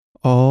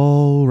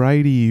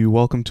Alrighty,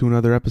 welcome to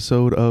another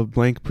episode of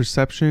Blank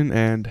Perception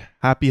and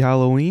happy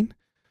Halloween.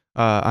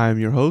 I'm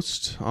your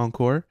host,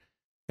 Encore,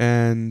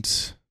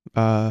 and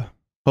hope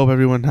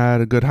everyone had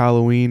a good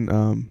Halloween.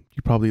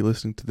 You're probably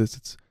listening to this,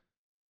 it's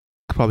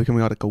probably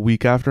coming out like a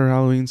week after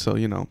Halloween, so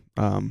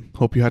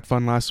hope you had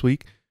fun last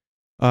week.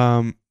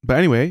 But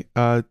anyway,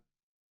 as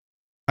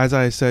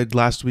I said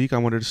last week, I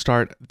wanted to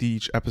start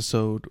each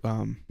episode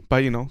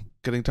by,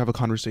 getting to have a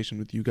conversation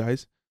with you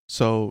guys.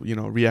 So,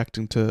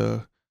 reacting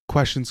to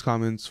questions,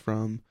 comments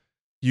from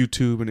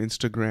YouTube and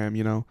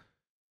Instagram,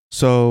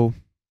 So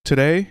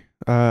today,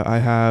 I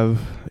have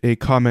a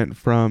comment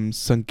from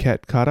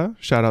Sanket Kara.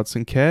 Shout out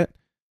Sanket.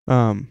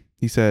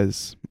 He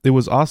says, "It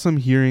was awesome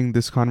hearing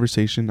this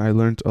conversation. I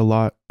learned a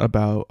lot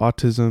about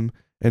autism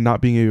and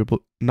not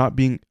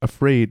being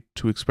afraid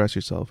to express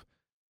yourself."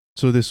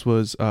 So this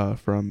was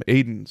from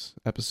Aiden's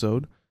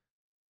episode.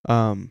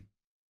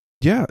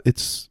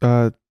 It's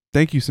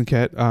thank you,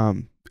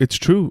 Sanket. It's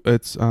true.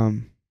 It's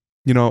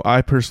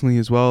I personally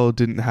as well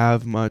didn't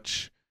have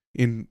much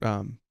in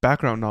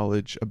background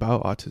knowledge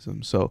about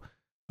autism. So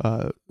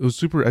it was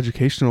super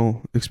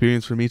educational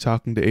experience for me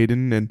talking to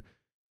Aiden, and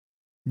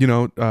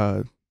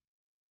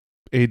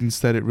Aiden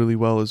said it really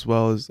well as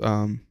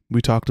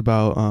we talked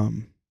about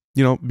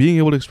being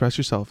able to express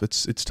yourself.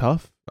 It's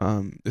tough,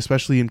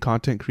 especially in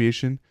content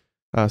creation.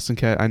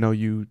 Sanket, I know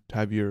you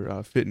have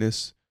your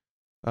fitness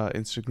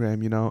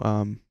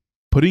Instagram.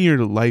 Putting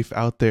your life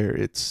out there,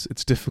 it's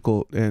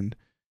difficult, and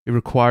it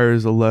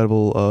requires a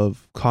level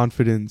of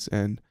confidence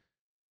and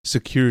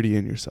security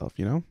in yourself,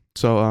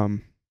 So,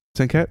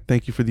 Sanket,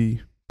 thank you for the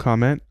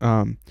comment.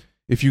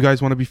 If you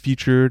guys want to be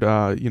featured,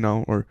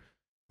 or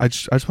I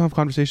just want to have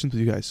conversations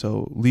with you guys.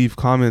 So leave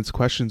comments,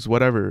 questions,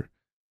 whatever,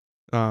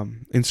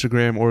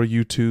 Instagram or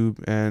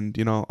YouTube, and,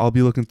 I'll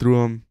be looking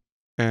through them,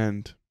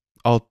 and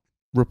I'll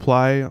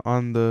reply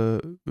on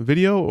the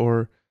video,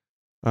 or,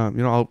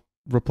 I'll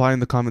reply in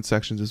the comment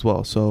sections as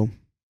well. So,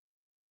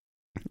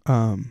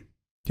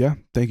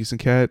 thank you,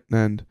 Sanket,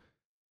 and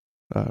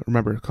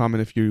remember,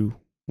 comment if you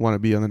want to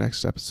be on the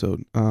next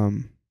episode.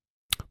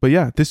 But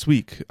yeah, this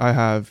week I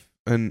have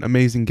an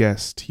amazing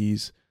guest.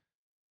 He's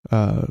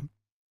a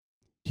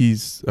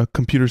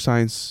computer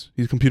science.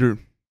 He's a computer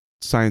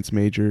science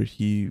major.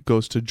 He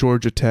goes to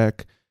Georgia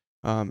Tech,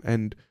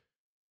 and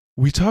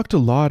we talked a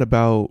lot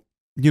about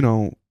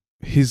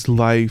his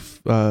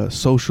life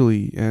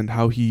socially and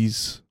how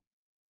he's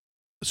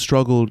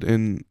struggled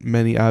in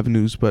many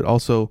avenues, but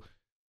also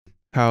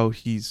how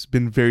he's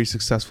been very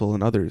successful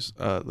in others.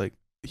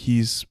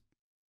 He's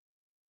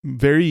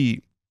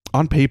very,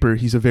 on paper,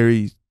 he's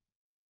very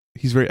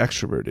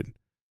extroverted.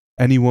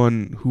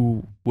 Anyone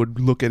who would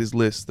look at his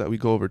list that we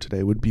go over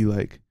today would be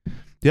like,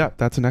 yeah,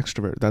 that's an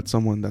extrovert. That's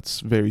someone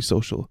that's very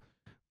social.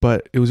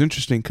 But it was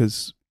interesting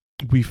because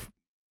we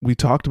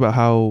talked about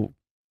how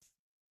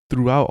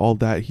throughout all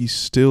that, he's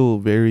still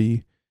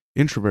very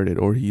introverted,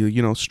 or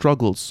he,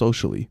 struggles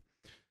socially.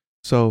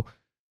 So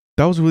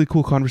that was a really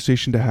cool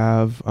conversation to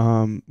have.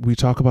 We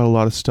talk about a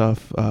lot of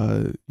stuff,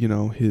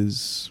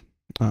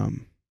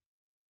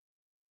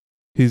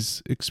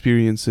 his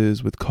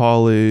experiences with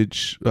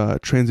college,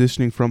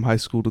 transitioning from high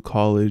school to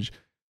college.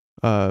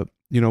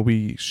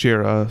 We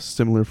share a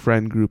similar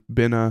friend group,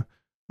 Bina.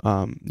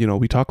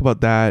 We talk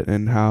about that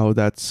and how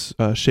that's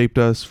shaped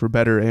us for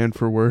better and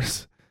for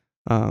worse.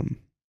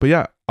 But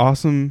yeah,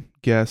 awesome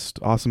guest,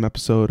 awesome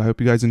episode. I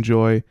hope you guys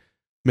enjoy.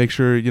 Make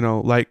sure,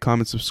 like,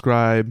 comment,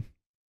 subscribe,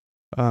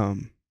 so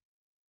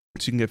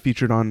you can get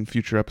featured on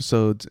future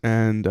episodes,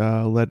 and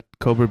let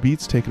Cobra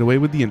Beats take it away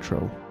with the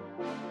intro.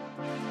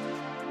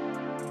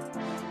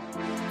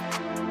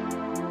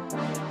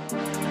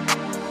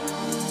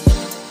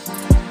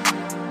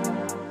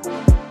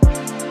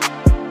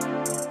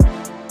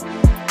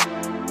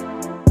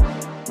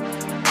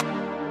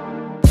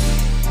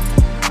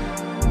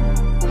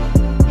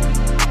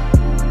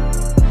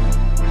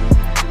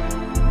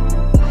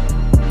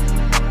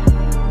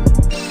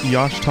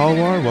 Yash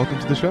Talwar, welcome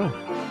to the show.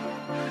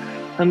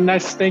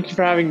 Nice. Thank you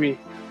for having me.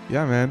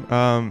 Yeah,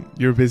 man.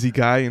 You're a busy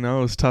guy, it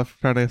was tough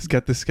trying to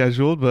get this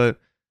scheduled, but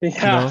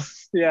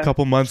a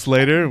couple months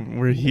later,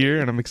 we're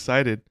here, and I'm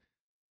excited.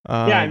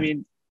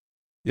 This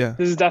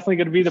is definitely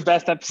going to be the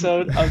best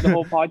episode of the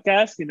whole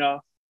podcast.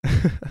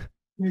 I'm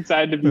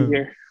excited to be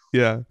here.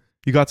 Yeah,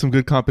 you got some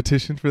good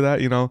competition for that.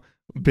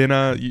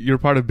 Bina, you're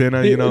part of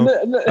Bina.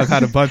 I've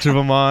had a bunch of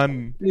them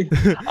on.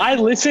 I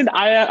listened.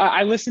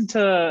 I listened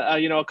to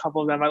a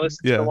couple of them. I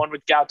listened to the one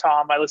with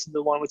Gautam. I listened to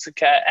the one with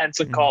Sanket and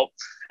Sankalp,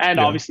 and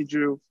obviously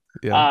Drew.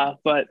 Yeah.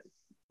 But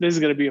this is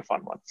gonna be a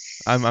fun one.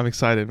 I'm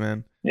excited,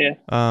 man. Yeah.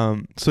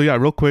 So yeah,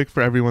 real quick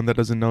for everyone that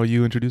doesn't know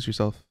you, introduce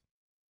yourself.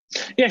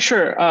 Yeah,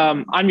 sure.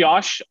 I'm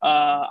Yash.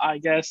 I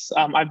guess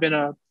I've been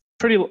a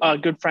pretty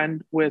good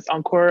friend with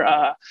Encore.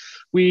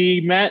 We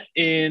met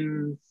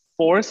in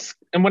fourth,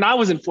 and when I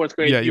was in fourth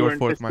grade, you were in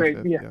fourth, fifth grade.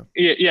 Fifth,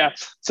 Yeah.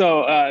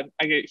 So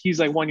he's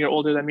like 1 year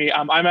older than me.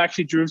 I'm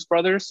actually Drew's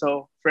brother.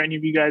 So for any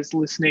of you guys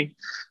listening,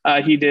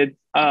 he did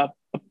a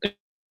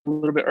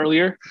little bit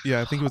earlier.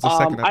 Yeah, I think it was the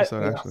second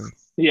episode actually.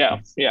 Yeah,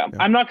 yeah. Yeah.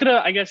 I'm not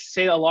gonna, I guess,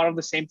 say a lot of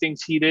the same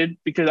things he did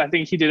because I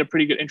think he did a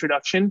pretty good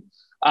introduction.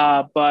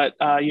 But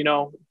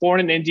born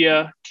in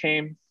India,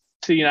 came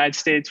to the United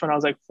States when I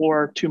was like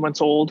 2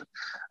 months old,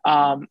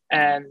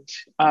 and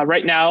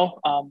right now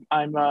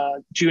I'm a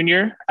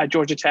junior at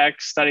Georgia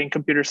Tech studying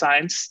computer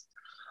science,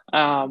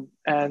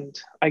 and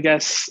I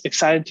guess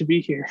excited to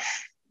be here.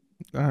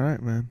 All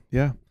right, man.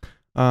 Yeah.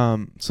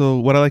 So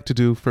what I like to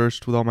do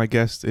first with all my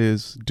guests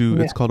is it's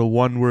Yeah. called a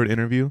one word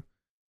interview,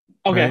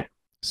 Okay. right?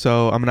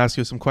 So I'm gonna ask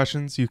you some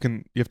questions. You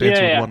have to Yeah.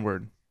 answer with Yeah. one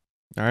word.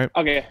 All right.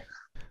 Okay.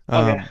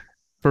 Okay. Um,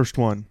 First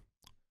one.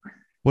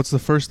 What's the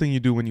first thing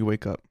you do when you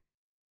wake up?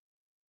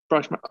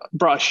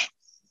 Brush.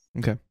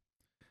 Okay.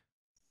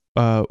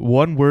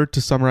 One word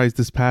to summarize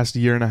this past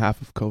year and a half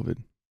of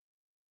COVID.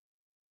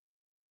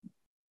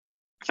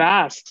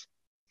 Fast.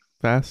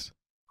 Fast.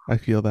 I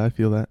feel that. I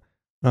feel that.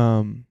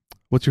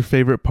 What's your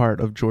favorite part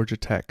of Georgia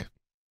Tech?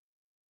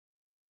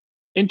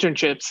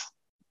 Internships.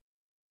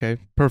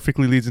 Okay.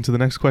 Perfectly leads into the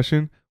next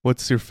question.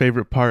 What's your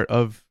favorite part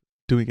of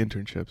doing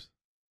internships?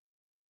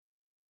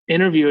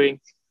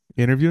 Interviewing.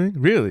 Interviewing?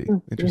 Really?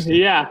 Interesting.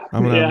 Yeah.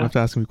 I'm gonna Yeah. have to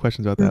ask some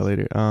questions about that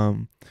later.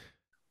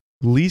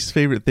 Least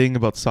favorite thing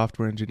about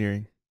software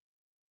engineering?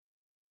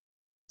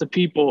 The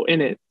people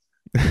in it.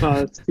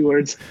 It's 2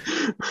 words.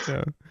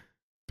 Yeah,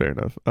 fair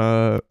enough.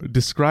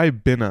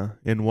 Describe Bina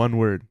in one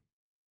word.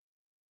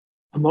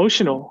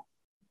 Emotional.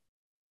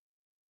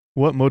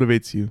 What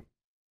motivates you?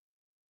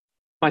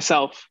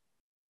 Myself.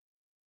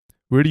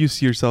 Where do you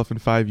see yourself in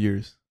 5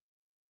 years?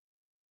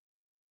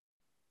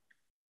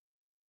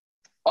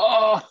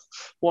 Oh,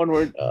 one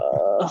word.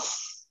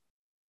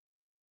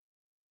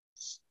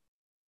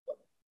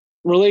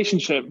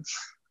 Relationship.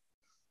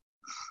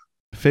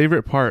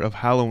 Favorite part of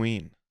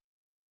Halloween?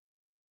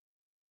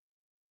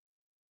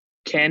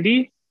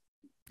 Candy.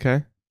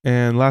 Okay.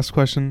 And last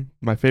question,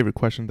 my favorite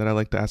question that I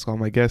like to ask all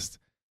my guests.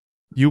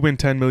 You win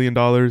 $10 million.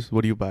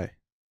 What do you buy?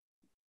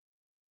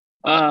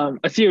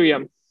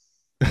 Ethereum.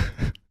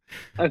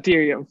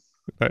 Ethereum.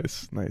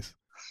 Nice, nice.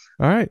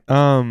 All right.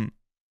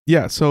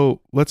 Yeah,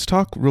 so let's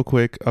talk real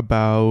quick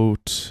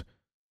about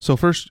so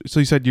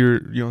you said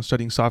you're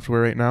studying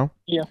software right now.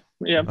 Yeah.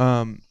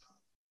 Yeah.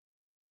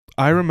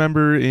 I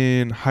remember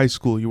in high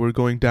school you were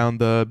going down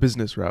the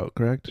business route,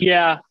 correct?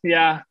 Yeah.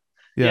 Yeah.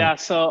 Yeah. Yeah.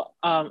 So,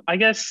 I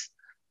guess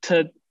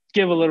to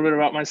give a little bit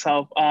about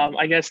myself,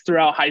 I guess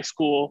throughout high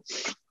school,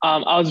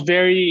 I was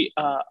very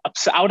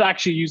I would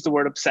actually use the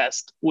word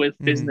obsessed with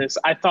Mm-hmm. business.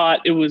 I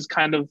thought it was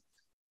kind of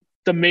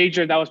the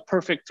major that was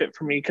perfect fit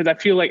for me because I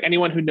feel like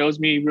anyone who knows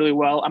me really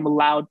well, I'm a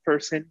loud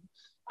person.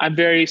 I'm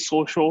very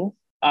social.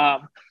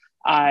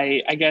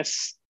 I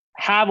guess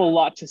have a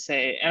lot to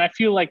say, and I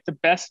feel like the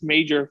best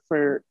major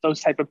for those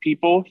type of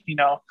people,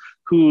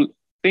 who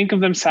think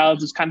of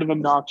themselves as kind of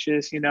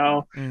obnoxious,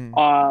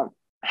 Mm-hmm.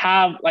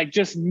 have like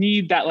just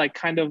need that like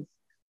kind of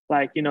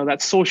like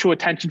that social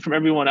attention from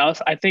everyone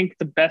else. I think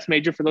the best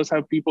major for those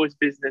type of people is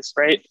business,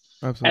 right?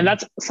 And Absolutely.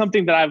 that's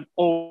something that I've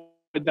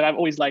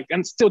always liked,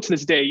 and still to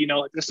this day,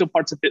 like there's still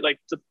parts of it, like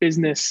the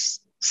business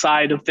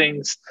side of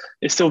things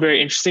is still very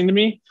interesting to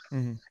me.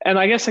 Mm-hmm. And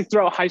I guess like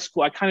throughout high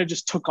school, I kind of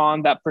just took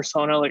on that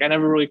persona. Like I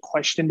never really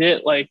questioned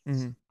it. Like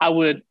Mm-hmm. I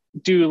would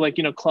do like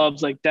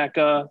clubs like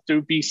DECA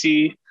through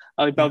BC,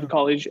 like Yeah. Bellevue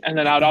College, and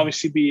then I would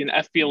obviously be in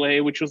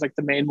FBLA, which was like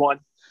the main one.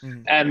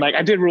 Mm-hmm. And like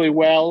I did really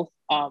well.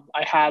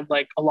 I had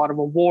like a lot of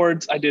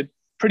awards. I did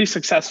pretty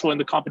successful in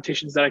the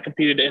competitions that I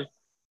competed in.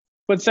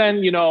 But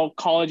then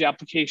college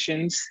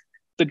applications,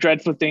 the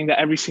dreadful thing that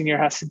every senior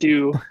has to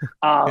do,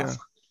 Yeah.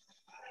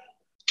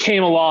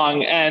 came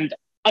along. And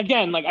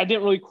again, like I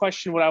didn't really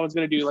question what I was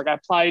going to do. Like I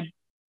applied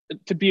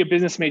to be a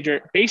business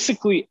major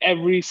basically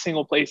every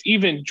single place,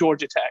 even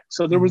Georgia Tech.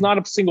 So there was Mm-hmm.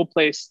 not a single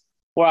place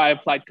where I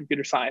applied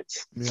computer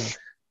science. Yeah.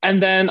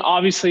 And then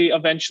obviously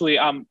eventually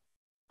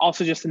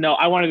also just to know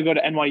I wanted to go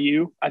to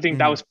NYU. I think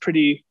that Mm-hmm. was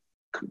pretty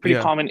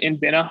Yeah. common in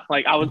Bina.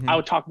 Like I Mm-hmm.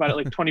 would talk about it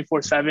like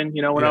 24/7,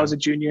 when I Yeah. was a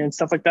junior and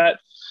stuff like that.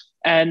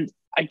 And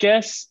I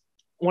guess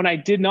when I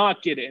did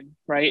not get in,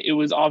 right, it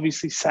was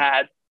obviously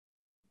sad,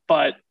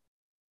 but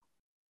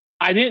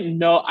I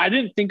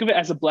didn't think of it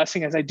as a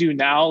blessing as I do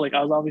now. Like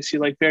I was obviously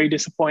like very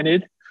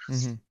disappointed,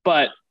 Mm-hmm.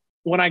 but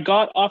when I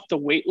got off the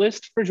wait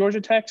list for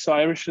Georgia Tech, so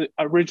I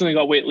originally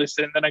got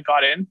waitlisted and then I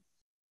got in,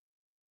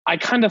 I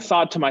kind of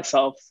thought to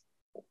myself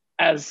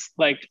as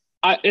like,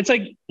 it's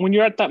like when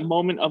you're at that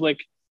moment of like,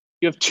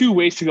 you have two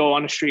ways to go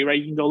on a street, right?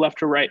 You can go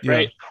left or right, Yeah.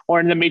 right? Or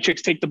in the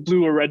Matrix, take the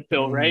blue or red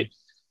pill, Mm-hmm. right?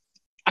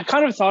 I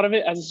kind of thought of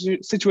it as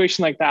a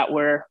situation like that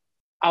where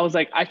I was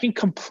like, I can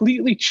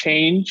completely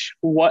change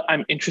what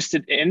I'm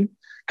interested in.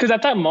 Because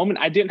at that moment,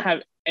 I didn't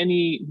have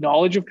any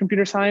knowledge of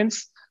computer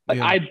science. Like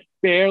Yeah. I'd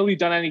barely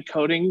done any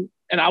coding.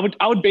 And I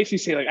would basically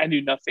say like I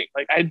knew nothing.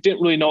 Like I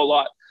didn't really know a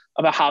lot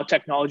about how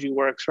technology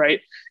works, right?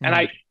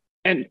 Mm-hmm.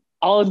 And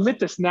I'll admit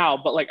this now,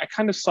 but like I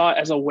kind of saw it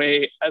as a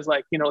way, as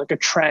like, like a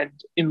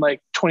trend in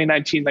like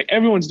 2019. Like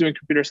everyone's doing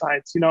computer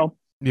science,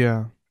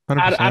 Yeah.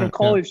 out 100%. of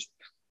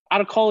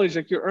college,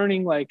 like you're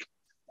earning like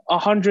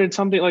 100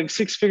 something, like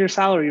 6-figure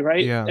salary,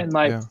 right? Yeah. And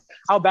like Yeah.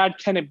 how bad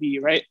can it be,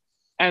 right?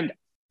 And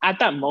at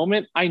that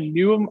moment, I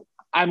knew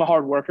I'm a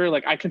hard worker.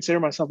 Like I consider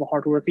myself a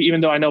hard worker,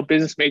 even though I know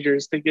business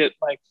majors, they get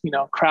like,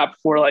 crap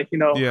for like,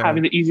 Yeah.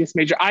 having the easiest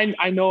major.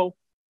 I know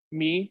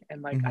me,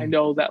 and like, I Mm-hmm.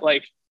 know that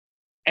like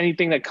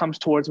anything that comes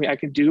towards me, I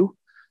can do.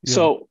 Yeah.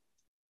 So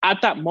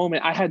at that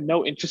moment, I had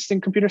no interest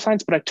in computer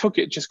science, but I took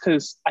it just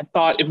because I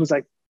thought it was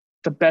like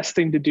the best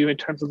thing to do in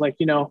terms of like,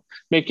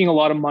 making a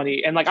lot of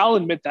money. And like, I'll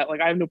admit that,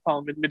 like, I have no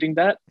problem admitting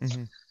that.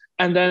 Mm-hmm.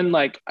 And then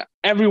like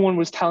everyone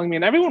was telling me,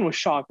 and everyone was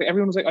shocked. Like,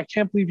 everyone was like, I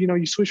can't believe,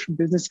 you switched from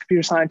business to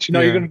computer science.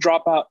 You're Yeah. going to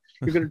drop out.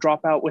 You're going to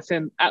drop out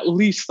within at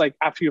least like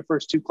after your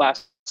first two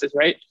classes.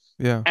 Right.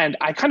 Yeah. And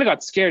I kind of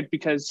got scared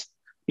because,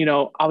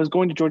 I was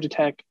going to Georgia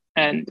Tech,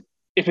 and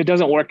if it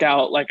doesn't work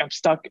out, like I'm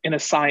stuck in a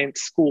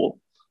science school,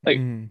 like,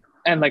 Mm-hmm.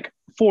 and like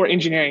for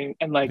engineering,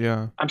 and like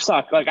Yeah. I'm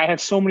stuck. Like I had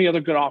so many other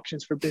good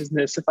options for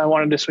business if I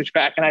wanted to switch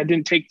back, and I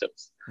didn't take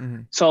those.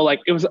 Mm-hmm. So like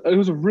it was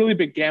a really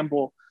big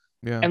gamble,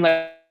 Yeah. and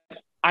like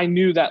I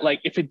knew that like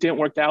if it didn't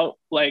work out,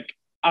 like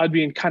I would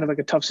be in kind of like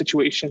a tough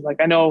situation.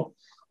 Like I know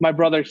my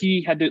brother,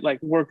 he had to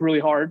like work really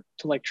hard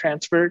to like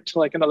transfer to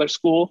like another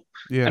school,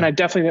 and Yeah. I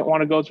definitely didn't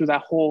want to go through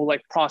that whole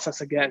like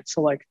process again.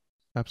 So like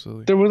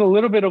Absolutely. there was a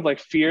little bit of like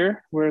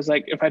fear, whereas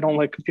like if I don't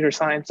like computer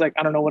science, like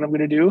I don't know what I'm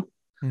gonna do.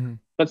 Mm-hmm.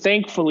 But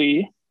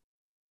thankfully,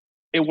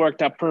 it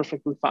worked out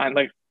perfectly fine.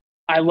 Like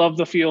I love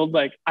the field.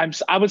 Like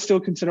I would still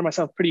consider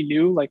myself pretty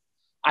new. Like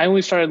I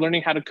only started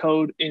learning how to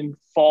code in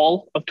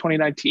fall of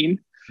 2019,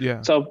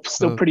 Yeah. so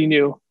still So pretty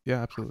new.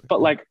 yeah, absolutely. But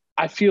Yeah. like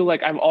I feel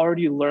like I've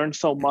already learned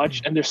so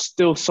much, and there's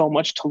still so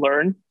much to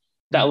learn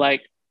that Mhm.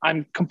 like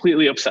I'm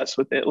completely obsessed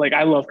with it. Like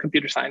I love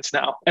computer science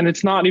now, and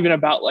it's not even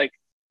about like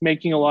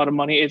making a lot of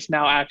money. It's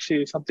now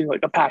actually something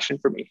like a passion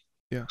for me.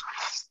 Yeah.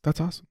 That's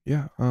awesome.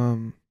 Yeah.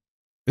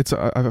 It's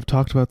I've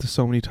talked about this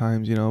so many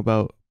times,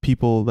 about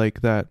people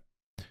like that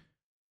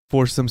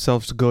force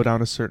themselves to go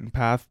down a certain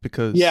path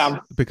Yeah.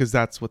 because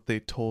that's what they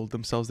told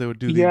themselves they would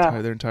do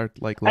Yeah. their entire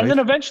like And then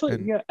life. eventually,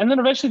 And yeah. And then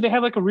eventually they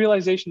have like a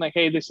realization like,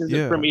 hey, this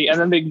isn't for yeah. me. And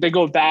then they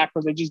go back,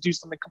 or they just do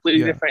something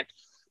completely Yeah. different.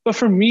 But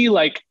for me,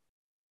 like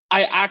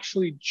I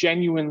actually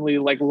genuinely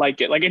like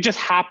it. Like it just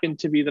happened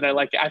to be that I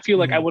like it. I feel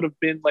like I Mhm. would have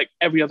been like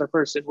every other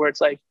person, where it's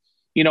like,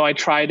 I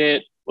tried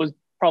it, was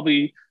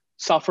probably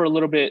suffer a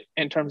little bit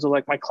in terms of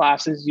like my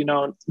classes,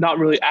 not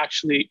really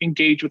actually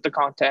engage with the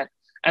content,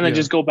 and then Yeah.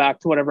 just go back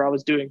to whatever I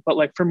was doing. But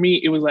like for me,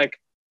 it was like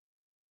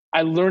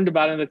I learned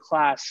about it in the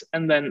class,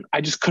 and then I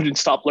just couldn't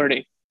stop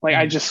learning. Like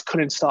I Mhm. just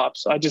couldn't stop.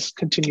 So I just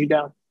continued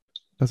down.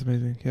 That's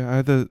amazing. Yeah, I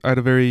had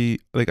a very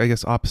like I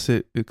guess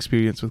opposite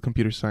experience with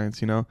computer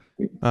science. You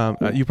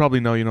probably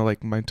know.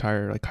 Like my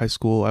entire like high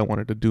school, I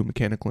wanted to do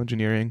mechanical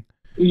engineering,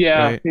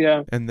 Yeah, right?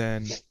 yeah, And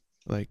then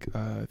like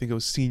I think it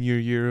was senior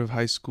year of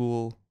high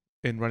school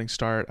in Running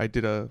Start, I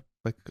did a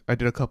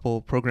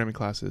couple programming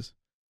classes,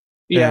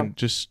 yeah. and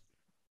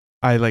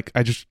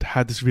I just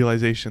had this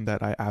realization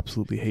that I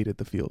absolutely hated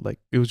the field. Like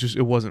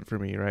it wasn't for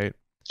me, right?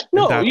 And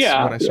No, that's when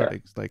yeah, I yeah,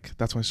 started. Like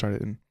that's when I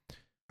started, and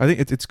I think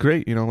it's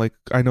great. Like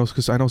I know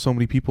because I know so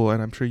many people,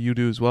 and I'm sure you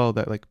do as well.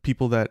 That like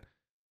people that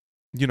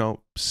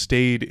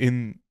stayed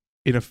in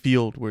a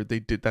field where they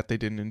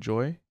didn't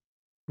enjoy,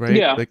 right?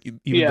 yeah, Like even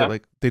though yeah.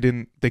 like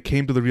they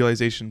came to the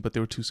realization, but they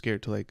were too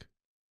scared to like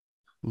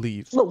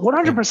leave. No, one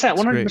hundred And percent, it's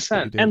one hundred great that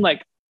you percent. And did.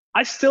 like,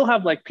 I still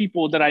have like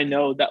people that I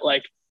know that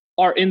like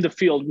are in the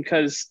field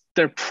because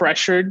they're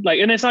pressured. Like,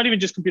 and it's not even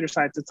just computer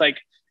science. It's like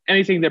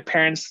anything their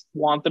parents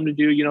want them to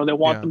do. They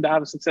want Yeah, them to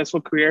have a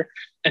successful career,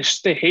 and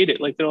they hate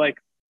it. Like they're like,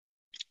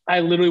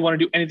 I literally want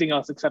to do anything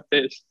else except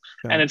this.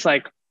 yeah. And it's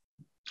like,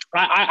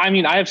 I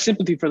mean, I have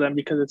sympathy for them,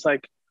 because it's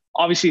like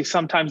obviously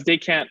sometimes they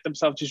can't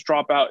themselves just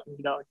drop out and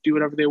do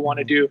whatever they want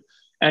to Mhm. do,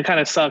 and it kind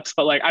of sucks.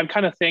 But like I'm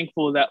kind of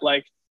thankful that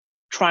like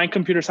trying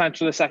computer science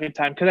for the second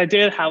time, because I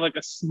did have like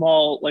a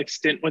small like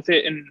stint with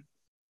it in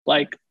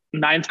like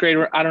ninth grade.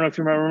 I don't know if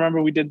you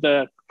remember we did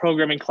the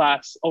programming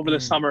class over the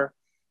Mhm. summer.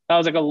 That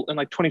was like in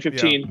like Yeah.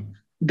 2015.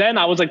 Then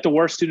I was like the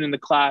worst student in the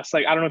class.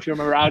 Like I don't know if you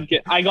remember.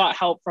 I got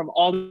help from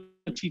all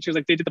the teachers.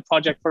 Like they did the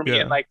project for me,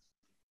 and Yeah. like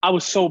I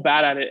was so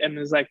bad at it. And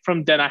it's like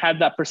from then I had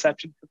that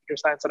perception of computer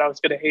science that I was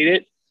gonna hate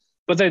it.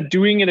 But then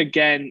doing it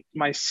again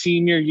my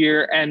senior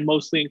year and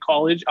mostly in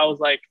college, I was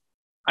like,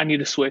 I need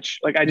to switch.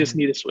 Like I just Mhm.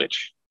 need to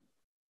switch.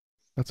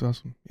 That's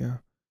awesome. Yeah.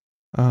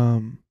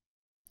 Um.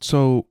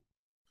 So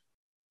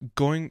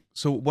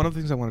so one of the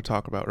things I want to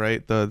talk about,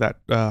 right?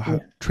 Yeah.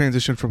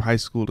 Transition from high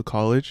school to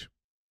college,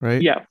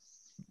 right? Yeah.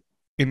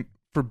 In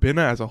For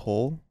Bina as a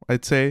whole,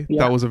 I'd say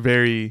Yeah. that was a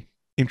very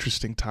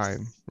interesting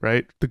time,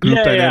 right? The group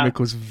Yeah. Yeah. dynamic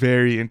was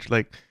very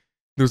like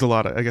there was a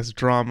lot of I guess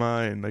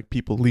drama and like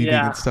people leaving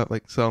Yeah. and stuff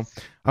like so.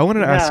 I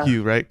wanted to ask Yeah.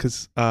 you, right?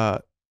 Because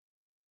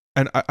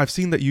and I've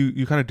seen that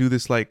you kind of do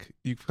this like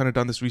you've kind of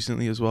done this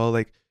recently as well.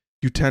 Like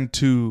you tend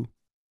to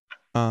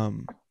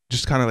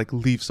just kind of like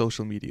leave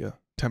social media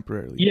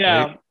temporarily,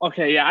 Yeah. right?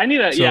 Okay. Yeah. I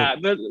need a, So yeah,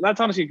 that's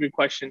honestly a good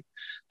question.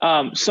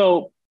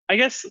 So I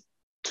guess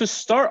to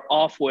start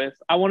off with,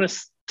 I want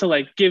to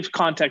like give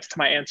context to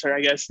my answer,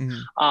 I guess.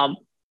 mhm,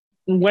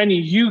 When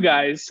you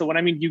guys, so when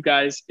I mean you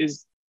guys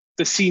is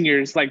the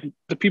seniors, like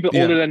the people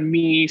yeah, older than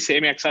me,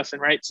 Sammy X,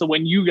 right? So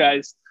when you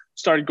guys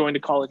started going to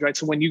college, right?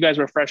 So when you guys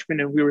were freshmen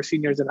and we were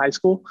seniors in high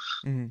school,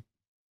 Mm-hmm.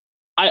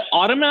 I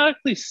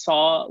automatically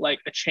saw like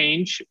a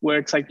change where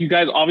it's like you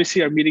guys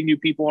obviously are meeting new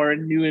people or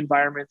in new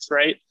environments,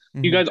 right?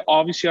 You Mm-hmm. guys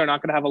obviously are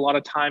not going to have a lot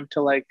of time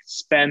to like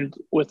spend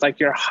with like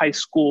your high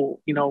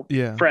school,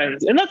 Yeah.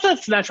 friends. And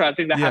that's natural. I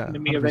think that Yeah. happened to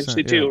me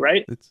eventually 100%. Yeah. too,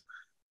 right? It's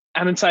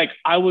And it's like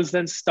I was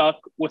then stuck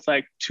with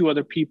like two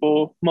other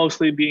people,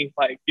 mostly being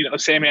like,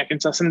 Samiak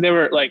and Sussin. And they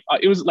were like,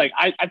 it was like,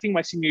 I think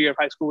my senior year of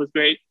high school was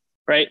great,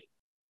 right?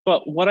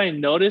 But what I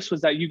noticed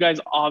was that you guys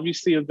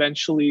obviously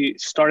eventually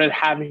started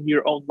having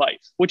your own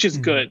life, which is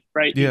mm-hmm. good,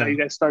 right? Yeah. You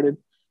guys started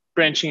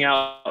branching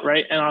out,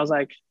 right? And I was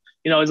like,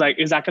 it's like,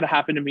 is that going to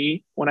happen to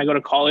me when I go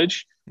to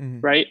college,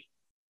 Mm-hmm. right?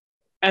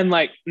 And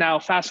like now,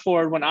 fast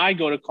forward when I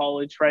go to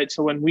college, right?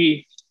 So when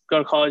we go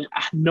to college,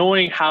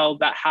 knowing how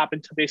that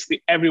happened to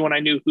basically everyone I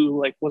knew who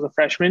like was a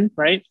freshman,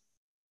 right?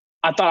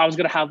 I thought I was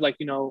gonna have like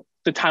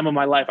the time of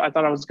my life. I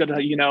thought I was gonna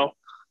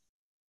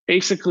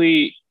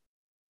basically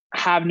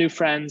have new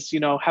friends,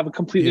 have a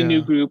completely new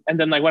Yeah. group, and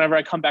then like whenever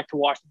I come back to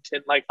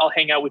Washington, like I'll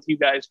hang out with you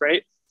guys,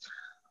 right?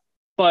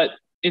 But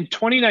in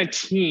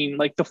 2019,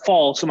 like the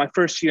fall, so my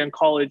first year in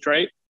college,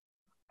 right?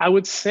 I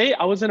would say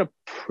I was in a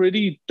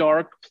pretty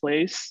dark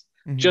place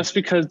Mm-hmm. just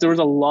because there was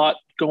a lot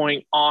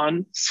going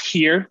on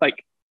here,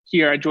 like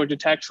here at Georgia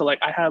Tech. So like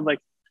I had like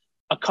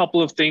a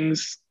couple of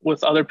things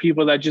with other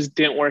people that just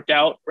didn't work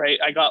out, right?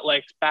 I got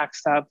like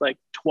backstabbed like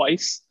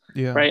twice,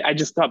 Yeah. right? I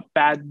just got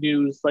bad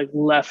news like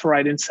left,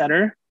 right, and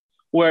center.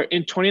 Where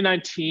in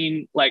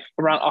 2019, like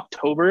around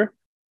October,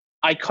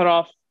 I cut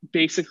off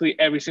basically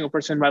every single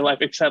person in my life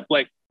except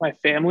like my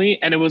family.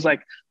 And it was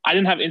like I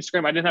didn't have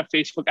Instagram, I didn't have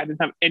Facebook, I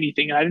didn't have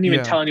anything. And I didn't even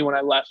Yeah. tell anyone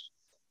I left.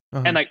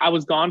 Uh-huh. And like I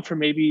was gone for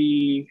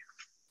maybe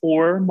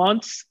 4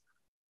 months.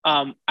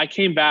 I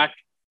came back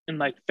in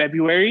like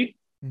February.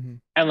 Mm-hmm.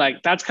 And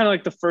like that's kind of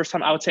like the first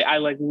time I would say I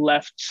like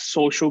left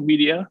social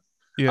media.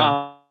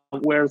 Yeah.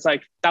 Where it's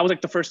like that was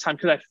like the first time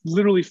because I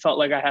literally felt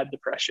like I had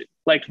depression.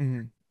 Like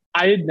Mm-hmm.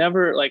 I had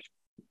never like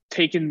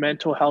taken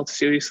mental health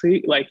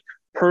seriously. Like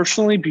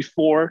personally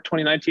before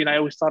 2019, I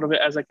always thought of it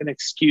as like an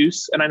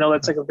excuse. And I know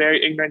that's like a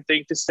very ignorant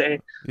thing to say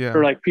Yeah.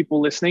 for like people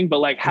listening, but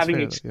like That's having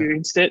fair,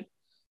 experienced it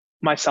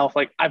myself,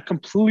 like I've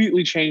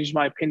completely changed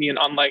my opinion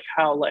on like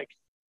how like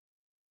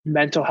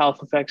mental health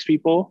affects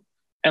people.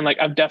 And like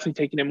I've definitely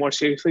taken it more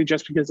seriously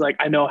just because like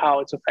I know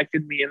how it's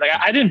affected me. And like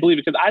I didn't believe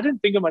it because I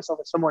didn't think of myself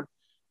as someone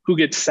who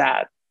gets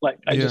sad. Like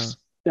I Yeah. just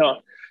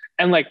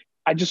and like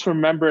I just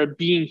remember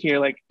being here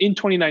like in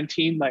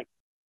 2019, like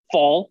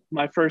fall,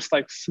 my first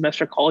like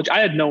semester of college. I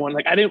had no one.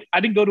 Like I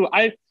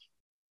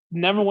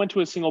never went to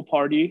a single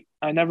party.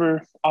 I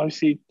never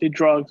obviously did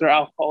drugs or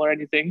alcohol or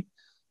anything.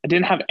 I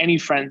didn't have any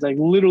friends. Like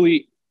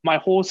literally my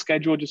whole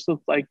schedule just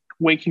looked like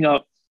waking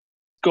up,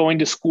 going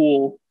to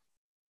school,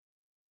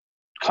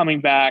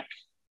 coming back,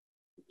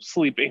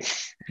 sleeping.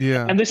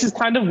 Yeah. And this is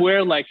kind of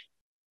where like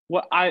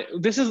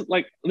this is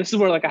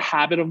where like a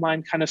habit of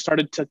mine kind of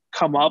started to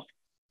come up,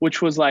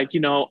 which was like,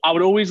 I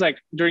would always like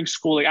during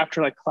school, like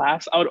after like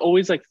class, I would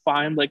always like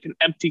find like an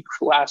empty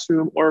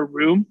classroom or a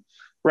room,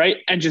 right?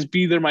 And just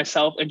be there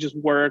myself and just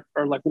work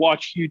or like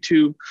watch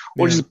YouTube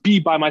or Yeah. just be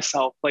by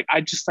myself. Like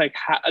I just like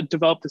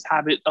developed this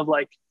habit of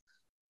like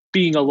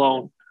being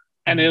alone.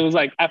 And Mhm. it was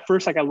like, at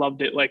first, like I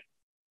loved it. Like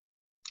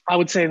I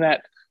would say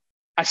that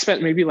I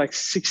spent maybe like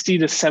 60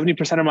 to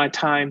 70% of my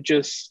time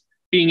just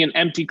being in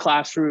empty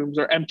classrooms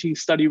or empty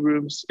study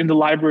rooms in the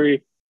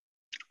library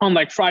on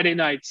like Friday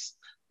nights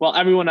while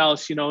everyone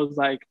else, is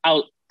like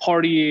out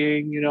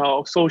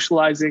partying,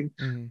 socializing.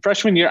 Mhm.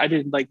 Freshman year, I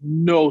did like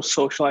no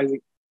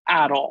socializing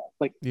at all,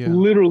 like Yeah.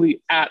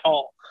 literally at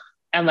all.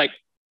 And like,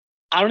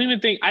 I don't even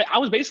think I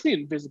was basically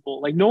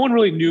invisible. Like no one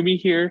really knew me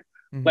here.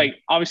 Mhm.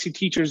 Like obviously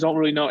teachers don't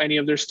really know any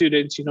of their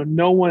students,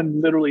 no one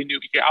literally knew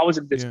me here. I was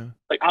invisible. Yeah.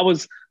 Like I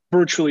was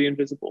virtually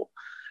invisible.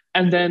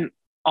 And then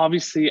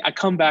obviously I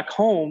come back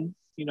home,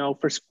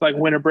 for like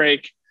winter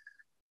break.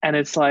 And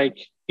it's like,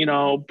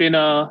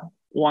 Bina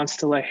wants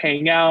to like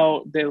hang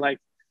out. They like,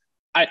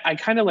 I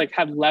kind of like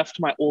had left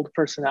my old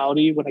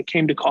personality when I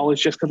came to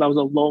college just because I was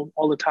alone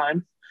all the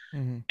time.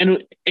 Mhm.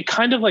 And it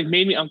kind of like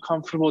made me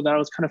uncomfortable that I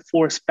was kind of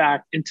forced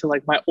back into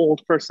like my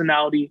old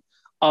personality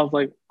of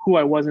like who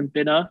I was in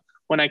Bina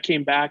when I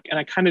came back. And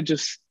I kind of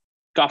just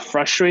got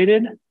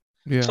frustrated.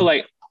 Yeah. So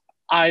like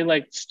I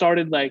like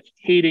started like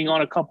hating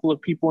on a couple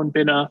of people in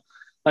Bina.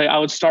 Like I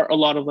would start a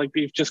lot of like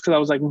beef just because I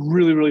was like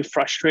really, really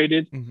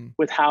frustrated Mhm.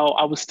 with how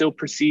I was still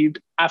perceived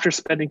after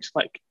spending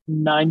like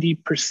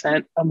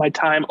 90% of my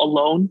time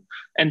alone.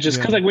 And just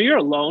because Yeah. like when you're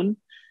alone,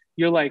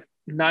 you're like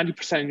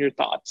 90% in your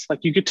thoughts.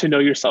 Like you get to know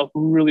yourself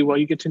really well.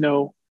 You get to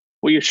know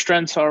what your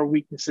strengths are,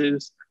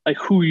 weaknesses, like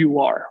who you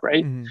are,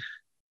 right? Mhm.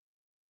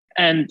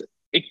 And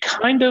it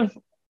kind of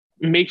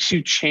makes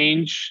you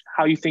change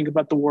how you think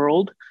about the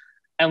world.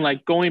 And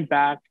like going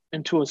back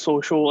into a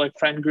social like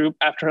friend group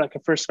after like a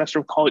first semester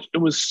of college, it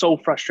was so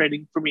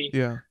frustrating for me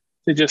Yeah.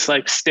 to just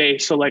like stay.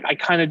 So like I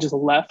kind of just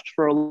left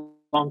for a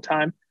long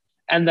time.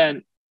 And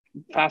then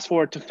fast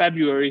forward to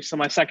February. So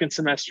my second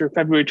semester,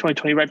 February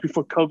 2020, right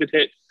before COVID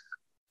hit,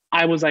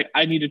 I was like,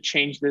 I need to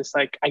change this.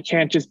 Like, I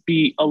can't just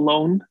be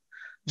alone.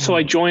 So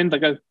I Mhm. joined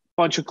like a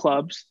bunch of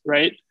clubs,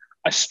 right?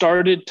 I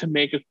started to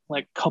make a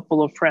like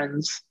couple of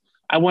friends.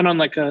 I went on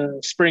like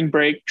a spring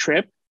break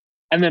trip,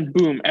 and then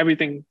boom,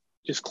 everything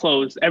just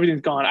closed.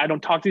 Everything's gone. I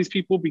don't talk to these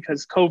people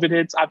because COVID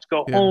hits. I have to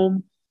go Yeah.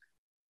 home,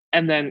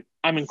 and then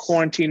I'm in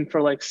quarantine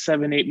for like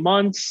 7, 8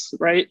 months,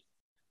 right?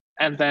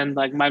 And then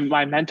like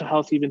my mental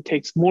health even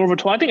takes more of a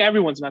toll. I think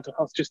everyone's mental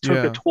health just took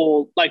a Yeah.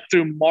 toll like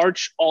through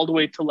March all the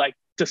way to like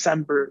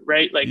December,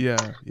 right? Like Yeah.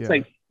 it's Yeah.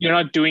 like you're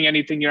not doing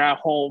anything, you're at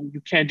home,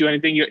 you can't do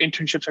anything, your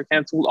internships are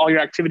canceled, all your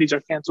activities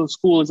are canceled,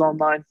 school is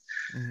online.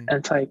 Mhm. And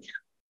it's like,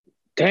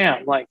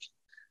 damn, like,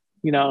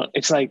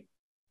 it's like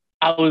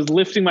I was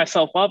lifting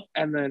myself up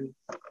and then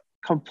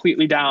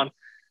completely down.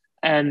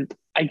 And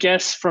I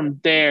guess from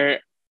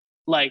there,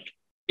 like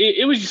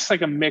it was just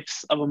like a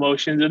mix of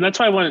emotions. And that's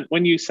why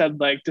when you said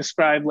like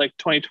describe like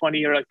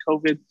 2020 or like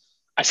COVID,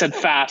 I said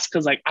fast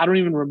because like I don't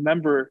even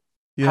remember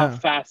how Yeah.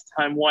 fast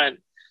time went.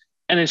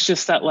 And it's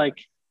just that like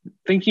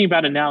thinking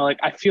about it now, like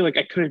I feel like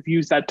I could have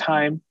used that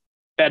time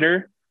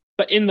better.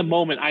 But in the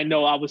moment, I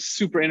know I was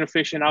super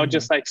inefficient. I would Mhm.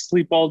 just like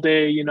sleep all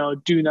day,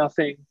 do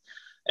nothing.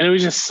 And it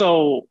was just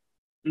so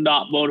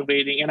not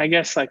motivating. And I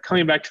guess like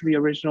coming back to the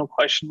original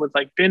question with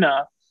like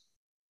Bina,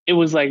 it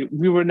was like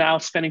we were now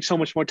spending so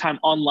much more time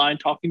online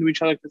talking to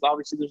each other because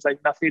obviously there's like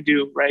nothing to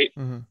do, right?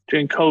 Mhm.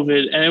 During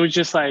COVID. And it was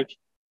just like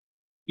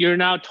you're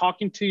now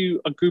talking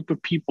to a group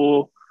of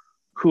people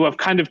who have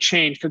kind of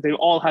changed because they've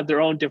all had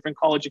their own different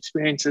college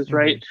experiences,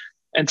 right? Mhm.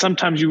 And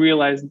sometimes you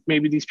realize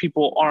maybe these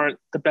people aren't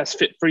the best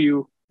fit for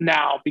you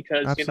now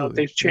because Absolutely.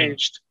 they've Yeah.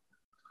 changed.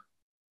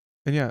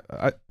 And yeah,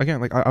 again,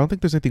 like I don't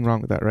think there's anything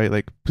wrong with that, right?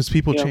 Like because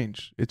people Yeah,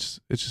 change. It's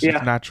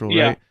yeah, natural,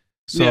 yeah, right?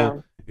 So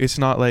yeah, it's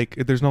not like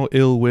there's no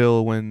ill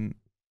will when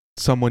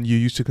someone you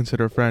used to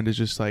consider a friend is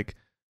just like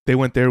they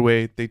went their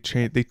way, they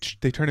changed,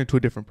 they turn into a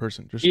different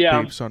person just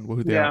yeah, based on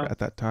who they are yeah, at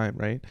that time,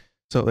 right?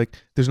 So like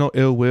there's no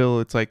ill will.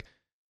 It's like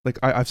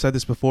I've said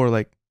this before,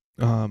 like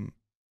um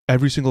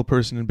every single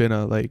person in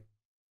Bina, like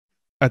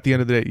at the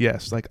end of the day,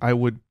 yes, like I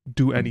would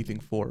do anything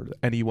for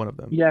any one of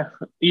them, yeah,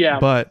 yeah,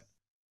 but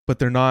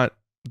they're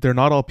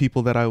not all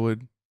people that I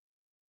would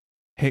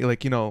hang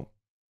like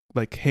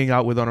like hang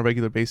out with on a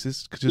regular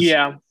basis because just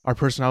yeah. our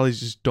personalities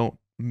just don't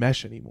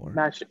mesh anymore,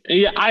 Match.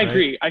 Yeah, I right?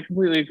 agree. I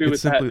completely agree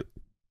It's with that. simply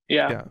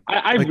Yeah, yeah,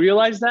 I like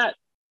realized that,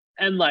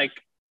 and like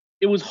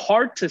it was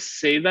hard to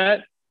say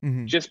that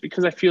mhm, just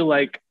because I feel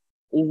like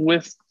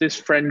with this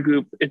friend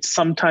group, it's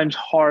sometimes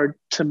hard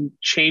to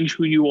change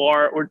who you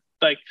are, or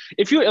like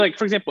if you like,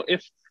 for example,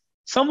 if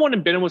someone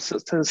in Benham was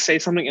to say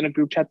something in a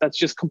group chat that's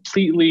just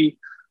completely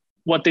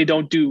what they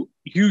don't do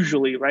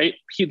usually, right?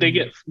 They mhm,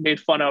 get made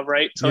fun of,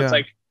 right? So it's yeah,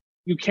 like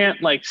you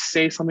can't like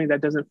say something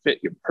that doesn't fit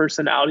your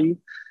personality.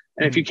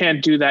 And if you mhm,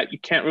 can't do that, you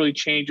can't really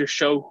change or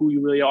show who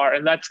you really are.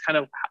 And that's kind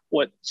of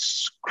what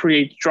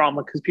creates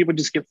drama because people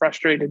just get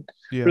frustrated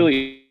yeah,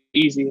 really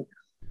easy.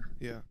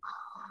 yeah.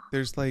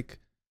 There's like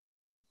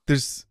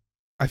there's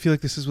I feel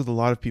like this is with a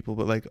lot of people,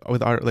 but like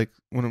with our like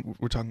when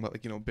we're talking about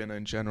like Bina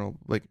in general,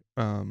 like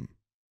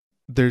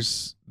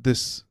there's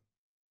this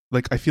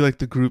like I feel like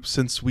the group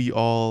since we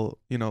all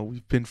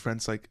we've been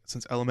friends like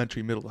since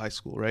elementary, middle, high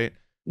school, right?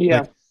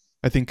 Yeah. Like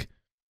I think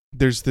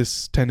there's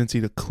this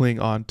tendency to cling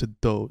on to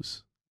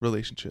those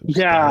relationships that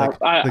Yeah.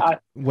 like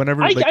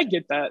whenever I like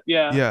get that.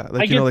 Yeah. yeah I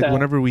like get like that.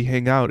 whenever we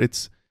hang out,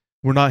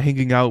 we're not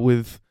hanging out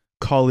with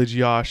college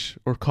Yash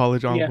or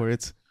college Yeah. Encore.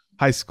 It's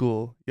high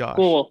school Yash.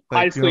 Cool.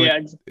 High Like school. Yeah.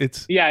 like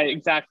it's Yeah.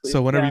 Exactly.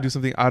 so whenever you Yeah. do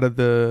something out of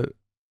the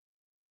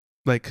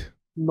like out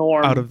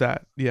Norm. of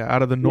that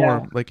out of the Yeah.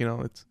 norm, like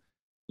it's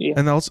Yeah.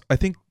 and also I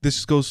think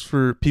this goes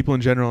for people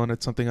in general, and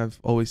it's something I've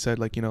always said,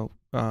 like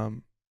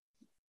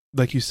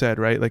like you said,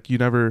 right? Like you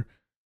never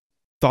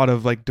thought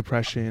of like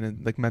depression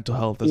and like mental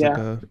health as like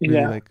Yeah. a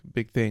really Yeah. like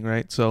big thing,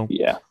 right? So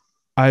Yeah.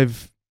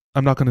 I've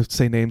I'm not gonna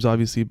say names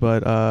obviously,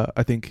 but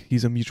I think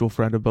he's a mutual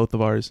friend of both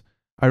of ours.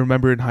 I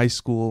remember in high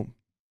school,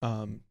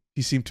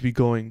 he seemed to be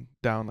going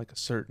down like a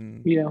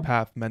certain Yeah.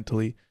 path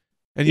mentally.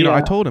 And I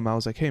Yeah. told him, I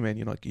was like, hey man,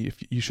 like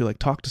if you should like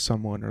talk to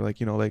someone, or like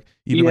like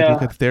even like look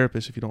Yeah. at a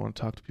therapist if you don't want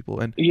to talk to people.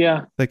 And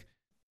Yeah. like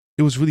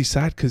it was really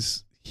sad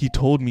because he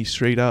told me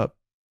straight up,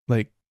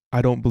 like,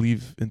 I don't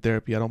believe in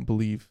therapy. I don't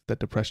believe that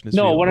depression is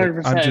No, real.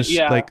 Like, I'm 100%. just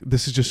Yeah. like,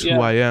 this is just who Yeah.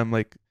 I am.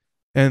 Like,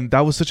 and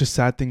that was such a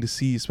sad thing to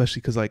see,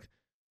 especially because, like,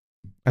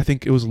 I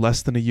think it was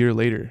less than a year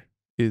later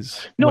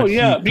is No, when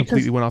yeah, he because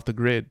completely went off the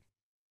grid.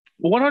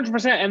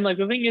 100%. And like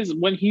the thing is,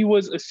 when he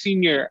was a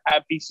senior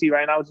at BC,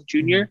 right, and I was a Hmm.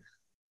 junior,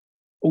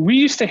 we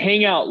used to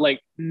hang out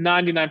like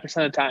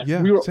 99% of the time.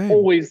 Yeah, same.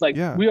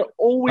 Yeah. We were I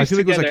always feel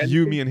like it was together. like And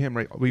you, me, and him,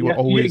 right? We were yeah, yeah,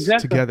 always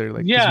exactly. together,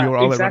 like, because we Yeah, were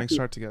all at Running exactly.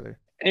 Start together.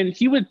 And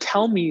he would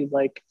tell me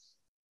like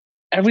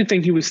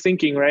everything he was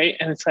thinking, right?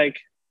 And it's like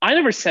I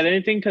never said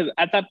anything because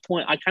at that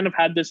point I kind of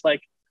had this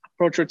like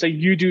approach where it's like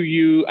you do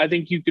you. I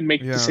think you can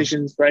make Yeah.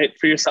 decisions right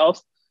for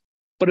yourself.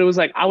 But it was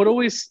like I would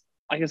always,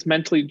 I guess,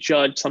 mentally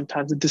judge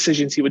sometimes the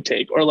decisions he would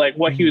take or like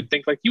what he Hmm. would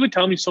think. Like he would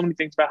tell me so many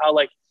things about how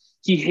like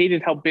he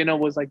hated how Bina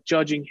was like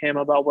judging him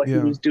about what he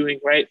Yeah. was doing,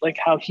 right? Like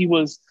how he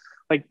was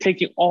like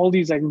taking all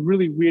these like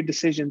really weird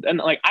decisions. And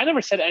like I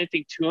never said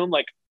anything to him,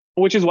 like,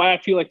 which is why I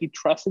feel like he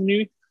trusted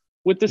me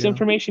with this Yeah.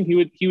 information. He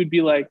would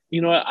be like,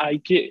 you know what,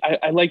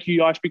 I like you,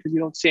 Josh, because you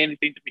don't say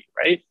anything to me,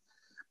 right?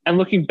 And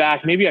looking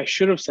back, maybe I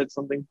should have said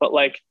something, but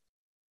like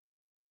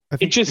I it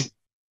think just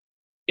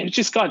it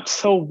just got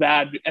so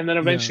bad. And then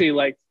yeah. eventually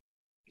like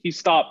he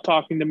stopped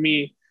talking to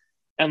me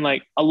and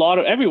like a lot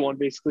of everyone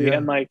basically. Yeah.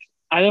 And like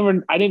I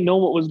didn't know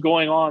what was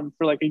going on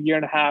for like a year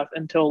and a half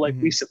until like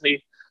Hmm.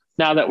 recently,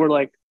 now that we're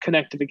like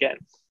connected again.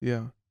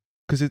 Yeah.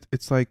 Because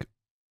it's like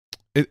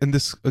and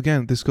this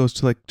again, this goes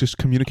to like just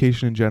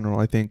communication in general.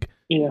 I think,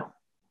 Yeah.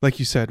 like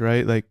you said,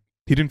 right? Like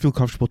he didn't feel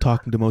comfortable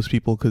talking to most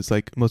people because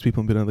like most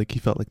people in Bina, like he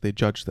felt like they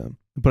judged them.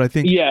 But I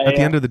think Yeah. at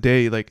the Yeah. end of the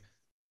day, like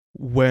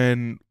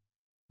when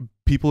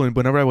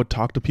whenever I would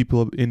talk to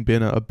people in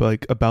Bina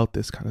like about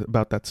this kind of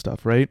about that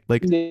stuff, right?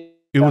 Like it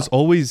Yeah. was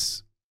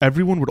always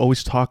everyone would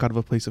always talk out of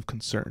a place of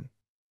concern,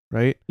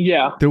 right?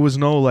 Yeah. There was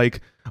no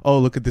like, oh,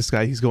 look at this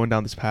guy, he's going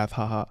down this path,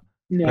 haha.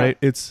 Yeah. Right?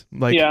 It's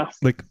Yeah.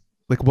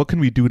 like what can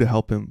we do to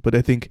help him? But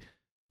I think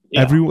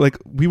Yeah. like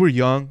we were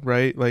young,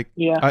 right? Like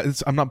Yeah.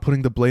 I'm not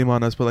putting the blame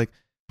on us, but like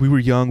we were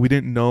young, we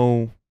didn't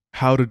know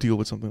how to deal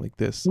with something like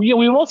this,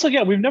 We've also,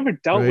 yeah, we've never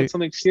dealt with right?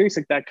 something serious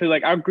like that because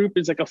like our group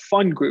is like a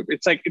fun group.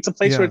 It's like it's a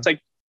place where Yeah, it's like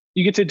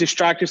you get to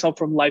distract yourself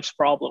from life's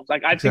problems.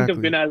 Like I think of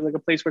exactly. Vina as like a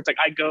place where it's like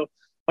I go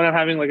when I'm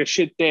having like a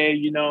shit day,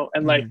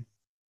 and like Mhm.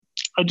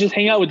 I just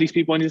hang out with these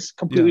people and just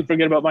completely Yeah,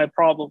 forget about my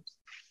problems.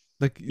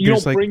 like You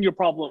there's don't like bring your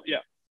problem. Yeah.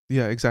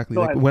 yeah, exactly.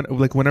 Go Like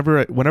ahead.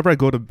 whenever I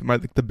go to my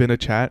like the Bina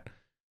chat,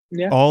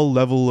 Yeah. all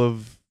level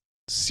of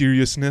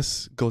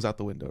seriousness goes out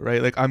the window,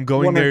 right? Like I'm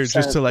going there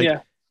just 100%. to like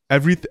Yeah.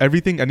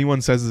 everything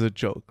anyone says is a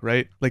joke,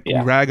 right? Like we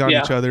Yeah. rag on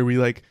Yeah. each other, we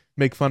like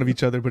make fun of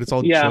each other, but it's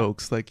all Yeah.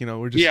 jokes. Like, Yeah.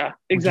 we're just making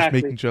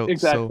Exactly.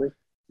 jokes. So Exactly.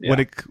 when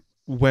Yeah.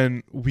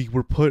 when we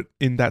were put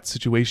in that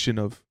situation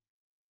of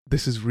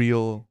this is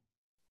real,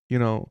 you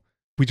know,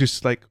 we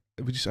just like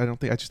I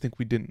just think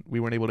we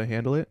weren't able to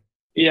handle it.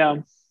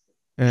 Yeah.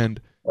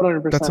 And that's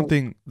 100%.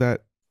 something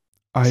that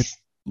I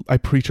I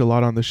preach a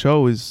lot on the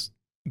show is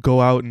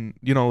go out and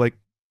like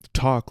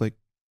talk, like,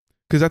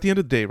 because at the end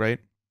of the day, right?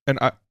 And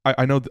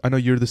I know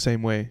you're the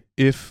same way.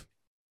 If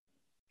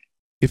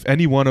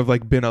any one of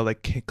like Bina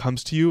like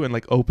comes to you and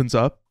like opens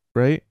up,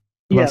 right,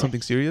 about Yeah.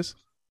 something serious,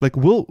 like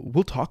we'll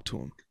talk to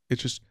him.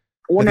 It's just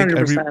I think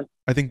 100%.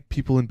 I think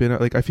people in Bina,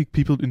 like I think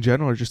people in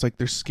general are just like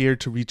they're scared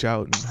to reach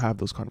out and have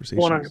those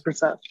conversations.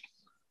 100%.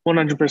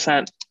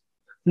 100%.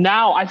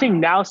 Now, I think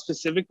now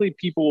specifically,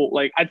 people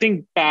like, I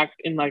think back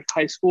in like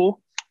high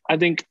school, I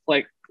think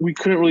like we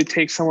couldn't really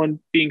take someone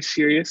being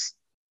serious,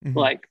 Hmm.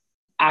 like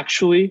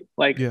actually,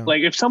 Yeah,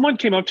 like if someone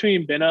came up to me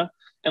in Bina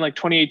in like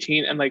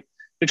 2018 and like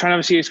they're trying to have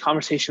a serious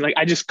conversation, like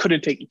I just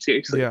couldn't take it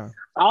seriously. yeah.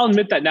 I'll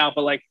admit that now,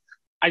 but like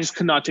I just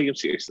could not take it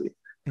seriously.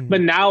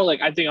 But Hmm. now,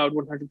 like I think I would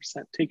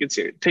 100% take it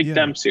serious, take Yeah,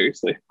 them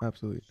seriously.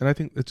 absolutely. And I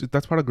think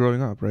that's part of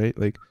growing up, right?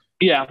 Like,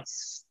 Yeah.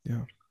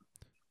 yeah.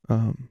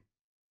 Um,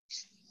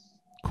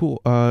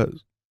 cool.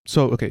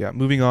 So okay, yeah.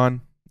 Moving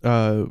on.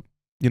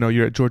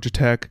 You're at Georgia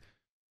Tech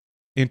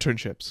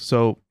internships.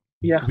 So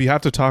Yeah. we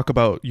have to talk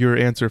about your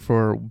answer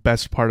for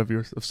best part of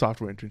your of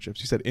software internships.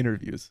 You said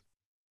interviews,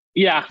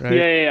 Yeah. Yeah. right?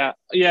 Yeah.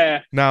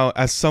 Yeah. Now,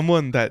 as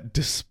someone that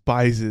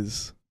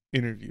despises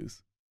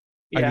interviews,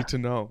 I Yeah. need to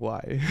know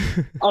why.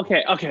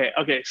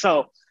 Okay.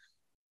 So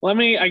let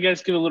me, I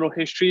guess, give a little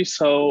history.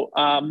 So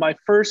my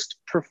first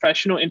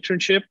professional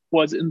internship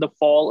was in the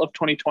fall of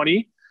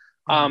 2020.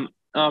 Mhm.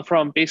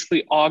 From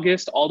basically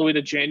August all the way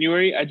to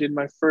January, I did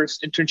my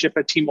first internship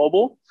at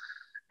T-Mobile.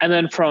 And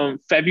then from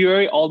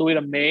February all the way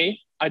to May,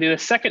 I did a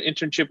second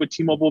internship with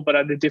T-Mobile, but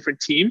at a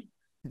different team.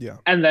 Yeah.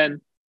 And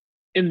then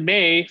in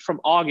May from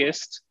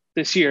August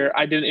this year,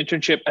 I did an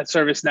internship at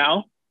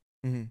ServiceNow.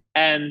 Hmm.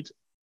 And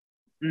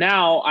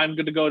now I'm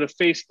going to go to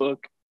Facebook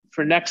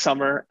for next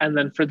summer. And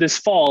then for this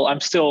fall, I'm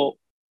still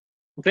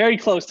very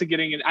close to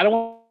getting it. I don't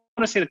want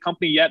to say the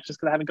company yet just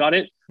because I haven't got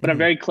it, but I'm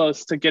Hmm. very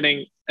close to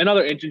getting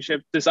another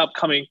internship this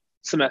upcoming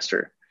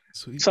semester.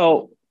 Sweet.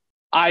 So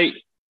I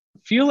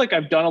feel like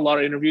I've done a lot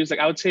of interviews. Like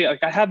I would say,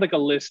 like I had like a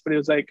list, but it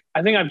was like,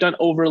 I think I've done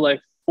over like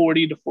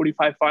 40 to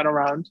 45 final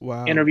round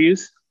Wow.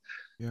 interviews.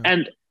 Yeah.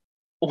 And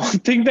one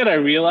thing that I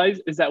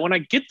realized is that when I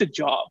get the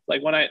job,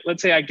 like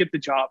let's say I get the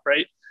job,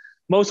 right?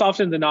 Most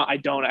often than not, I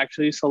don't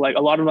actually. So like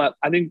a lot of that,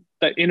 I think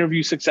the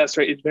interview success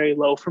rate is very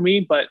low for me.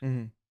 But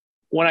Hmm.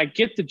 when I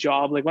get the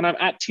job, like when I'm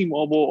at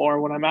T-Mobile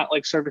or when I'm at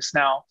like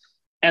ServiceNow,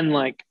 and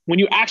like when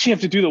you actually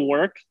have to do the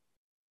work,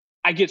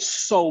 I get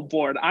so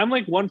bored. I'm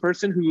like one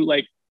person who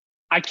like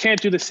I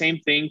can't do the same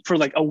thing for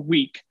like a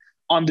week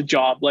on the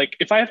job. Like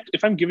if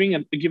I'm given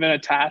a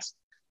task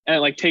and it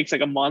like takes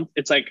like a month,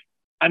 it's like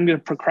I'm gonna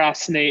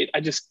procrastinate.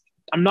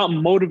 I'm not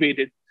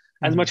motivated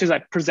as Hmm. much as I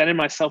presented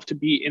myself to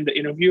be in the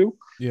interview.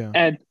 Yeah.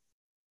 And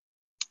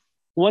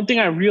one thing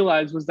I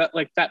realized was that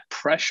like that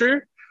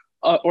pressure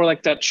or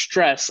like that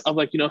stress of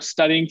like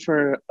studying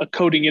for a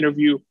coding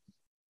interview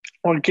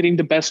or getting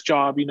the best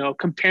job,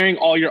 comparing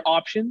all your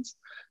options,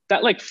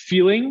 that like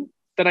feeling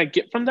that I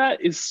get from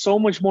that is so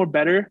much more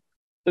better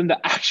than the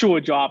actual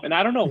job. And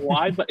I don't know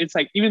why, but it's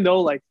like, even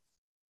though like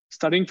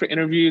studying for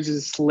interviews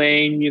is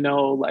slaying,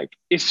 like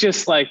it's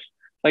just like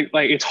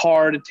it's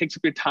hard, it takes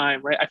up your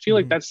time, right? I feel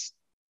like Mhm.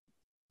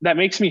 that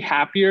makes me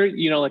happier,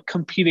 like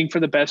competing for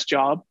the best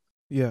job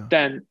Yeah.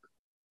 than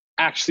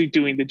actually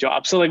doing the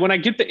job. So like when I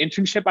get the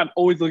internship, I'm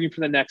always looking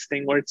for the next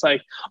thing where it's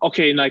like,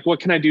 okay, like what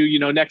can I do,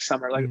 next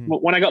summer? Like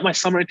Mhm. when I got my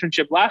summer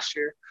internship last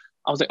year,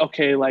 I was like,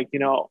 okay, like,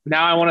 now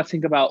I want to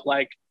think about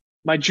like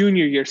my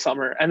junior year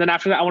summer. And then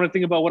after that, I want to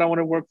think about what I want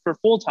to work for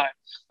full time.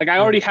 Like I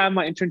Yeah. already have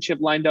my internship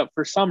lined up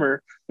for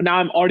summer, but now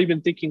I'm already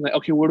been thinking like,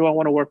 okay, where do I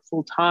want to work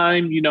full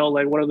time?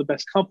 Like what are the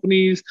best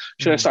companies?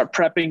 Should I Mhm. start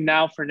prepping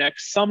now for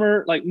next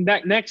summer? Like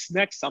next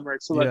summer.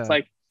 So that's Yeah.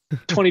 like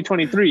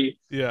 2023,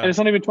 and Yeah. it's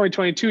not even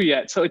 2022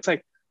 yet. So it's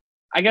like,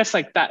 I guess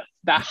like that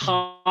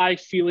high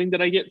feeling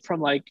that I get from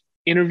like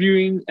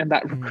interviewing and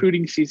that Mhm.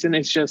 recruiting season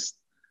is just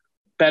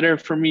better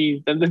for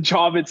me than the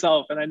job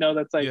itself. And I know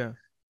that's like Yeah.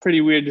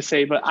 pretty weird to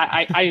say, but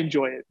I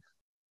enjoy it.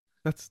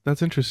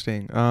 That's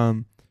interesting.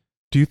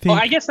 Do you Oh, think?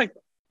 I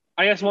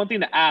guess one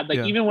thing to add, like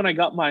Yeah. even when I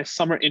got my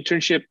summer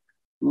internship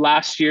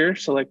last year,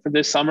 so like for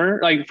this summer,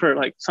 like for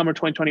like summer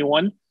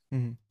 2021,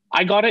 Mhm.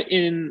 I got it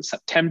in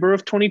September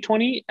of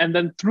 2020, and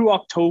then through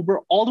October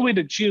all the way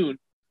to June,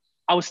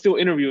 I was still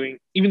interviewing,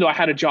 even though I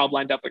had a job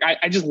lined up. Like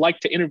I just like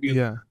to interview.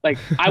 Yeah. Like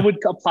I would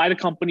apply to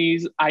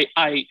companies.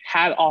 I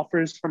had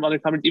offers from other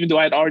companies, even though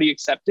I had already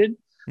accepted.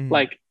 Mhm.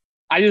 Like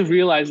I just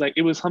realized like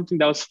it was something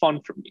that was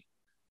fun for me.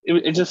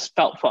 It just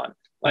felt fun,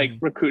 like Mhm.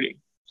 recruiting.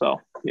 So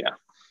yeah.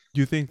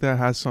 Do you think that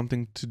has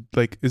something to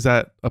like? Is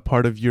that a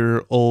part of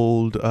your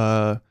old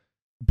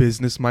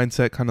business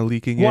mindset kind of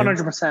leaking in?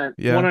 100%,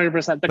 Yeah.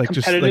 100%. The Like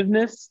just like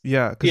competitiveness,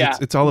 yeah, because yeah,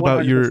 it's all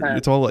about it's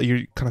 100%. all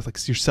you're kind of like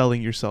you're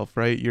selling yourself,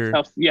 right?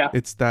 Self, yeah,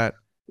 It's that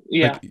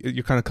yeah, like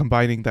you're kind of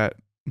combining that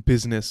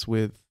business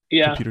with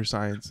yeah. computer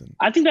science and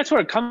I think that's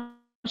where it comes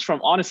from,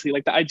 honestly.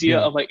 Like the idea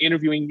yeah. of like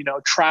interviewing,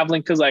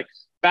 traveling, because like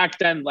back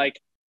then, like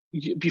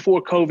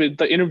before COVID,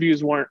 the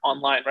interviews weren't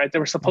online, right? They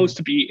were Mhm. supposed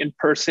to be in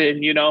person.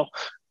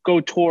 Go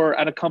tour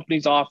at a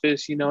company's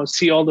office.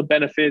 See all the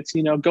benefits.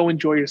 Go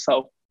enjoy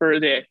yourself for a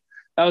day.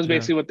 That was Yeah.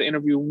 basically what the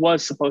interview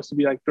was supposed to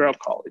be like throughout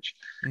college,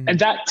 and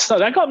Mhm.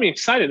 that got me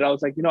excited. I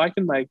was like, I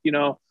can like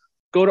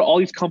go to all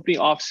these company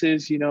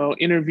offices,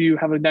 interview,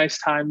 have a nice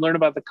time, learn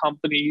about the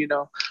company,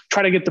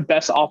 try to get the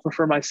best offer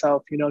for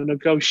myself,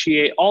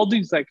 negotiate all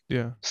these like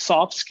Yeah.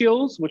 soft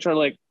skills, which are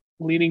like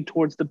leaning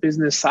towards the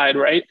business side,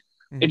 right?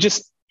 It Mhm.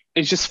 just,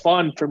 it's just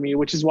fun for me,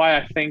 which is why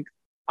I think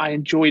I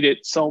enjoy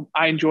it so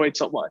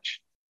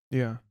much.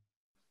 Yeah.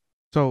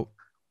 So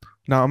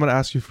now I'm gonna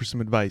ask you for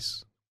some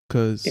advice Yeah.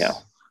 because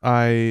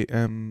I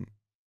am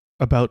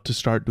about to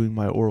start doing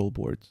my oral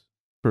boards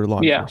for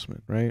law Yeah.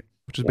 enforcement, right?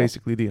 Which is Yeah.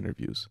 basically the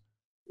interviews,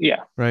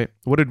 Yeah. right?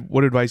 What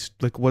advice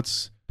like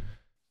what's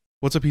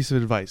a piece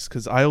of advice?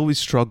 Because I always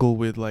struggle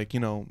with like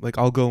like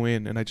I'll go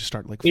in and I just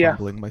start like Yeah.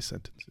 fumbling my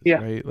sentences, Yeah.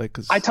 right? Like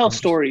I because tell I'm just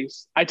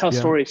stories. I tell yeah.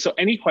 stories. So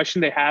any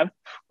question they have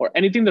or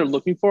anything they're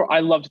looking for, I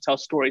love to tell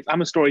stories.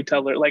 I'm a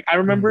storyteller. Like I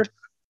remember Mm,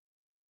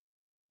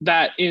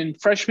 that in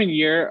freshman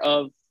year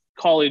of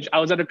college, I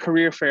was at a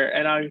career fair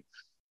and I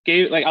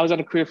was at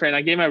a career fair and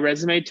I gave my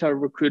resume to a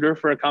recruiter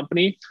for a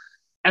company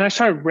and I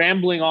started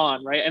rambling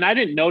on, right? And I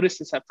didn't notice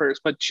this at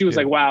first, but she was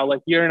yeah. like, wow,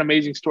 like you're an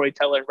amazing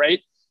storyteller, right?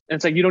 And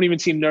it's like, you don't even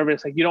seem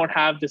nervous. Like you don't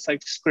have this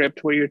like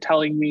script where you're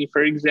telling me,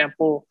 for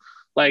example,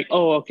 like,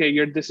 oh,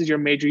 okay, this is your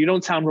major. You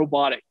don't sound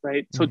robotic,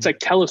 right? So it's Mm, like,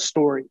 tell a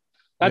story.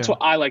 That's yeah. what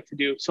I like to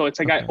do. So it's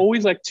like, I Okay.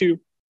 always like to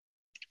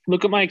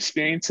look at my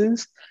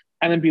experiences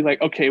and then be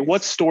like, okay,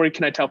 what story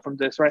can I tell from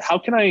this, right? How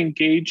can I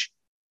engage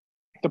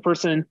the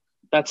person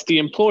that's the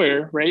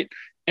employer, right?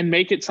 And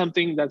make it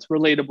something that's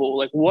relatable.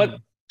 Like, what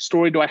Mm,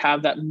 story do I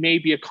have that may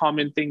be a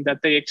common thing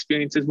that they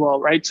experience as well,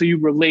 right? So you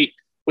relate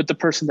with the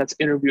person that's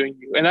interviewing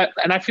you. And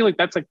I feel like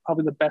that's like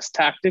probably the best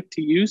tactic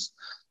to use.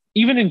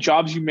 Even in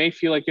jobs you may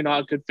feel like you're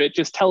not a good fit,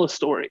 just tell a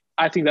story.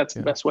 I think that's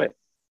the yeah. best way.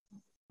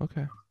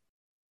 Okay.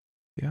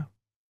 Yeah.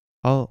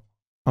 I'll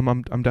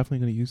I'm definitely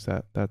gonna use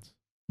that. That's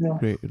Yeah.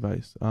 great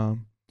advice.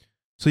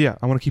 So yeah,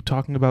 I want to keep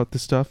talking about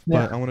this stuff,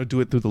 but Yeah. I want to do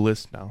it through the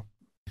list now.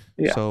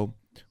 Yeah. So,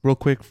 real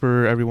quick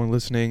for everyone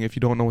listening, if you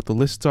don't know what the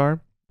lists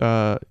are,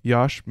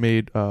 Yash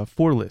made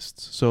 4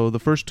 lists. So the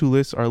first 2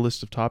 lists are a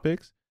list of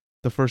topics.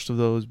 The first of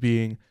those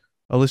being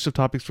a list of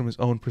topics from his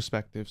own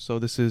perspective. So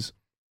this is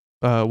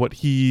what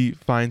he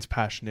finds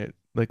passionate,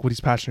 like what he's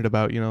passionate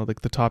about.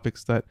 Like the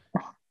topics that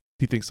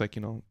he thinks like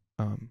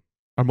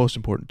are most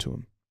important to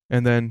him.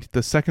 And then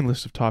the second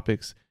list of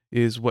topics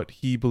is what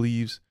he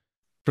believes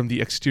from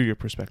the exterior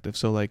perspective.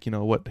 So like,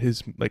 what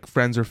his like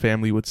friends or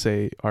family would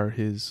say are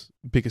his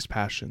biggest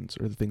passions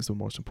or the things that are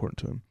most important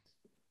to him.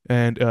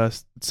 And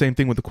same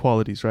thing with the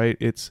qualities, right?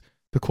 It's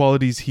the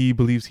qualities he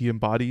believes he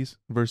embodies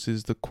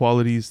versus the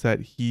qualities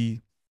that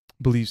he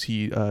believes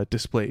he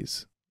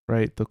displays,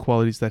 right? The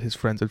qualities that his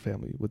friends and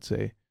family would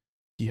say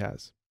he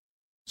has.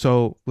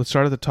 So let's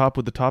start at the top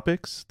with the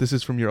topics. This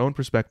is from your own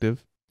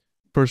perspective.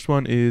 First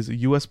one is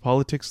U.S.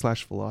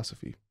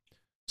 politics/philosophy.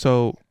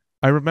 So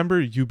I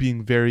remember you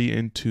being very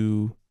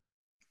into.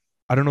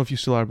 I don't know if you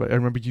still are, but I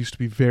remember you used to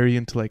be very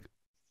into like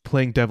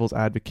playing devil's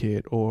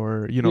advocate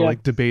or, Yeah.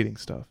 like debating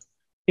stuff.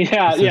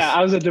 Yeah, Is yeah. this-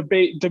 I was a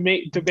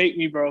debate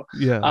me, bro.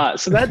 Yeah.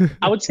 So that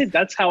I would say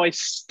that's how I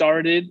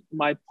started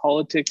my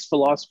politics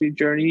philosophy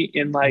journey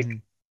in like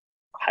Mhm.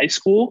 high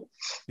school.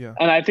 Yeah.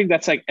 And I think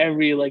that's like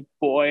every like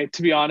boy,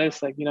 to be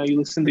honest, like, you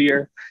listen to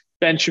your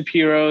Ben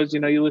Shapiro's,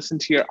 you listen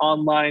to your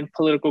online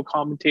political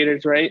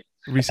commentators, right?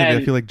 Recently, I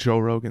And feel like Joe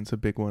Rogan's a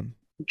big one.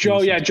 You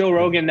listen to- Joe yeah.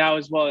 Rogan now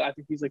as well. I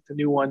think he's like the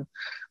new one.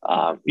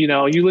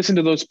 You listen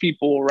to those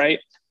people, right?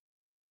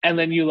 And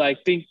then you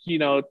like think,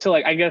 to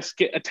like, I guess,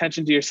 get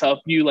attention to yourself,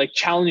 you like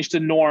challenge the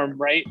norm,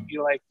 right?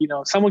 You like,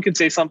 someone could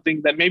say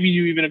something that maybe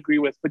you even agree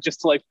with, but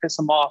just to like piss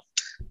them off,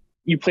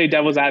 you play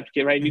devil's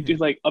advocate, right? You do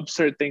like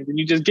absurd things, and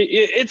you just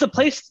it's a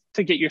place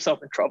to get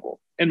yourself in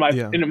trouble, in my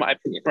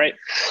opinion, right?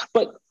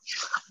 But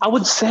I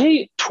would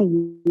say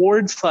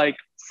towards like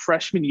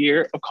freshman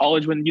year of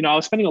college, when I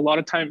was spending a lot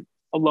of time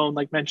alone,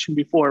 like mentioned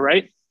before,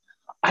 right?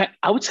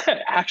 I would say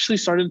I actually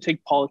started to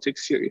take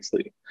politics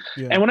seriously.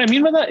 Yeah. And what I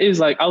mean by that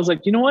is like, I was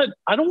like, you know what?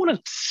 I don't want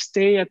to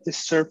stay at the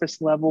surface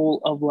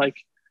level of like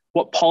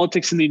what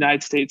politics in the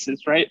United States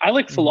is, right? I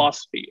like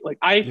philosophy. Like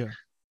I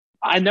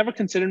never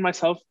considered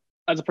myself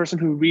as a person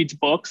who reads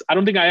books. I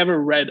don't think I ever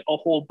read a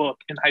whole book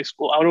in high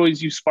school. I would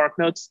always use Spark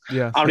Notes.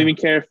 Yeah. I don't even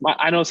care if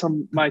I know some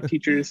of my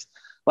teachers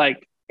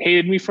like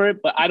hated me for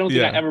it, but I don't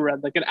think I ever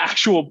read like an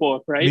actual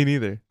book, right? Me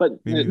neither.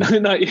 But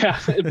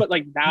but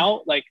like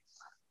now, like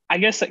I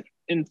guess like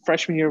in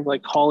freshman year of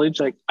like college,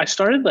 like I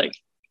started like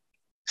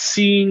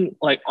seeing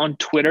like on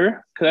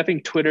Twitter, because I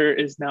think Twitter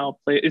is now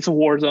it's a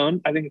war zone.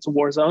 I think it's a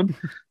war zone,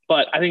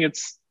 but I think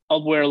it's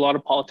where a lot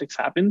of politics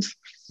happens.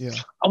 Yeah.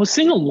 I was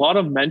seeing a lot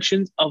of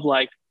mentions of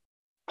like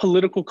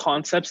political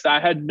concepts that I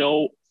had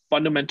no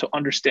fundamental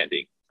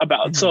understanding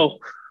about. So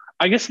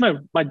I guess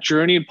my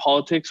journey in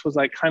politics was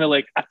like kind of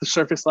like at the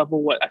surface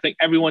level, what I think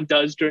everyone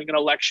does during an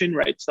election,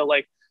 right? So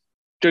like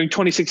during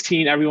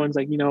 2016, everyone's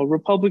like,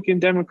 Republican,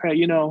 Democrat,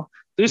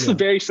 this is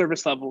very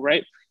surface level,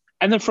 right?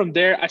 And then from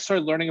there, I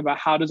started learning about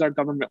how does our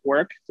government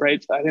work,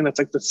 right? So I think that's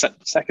like the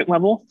second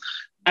level.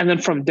 And then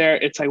from there,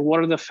 it's like, what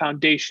are the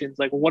foundations?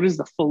 Like, what is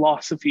the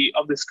philosophy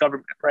of this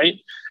government, right?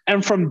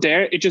 And from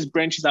there, it just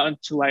branches out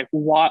into like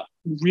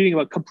reading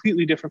about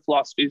completely different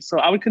philosophies. So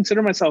I would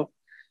consider myself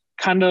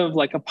kind of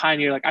like a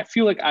pioneer. Like, I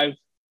feel like I've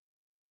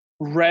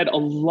read a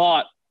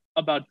lot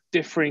about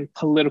differing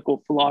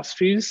political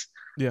philosophies.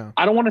 Yeah.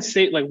 I don't want to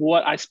say like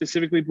what I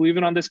specifically believe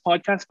in on this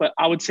podcast, but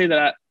I would say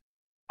that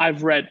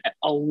I've read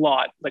a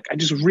lot. Like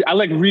I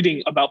like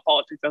reading about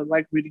politics. I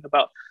like reading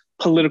about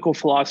political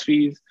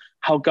philosophies,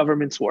 how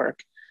governments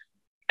work.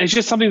 And it's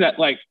just something that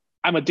like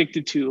I'm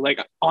addicted to. Like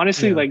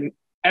honestly, like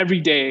every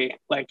day,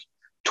 like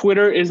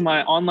Twitter is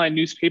my online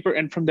newspaper,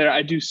 and from there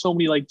I do so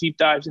many like deep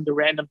dives into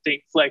random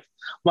things. Like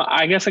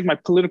I guess like my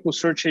political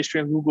search history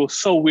on Google is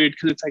so weird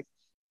because it's like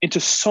into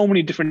so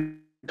many different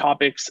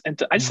topics,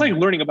 and I just like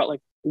learning about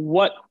like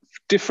what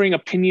differing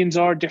opinions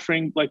are,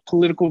 differing like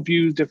political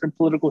views, different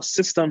political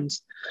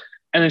systems,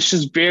 and it's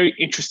just very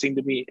interesting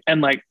to me. And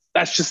like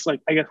that's just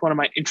like I guess one of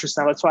my interests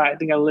now. That's why I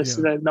think I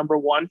listed it as number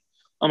one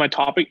on my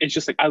topic. It's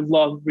just like I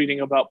love reading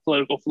about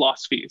political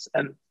philosophies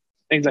and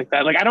things like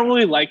that. Like I don't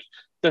really like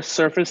the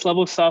surface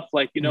level stuff,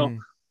 like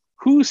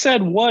who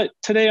said what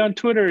today on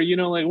Twitter,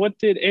 like what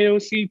did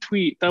AOC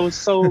tweet that was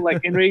so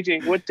like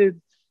enraging, what did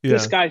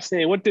this guy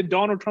say, what did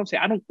Donald Trump say?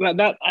 I'm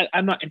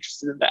not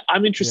interested in that.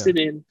 I'm interested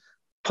in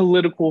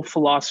political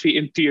philosophy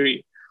and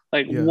theory,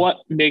 like what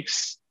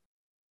makes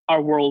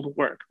our world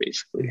work,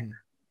 basically.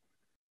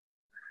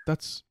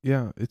 That's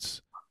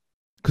it's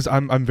because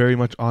I'm very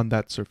much on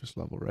that surface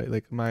level, right?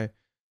 Like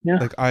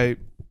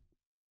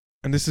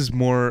and this is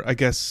more, I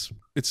guess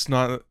it's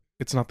not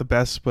the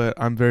best, but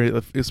I'm very,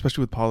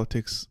 especially with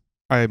politics,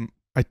 I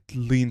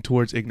lean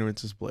towards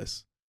ignorance is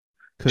bliss.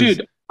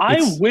 Dude, I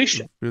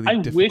wish really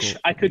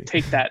I could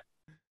take that.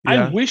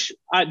 I wish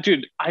I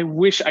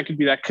could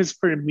be that, because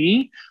for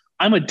me,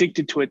 I'm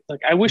addicted to it.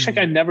 Like I wish like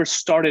I never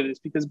started this,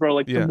 because bro,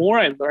 like the more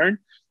I learn,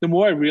 the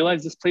more I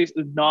realize this place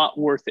is not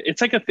worth it. It's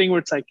like a thing where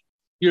it's like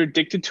you're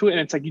addicted to it, and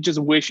it's like you just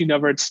wish you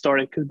never had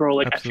started, because bro,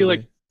 like I feel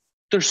like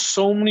there's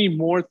so many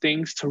more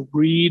things to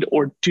read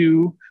or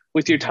do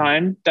with your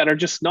time that are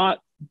just not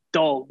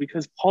dull,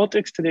 because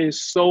politics today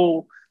is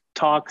so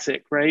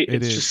toxic, right?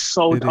 It's just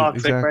so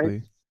toxic,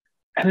 right?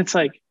 And it's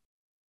like,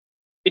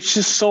 it's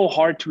just so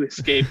hard to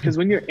escape, because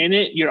when you're in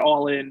it, you're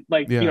all in,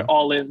 like you're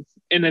all in.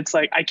 And it's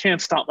like, I can't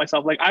stop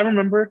myself. Like I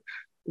remember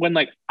when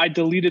like I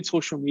deleted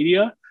social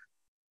media,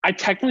 I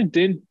technically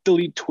didn't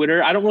delete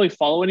Twitter. I don't really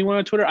follow anyone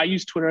on Twitter. I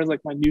use Twitter as like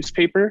my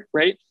newspaper,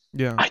 right?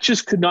 Yeah. I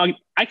just could not,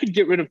 I could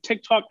get rid of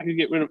TikTok. I could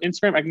get rid of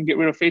Instagram. I can get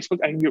rid of Facebook.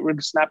 I can get rid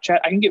of Snapchat.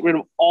 I can get rid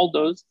of all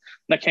those,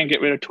 and I can't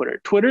get rid of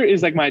Twitter. Twitter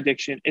is like my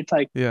addiction. It's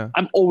like,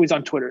 I'm always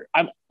on Twitter.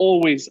 I'm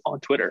always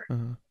on Twitter.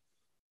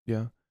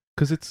 Yeah.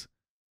 Cause it's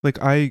like,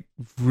 I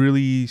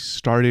really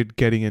started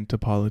getting into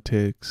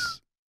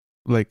politics,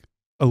 like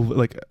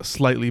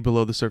slightly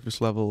below the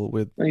surface level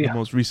with the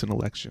most recent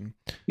election.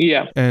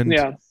 Yeah. And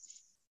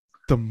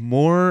the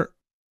more,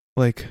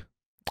 like,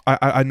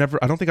 I never,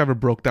 I don't think I ever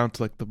broke down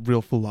to like the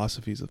real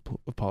philosophies of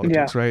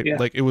politics, right? Yeah.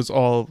 Like it was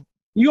all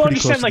You pretty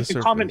close understand to like the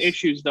the common surface.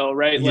 issues though,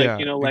 right? Like,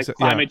 Yeah, like yeah.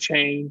 climate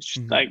change,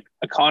 Hmm. like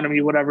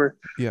economy, whatever,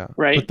 Yeah. But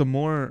right? the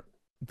more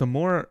the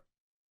more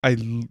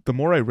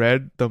I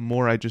read, the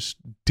more I just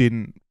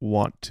didn't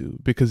want to,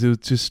 because it was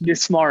just, You're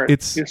smart.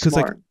 it's You're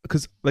smart.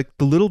 because like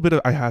the little bit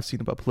of I have seen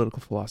about political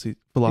Yeah.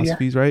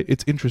 philosophies, right?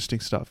 It's interesting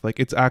stuff. Yeah.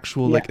 It's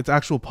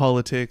actual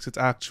politics, it's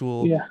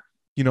actual, Yeah.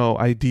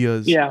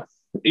 ideas. Yeah.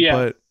 Yeah.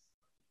 But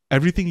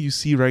everything you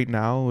see right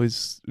now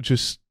is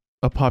just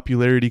a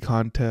popularity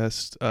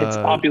contest. It's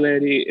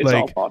popularity. It's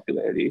all like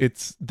popularity.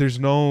 it's there's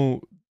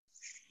no,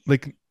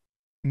 like,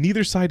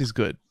 neither side is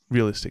good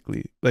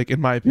realistically, like in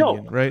my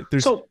opinion, right?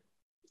 There's So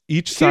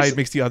each here's- side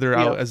makes the other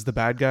out yeah. as the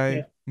bad guy,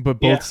 Yeah. but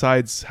Yeah. both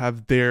sides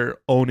have their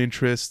own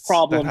interests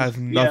Problems. that have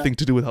Yeah. nothing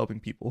to do with helping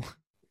people.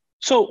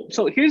 So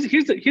here's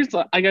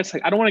the I guess,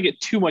 like, I don't want to get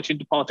too much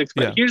into politics,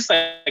 but Yeah. here's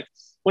like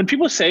when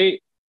people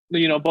say,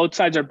 both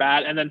sides are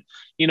bad, and then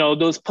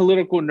those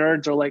political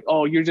nerds are like,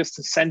 oh, you're just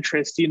a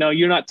centrist,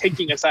 you're not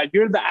taking a side,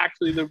 you're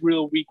actually the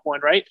real weak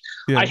one, right?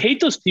 Yeah. I hate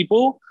those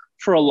people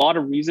for a lot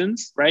of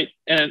reasons, right?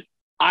 And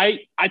I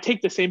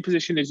take the same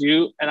position as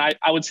you, and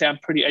I would say I'm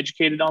pretty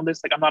educated on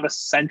this. Like, I'm not a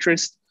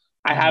centrist.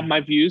 I have my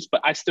views, but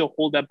I still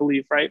hold that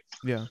belief, right?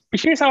 Yeah.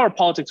 But here's how our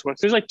politics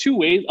works. There's like two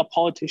ways a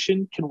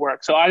politician can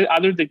work. So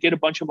either they get a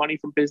bunch of money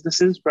from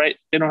businesses, right?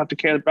 They don't have to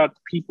care about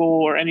the people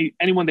or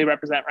anyone they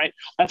represent, right?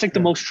 That's like the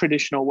most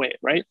traditional way,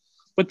 right?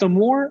 But the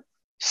more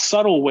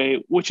subtle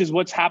way, which is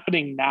what's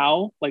happening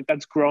now, like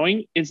that's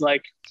growing, is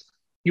like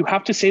you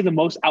have to say the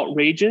most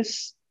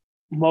outrageous,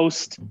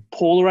 most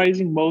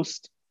polarizing,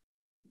 most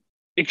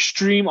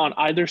extreme on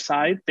either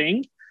side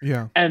thing.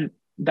 Yeah. And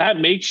that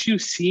makes you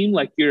seem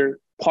like you're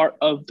part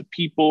of the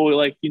people,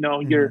 like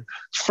you're,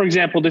 for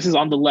example, this is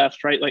on the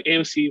left, right? Like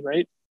AOC,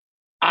 right?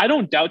 I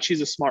don't doubt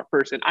she's a smart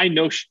person. I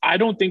know I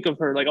don't think of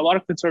her like a lot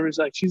of conservatives,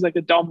 like she's like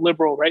a dumb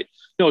liberal, right?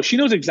 No, she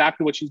knows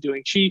exactly what she's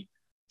doing. She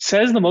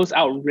says the most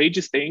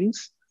outrageous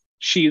things.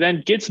 She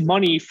then gets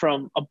money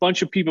from a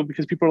bunch of people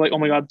because people are like, oh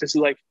my god, this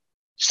is like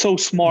so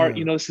smart,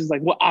 this is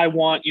like what I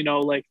want,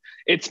 like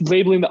it's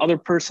labeling the other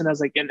person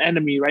as like an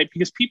enemy, right?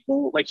 Because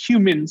people, like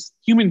human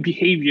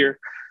behavior,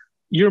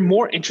 you're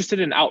more interested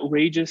in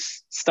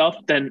outrageous stuff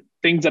than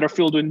things that are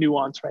filled with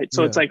nuance, right?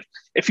 So it's like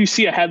if you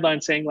see a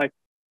headline saying like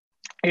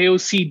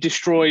AOC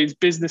destroys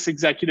business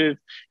executive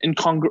in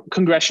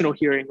congressional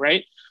hearing,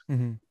 right?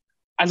 Mm-hmm.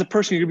 As a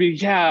person, you're gonna be,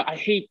 yeah, I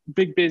hate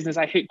big business,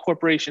 I hate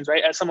corporations,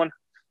 right? As someone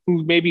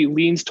who maybe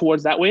leans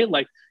towards that way,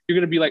 like you're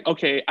gonna be like,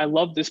 okay, I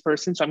love this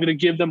person, so I'm gonna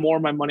give them more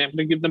of my money, I'm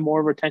gonna give them more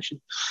of her attention.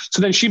 So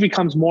then she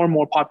becomes more and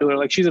more popular.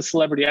 Like she's a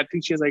celebrity. I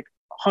think she has like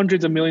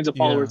hundreds of millions of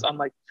followers on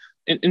like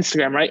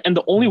Instagram, right? And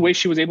the only way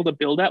she was able to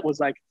build that was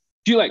like,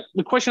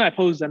 the question I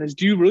posed then is,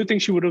 do you really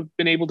think she would have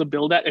been able to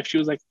build that if she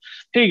was like,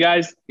 hey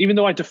guys, even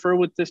though I defer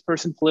with this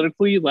person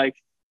politically, like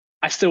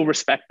I still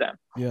respect them?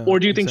 Or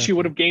do you think she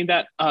would have gained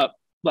that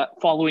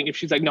following if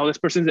she's like, no, this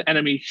person's an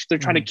enemy, they're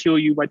trying to kill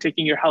you by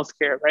taking your health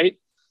care, right?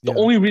 The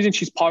only reason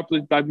she's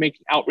popular is by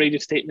making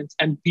outrageous statements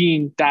and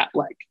being that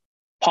like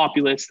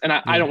populist, and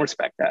I don't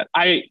respect that.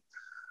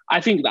 I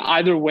think the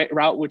either way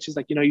route, which is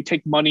like, you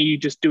take money, you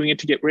just doing it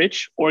to get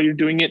rich, or you're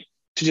doing it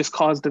to just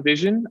cause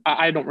division,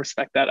 I don't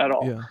respect that at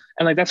all. And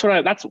like that's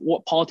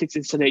what politics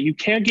is today. You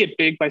can't get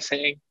big by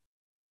saying,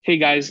 hey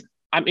guys,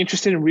 I'm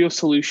interested in real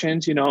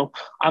solutions.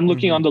 I'm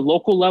looking on the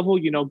local level,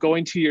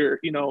 going to your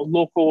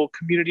local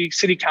community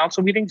city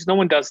council meetings. No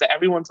one does that.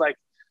 Everyone's like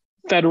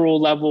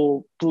federal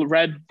level,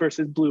 red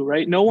versus blue,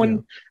 right? No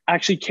one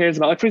actually cares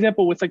about, like, for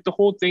example, with like the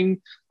whole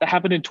thing that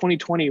happened in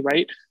 2020,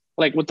 right?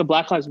 Like with the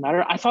Black Lives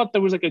Matter, I thought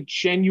there was like a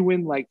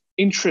genuine like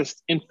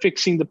interest in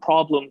fixing the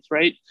problems,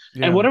 right?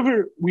 And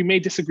whatever we may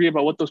disagree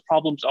about what those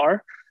problems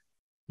are,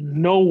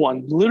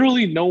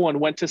 literally no one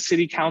went to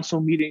city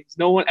council meetings.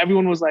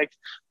 Everyone was like,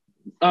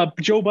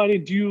 Joe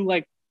Biden, do you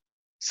like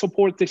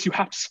support this? You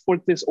have to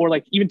support this. Or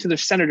like even to the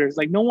senators,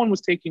 like no one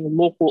was taking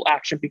local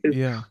action, because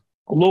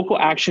local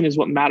action is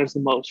what matters the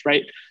most,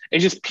 right?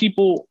 It's just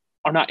people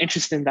are not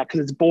interested in that because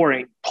it's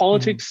boring.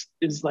 Politics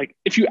is like,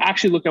 if you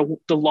actually look at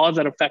the laws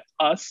that affect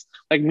us,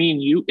 like me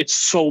and you, it's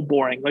so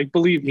boring. Like,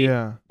 believe me,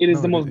 it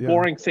is the most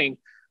boring thing.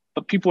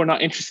 But people are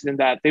not interested in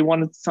that. They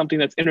wanted something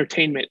that's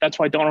entertainment. That's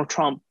why Donald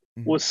Trump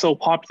was so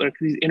popular,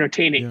 because he's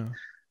entertaining.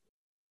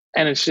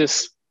 And it's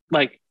just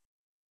like,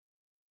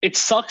 it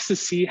sucks to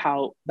see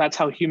how that's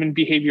how human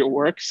behavior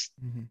works,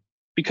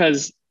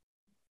 because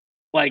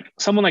like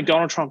someone like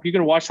Donald Trump, you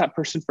can watch that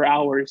person for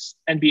hours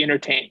and be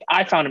entertained.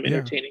 I found him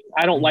entertaining.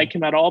 I don't like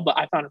him at all, but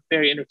I found him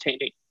very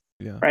entertaining.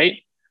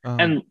 Right.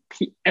 And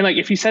like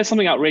if he says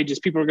something outrageous,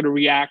 people are going to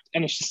react,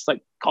 and it's just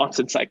like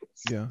constant cycles.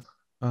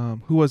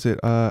 Who was it?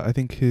 I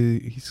think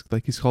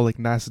he's called like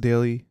Nas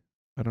Daily.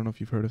 I don't know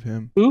if you've heard of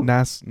him. Who?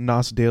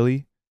 Nas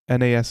Daily,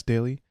 NAS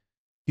Daily.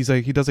 He's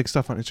like, he does like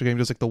stuff on Instagram. He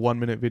does like the 1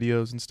 minute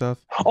videos and stuff.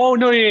 Oh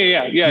no,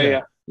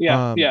 yeah.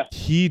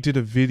 He did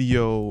a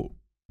video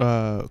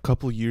a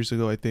couple years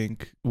ago, I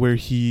think, where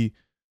he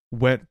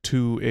went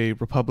to a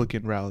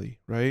Republican rally,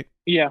 right?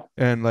 Yeah.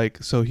 And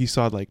like, so he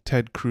saw like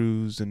Ted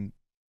Cruz and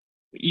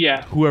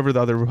Yeah. whoever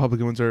the other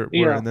Republican ones were,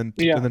 Yeah. and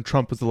Yeah. then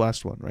Trump was the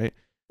last one, right?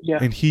 Yeah.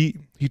 And he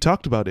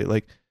talked about it,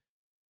 like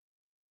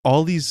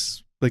all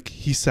these, like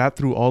he sat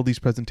through all these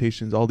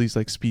presentations, all these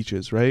like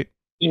speeches, right?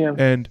 Yeah.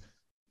 And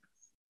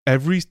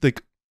every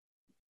like,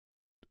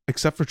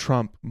 except for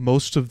Trump,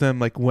 most of them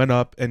like went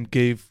up and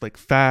gave like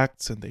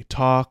facts and they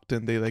talked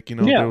and they like, you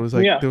know, Yeah,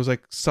 there was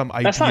like some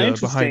That's not idea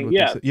behind interesting. what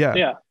Yeah. they said. Yeah.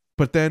 Yeah.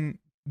 But then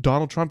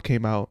Donald Trump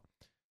came out.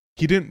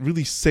 He didn't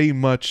really say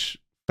much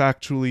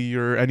factually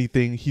or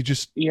anything. He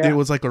just it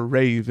was like a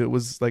rave. It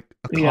was like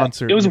a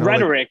concert. It was you know,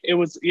 rhetoric. Like, it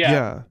was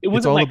yeah. It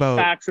wasn't all like about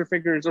facts or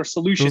figures or it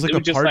solutions. was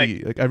like a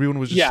party. Like everyone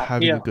was just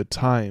having a good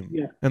time.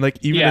 Yeah. And like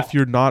even Yeah. if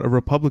you're not a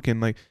Republican,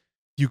 like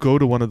you go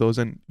to one of those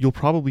and you'll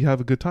probably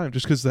have a good time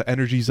just because the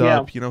energy's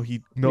up. You know,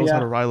 he knows how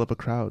to rile up a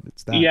crowd.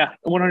 It's that. Yeah,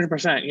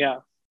 100%. Yeah,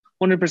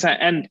 100%.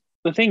 And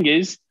the thing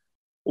is,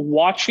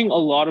 watching a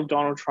lot of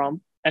Donald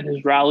Trump and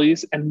his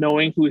rallies and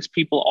knowing who his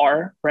people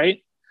are,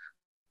 right?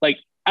 Like,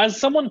 as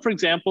someone, for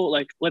example,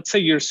 like let's say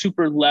you're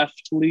super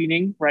left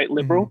leaning, right,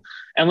 liberal,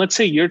 and let's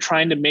say you're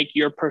trying to make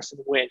your person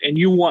win and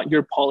you want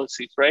your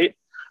policies, right?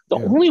 The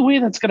only way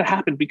that's going to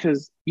happen,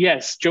 because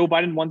yes, Joe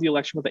Biden won the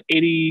election with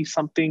 80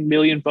 something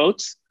million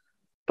votes,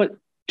 but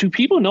do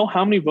people know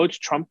how many votes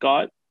Trump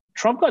got?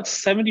 Trump got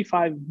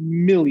 75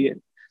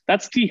 million.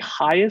 That's the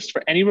highest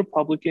for any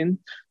Republican,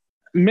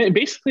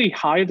 basically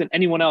higher than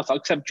anyone else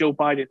except Joe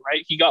Biden,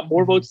 right? He got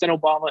more votes than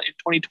Obama in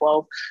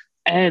 2012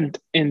 and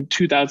in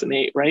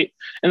 2008, right?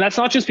 And that's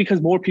not just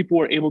because more people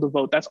were able to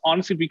vote. That's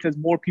honestly because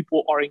more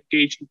people are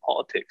engaged in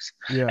politics.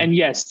 Yeah. And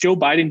yes, Joe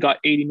Biden got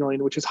 80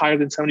 million, which is higher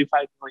than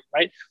 75 million,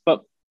 right?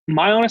 But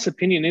my honest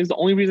opinion is the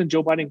only reason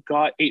Joe Biden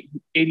got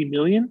 80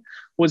 million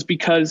was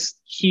because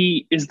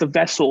he is the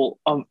vessel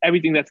of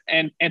everything that's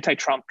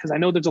anti-Trump. Because I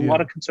know there's a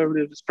lot of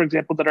conservatives, for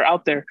example, that are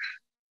out there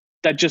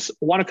that just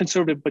want a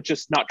conservative, but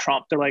just not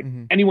Trump. They're like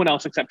anyone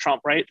else except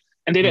Trump, right?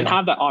 And they didn't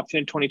have that option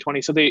in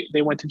 2020. So they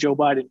went to Joe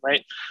Biden,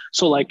 right?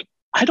 So like,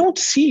 I don't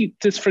see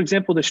this, for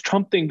example, this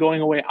Trump thing going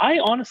away. I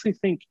honestly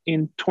think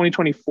in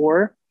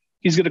 2024,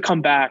 he's going to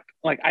come back.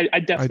 Like, I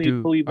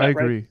definitely believe that, I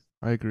agree. right?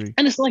 I agree.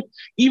 And it's like,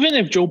 even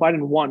if Joe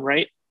Biden won,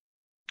 right?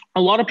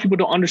 A lot of people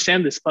don't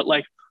understand this, but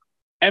like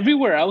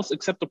everywhere else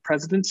except the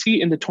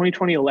presidency in the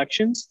 2020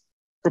 elections,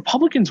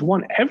 Republicans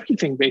won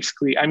everything,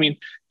 basically. I mean,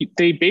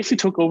 they basically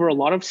took over a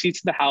lot of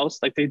seats in the House.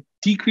 Like they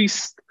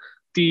decreased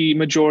the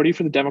majority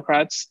for the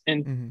Democrats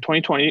in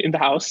 2020 in the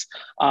House.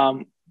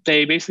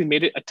 They basically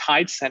made it a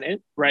tied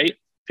Senate, right?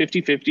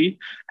 50-50.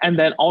 And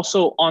then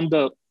also on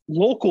the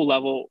local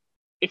level,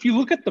 if you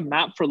look at the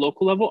map for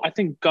local level, I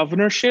think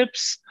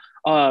governorships,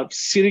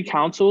 city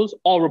councils,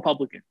 all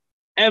Republican.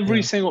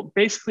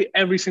 Basically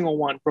every single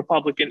one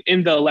Republican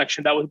in the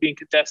election that was being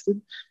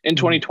contested in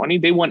 2020.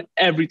 They won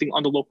everything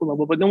on the local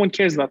level, but no one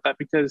cares about that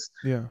because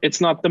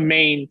it's not the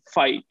main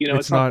fight. You know,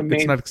 it's not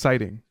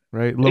exciting,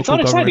 right? It's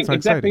not exciting.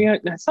 Exactly. Yeah,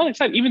 it's not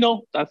exciting, even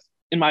though that's,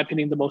 in my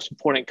opinion, the most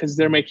important because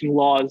they're making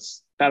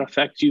laws that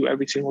affect you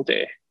every single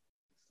day.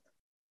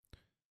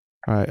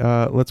 All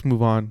right, let's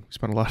move on. We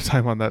spent a lot of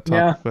time on that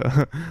topic,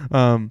 but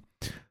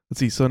let's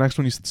see. So next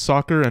one, you said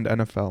soccer and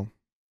NFL.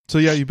 So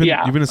you've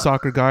been a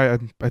soccer guy.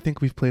 I think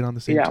we've played on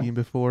the same team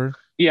before.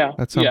 Yeah.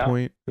 At some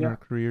point in our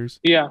careers.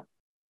 Yeah.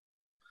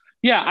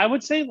 Yeah, I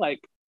would say like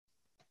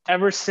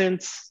ever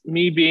since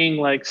me being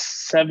like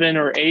 7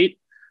 or 8,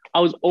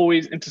 I was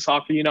always into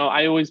soccer. You know,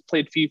 I always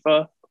played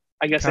FIFA.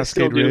 I guess Cascade I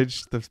still do.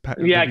 Ridge, the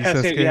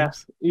Cascade.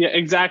 games. Yeah,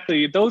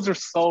 exactly. Those are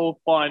so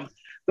fun.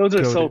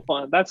 So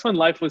fun. That's when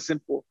life was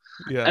simple.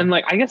 Yeah. And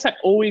like, I guess I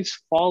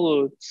always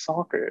followed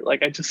soccer.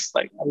 Like, I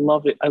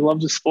love it. I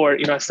love the sport.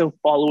 You know, I still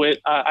follow it.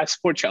 I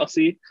support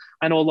Chelsea.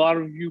 I know a lot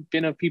of you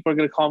people are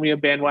going to call me a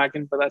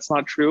bandwagon, but that's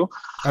not true.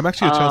 I'm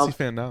actually a Chelsea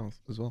fan now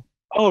as well.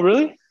 Oh,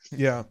 really?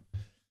 Yeah.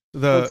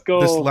 Let's go.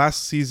 This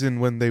last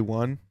season when they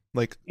won,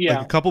 like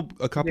a couple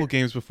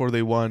games before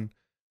they won,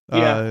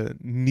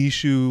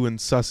 Nishu and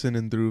Sussen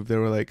and Dhruv, they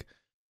were like,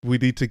 we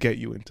need to get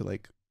you into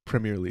like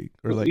Premier League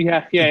or like into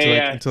like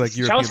European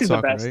Chelsea's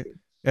soccer, the best. right?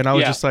 And I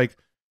was just like,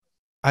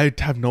 I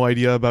have no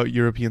idea about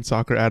European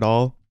soccer at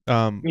all.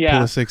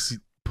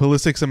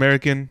 Pulisic's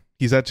American.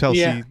 He's at Chelsea.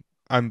 Yeah.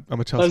 I'm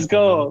a Chelsea. Let's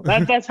go.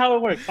 That's how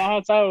it works.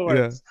 That's how it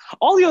works. Yeah.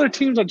 All the other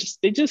teams are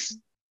they just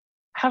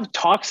have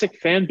toxic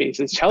fan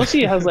bases.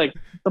 Chelsea has like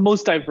the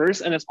most diverse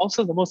and it's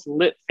also the most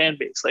lit fan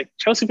base. Like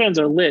Chelsea fans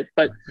are lit,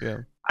 but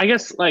I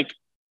guess like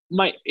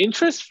my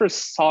interest for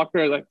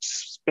soccer like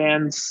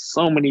spans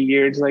so many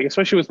years. Like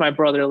especially with my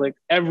brother, like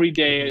every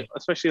day,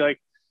 especially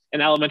like in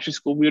elementary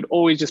school, we would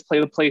always just play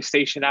the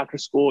PlayStation after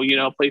school, you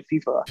know, play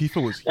FIFA.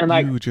 FIFA was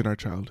huge in our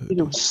childhood.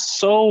 It was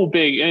so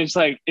big. And it's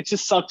like, it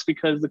just sucks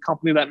because the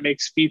company that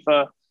makes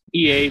FIFA,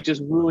 EA,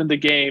 just ruined the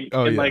game.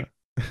 Like,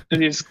 it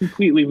just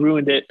completely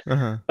ruined it.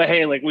 But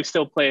hey, like, we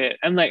still play it.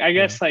 And like, I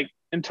guess like,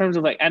 in terms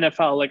of like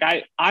NFL, like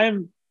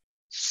I'm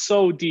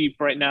so deep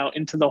right now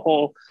into the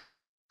whole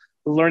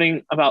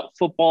learning about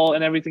football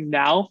and everything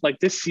now. Like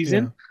this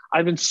season,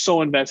 I've been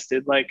so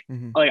invested. Like,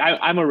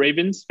 I'm a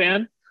Ravens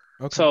fan.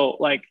 Okay. So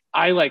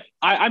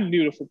I'm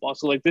new to football.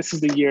 So like this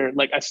is the year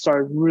like I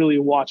started really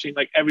watching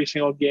like every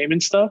single game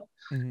and stuff.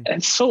 Hmm. And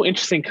it's so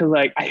interesting because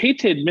like I hate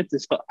to admit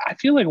this, but I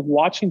feel like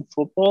watching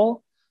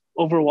football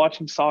over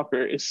watching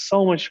soccer is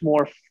so much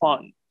more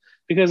fun.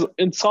 Because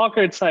in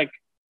soccer, it's like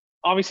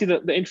obviously the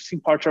interesting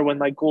parts are when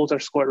like goals are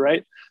scored,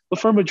 right? But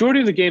for a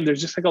majority of the game,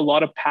 there's just like a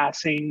lot of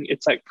passing.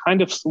 It's like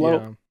kind of slow.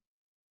 Yeah.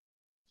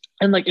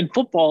 And like in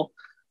football,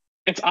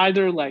 it's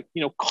either like,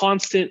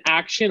 constant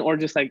action or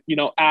just like,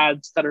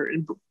 ads that are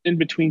in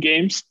between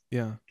games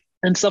Yeah.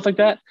 and stuff like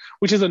that,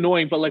 which is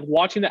annoying. But like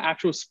watching the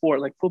actual sport,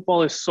 like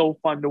football is so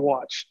fun to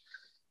watch.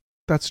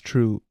 That's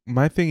true.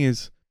 My thing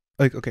is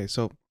like, okay,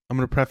 so I'm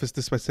gonna preface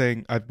this by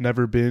saying I've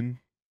never been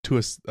to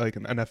like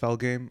an NFL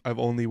game. I've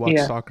only watched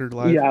Yeah. soccer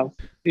live. Yeah.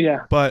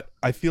 Yeah. But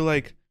I feel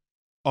like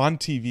on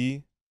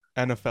TV,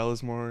 NFL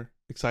is more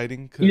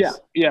exciting Yeah.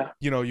 because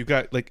Yeah. you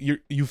got like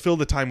you fill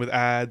the time with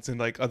ads and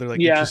like other like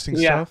Yeah. interesting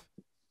Yeah. stuff.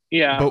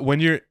 Yeah. But when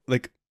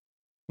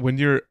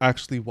you're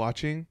actually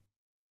watching,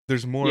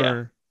 there's more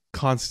Yeah.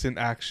 constant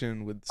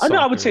action with I know,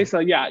 I would say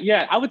soccer. so. Yeah.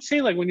 Yeah. I would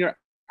say like when you're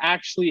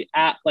actually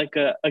at like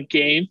a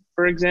game,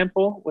 for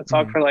example, with Mhm.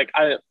 soccer, like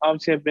I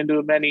obviously have been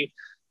to many.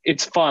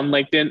 It's fun.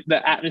 Like the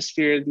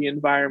atmosphere, the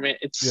environment,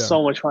 it's Yeah.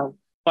 so much fun.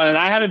 But and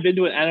I haven't been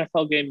to an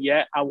NFL game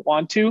yet. I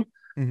want to,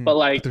 but But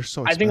like they're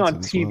so I think on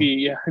expensive as well. TV,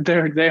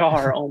 yeah, they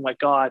are. Oh my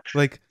God,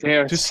 Like they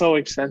are just so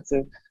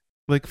expensive.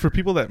 like for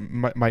people that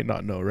might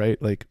not know, right?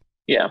 Like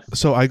Yeah.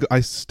 so I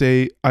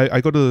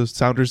go to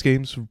Sounders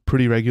games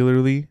pretty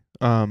regularly.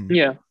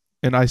 Yeah.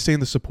 And I stay in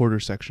the supporter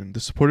section. The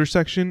supporter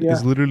section Yeah.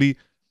 is literally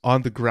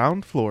on the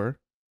ground floor,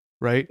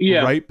 right?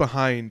 Yeah. Right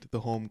behind the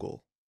home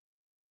goal.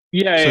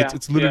 Yeah. So Yeah.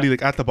 it's literally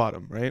like at the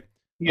bottom, right?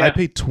 Yeah. I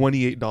paid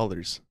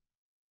 $28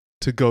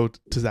 to go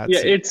to that Yeah.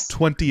 seat. It's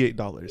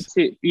 $28.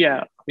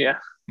 yeah. Yeah.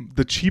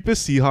 The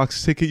cheapest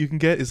Seahawks ticket you can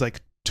get is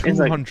like It's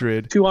like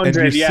 200, 200. and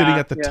you're sitting Yeah.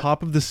 at the Yeah.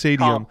 top of the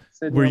stadium Top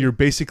where stadium. you're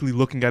basically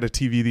looking at a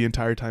TV the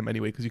entire time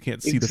anyway because you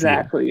can't see the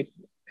field.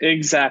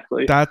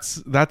 Exactly. That's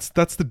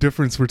the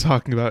difference we're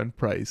talking about in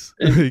price.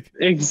 Like,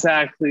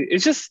 Exactly.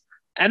 It's just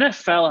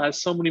NFL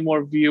has so many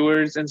more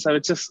viewers, and so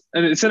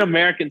and it's an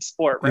American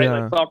sport, right? Yeah.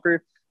 Like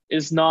soccer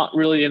is not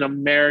really an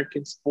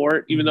American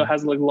sport, even though it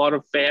has like a lot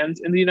of fans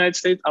in the United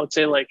States. I would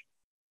say like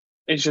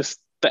it's just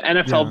the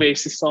NFL Yeah.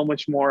 base is so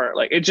much more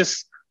like it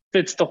just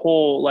fits the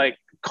whole like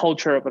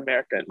culture of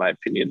America, in my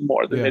opinion,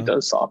 more than Yeah. it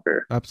does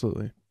soccer.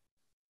 Absolutely.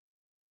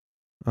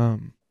 All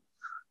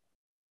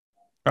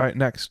right,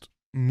 next.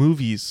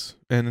 Movies,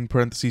 and in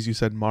parentheses you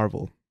said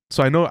Marvel.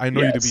 So I know you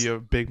to Yes. be a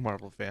big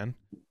Marvel fan.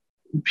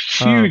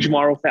 Huge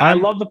Marvel fan. I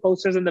I'm- love the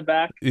posters in the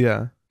back.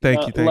 Yeah.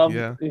 Thank you. Love,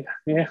 Yeah.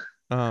 yeah,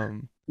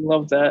 Um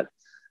love that.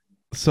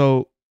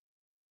 so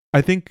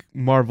I think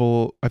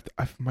Marvel I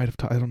might have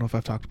I don't know if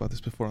I've talked about this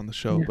before on the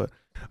show, Yeah. but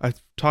I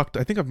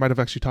think I might have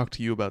actually talked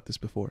to you about this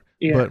before.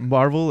 Yeah. But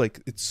Marvel,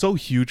 like, it's so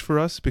huge for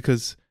us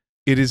because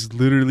it is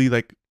literally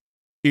like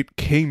it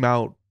came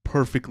out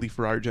perfectly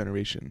for our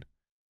generation,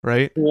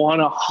 right?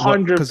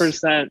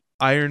 100%.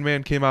 Iron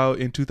Man came out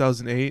in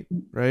 2008,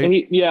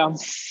 right? Yeah.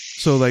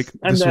 So like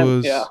And this then,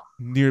 was yeah.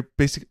 near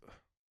basic.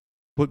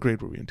 What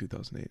grade were we in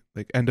 2008?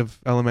 Like end of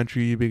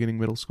elementary, beginning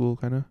middle school,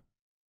 kind of.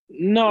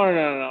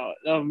 No.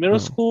 Middle Oh.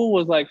 school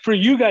was like for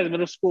you guys.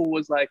 Middle school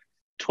was like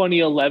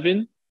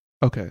 2011.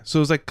 Okay, so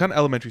it was like kind of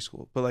elementary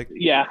school, but like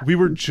Yeah. we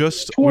were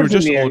just Towards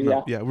old the end,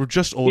 enough. Yeah, we're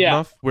just old Yeah,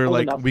 enough where old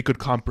like enough. we could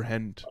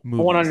comprehend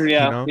movies. 100.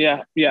 Yeah. You know?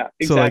 Yeah.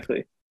 So, like,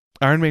 Exactly.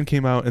 Iron Man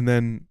came out, and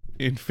then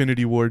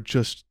Infinity War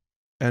just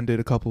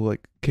ended.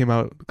 Came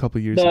out a couple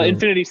years The ago.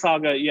 Infinity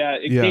Saga. Yeah.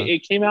 Yeah.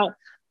 It came out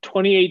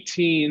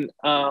 2018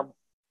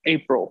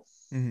 April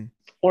Mhm.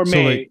 or So,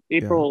 May. like,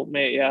 April,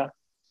 May. Yeah.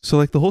 So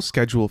like the whole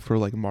schedule for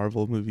like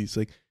Marvel movies,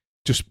 like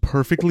just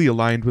perfectly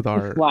aligned with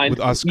Line. with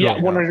us Yeah.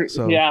 growing 100. up.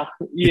 So Yeah.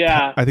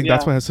 Yeah. I think yeah.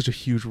 that's why it has such a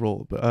huge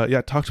role. But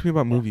yeah, talk to me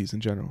about movies in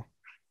general.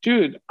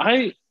 Dude,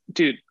 I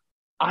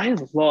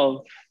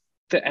love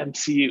the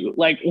MCU.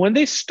 Like when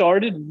they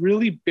started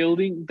really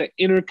building the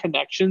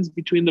interconnections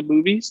between the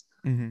movies,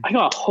 Mhm. I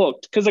got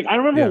hooked. Because like I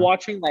remember Yeah.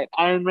 watching like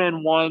Iron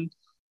Man 1,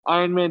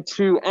 Iron Man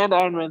 2, and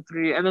Iron Man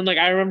 3. And then like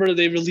I remember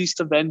they released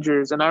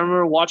Avengers, and I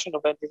remember watching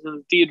Avengers in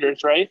the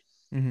theaters, right?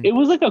 Mhm. It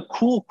was like a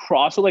cool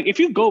cross. So like if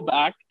you go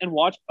back and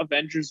watch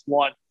Avengers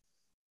 1,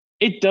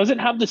 it doesn't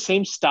have the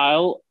same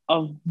style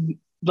of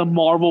the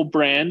Marvel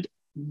brand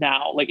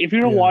now. Like if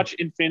you're gonna Yeah. watch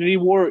Infinity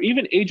War or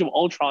even Age of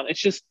Ultron,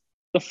 it's just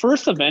the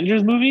first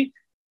Avengers movie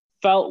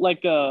felt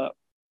like a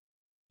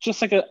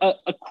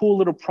cool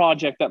little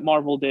project that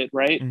Marvel did,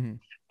 right? Mhm.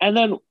 And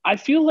then I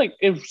feel like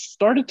it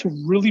started to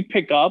really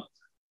pick up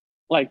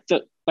like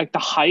the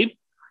hype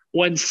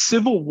when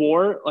Civil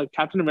War, like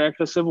Captain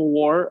America Civil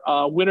War,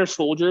 Winter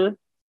Soldier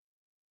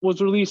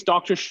was released,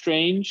 Doctor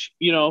Strange,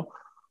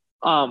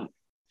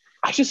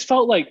 I just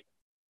felt like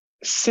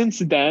since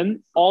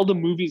then, all the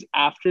movies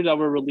after that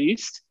were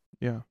released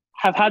Yeah.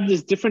 have had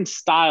this different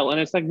style, and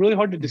it's like really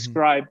hard to Mhm.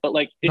 describe, but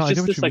like No, it's I get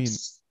just what this you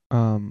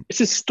like mean. it's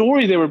a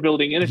story they were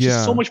building, and it's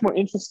just so Yeah. much more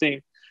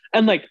interesting.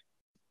 And like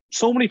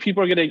so many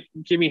people are gonna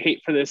give me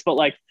hate for this, but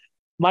like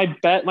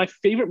my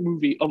favorite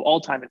movie of all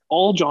time in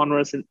all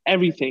genres and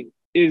everything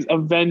is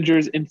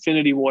Avengers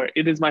Infinity War.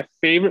 It is my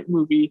favorite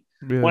movie.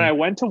 When I Really?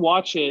 went to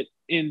watch it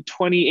in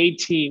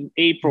 2018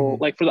 April,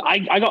 Hmm. like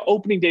I got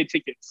opening day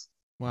tickets.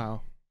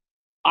 Wow.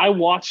 I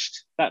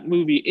watched that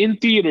movie in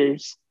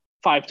theaters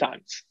 5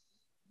 times.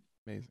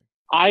 Amazing.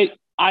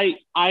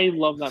 I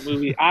love that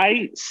movie.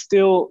 I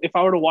still, if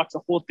I were to watch the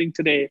whole thing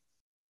today,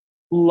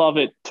 love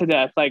it to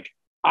death. Like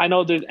I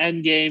know there's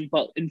Endgame,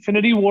 but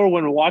Infinity War,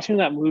 when watching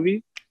that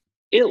movie,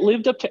 it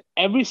lived up to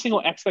every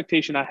single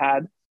expectation I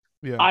had.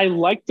 Yeah. I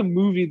liked the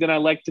movie than I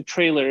liked the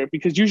trailer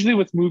because usually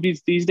with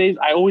movies these days,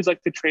 I always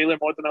like the trailer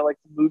more than I like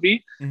the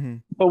movie. Hmm.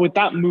 But with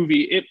that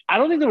movie, I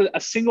don't think there was a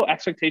single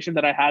expectation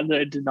that I had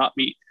that it did not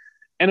meet.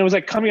 And it was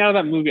like coming out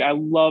of that movie, I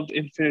loved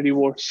Infinity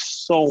War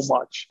so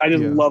much. I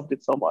just Yeah. loved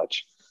it so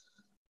much.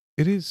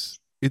 It is.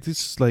 It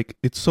is like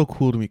it's so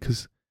cool to me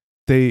because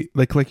they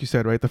like you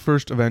said, right? The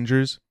first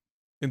Avengers,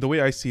 in the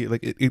way I see it,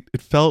 like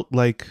it felt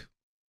like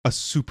a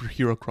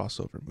superhero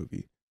crossover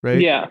movie, right?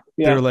 Yeah,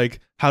 yeah, They're like,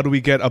 how do we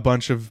get a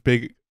bunch of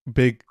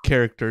big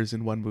characters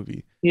in one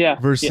movie? yeah, yeah,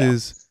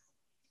 Versus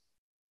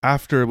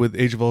after with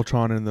Age of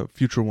Ultron and the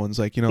future ones,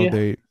 like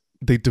yeah,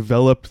 they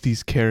developed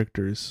these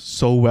characters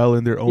so well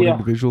in their own yeah,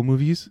 individual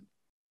movies,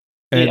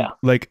 and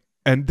yeah,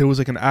 and there was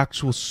like an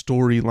actual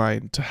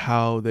storyline to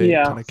how they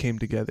yeah, kind of came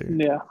together,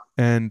 yeah,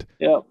 and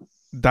yeah.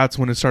 that's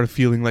when it started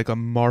feeling like a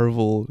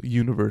Marvel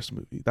universe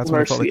movie. That's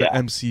when it felt Mercy, like yeah,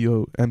 an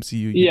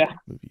MCU yeah,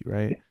 movie,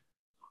 right?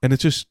 And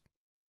it's just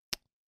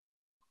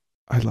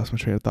I lost my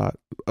train of thought.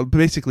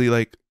 Basically,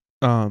 like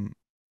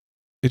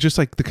it's just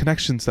like the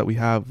connections that we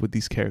have with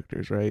these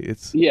characters, right?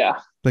 It's yeah.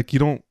 like you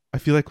don't. I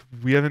feel like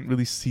we haven't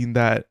really seen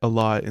that a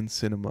lot in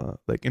cinema,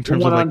 like in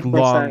terms of like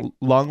 100%.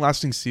 long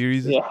lasting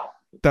series Yeah,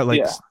 that like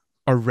yeah,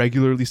 are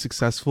regularly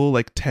successful,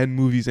 like 10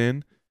 movies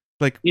in,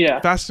 like yeah.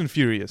 Fast and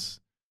Furious,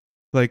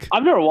 like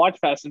I've never watched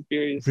Fast and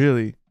Furious.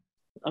 really.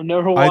 I've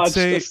never I'd watched a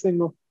say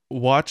single.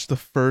 watch the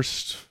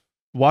first,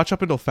 watch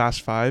up until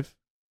Fast Five,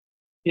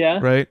 Yeah.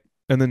 right,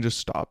 and then just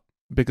stop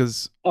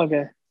because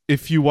Okay.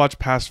 if you watch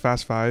past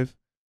Fast Five,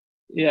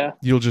 Yeah.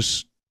 you'll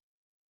just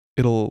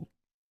it'll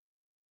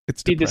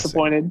it's Be depressing.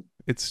 disappointed.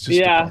 It's just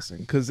Yeah. depressing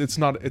because it's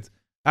not. It's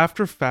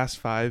after Fast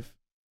Five,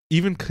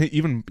 even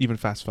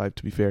Fast Five.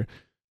 To be fair,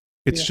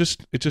 Yeah. it's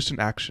just an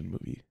action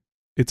movie.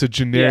 It's a Yeah.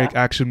 generic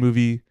action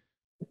movie.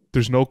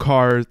 There's no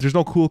cars. There's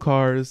no cool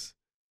cars.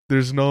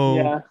 There's no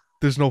Yeah.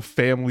 there's no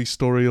family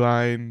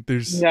storyline.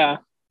 Yeah.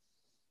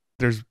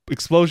 There's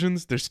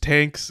explosions. There's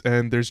tanks,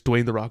 and there's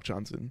Dwayne the Rock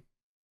Johnson.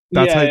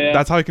 Yeah. Yeah.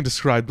 That's how I can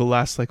describe the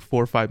last like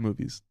 4 or 5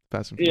 movies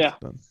Fast and Furious Yeah. have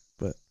done.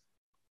 But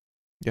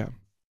yeah.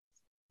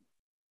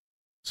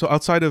 So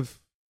outside of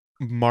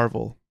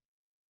Marvel,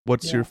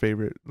 what's Yeah. your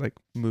favorite like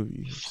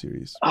movie or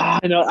series? I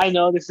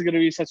know this is gonna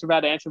be such a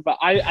bad answer, but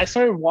I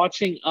started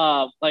watching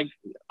like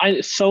I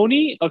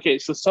Sony. Okay,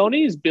 so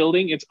Sony is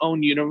building its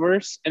own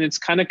universe and it's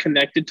kind of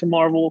connected to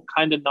Marvel,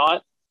 kind of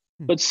not.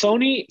 Hmm. But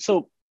Sony,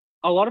 so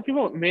a lot of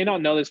people may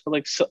not know this, but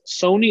like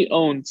Sony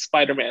owns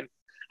Spider-Man.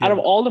 Out of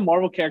Yeah. all the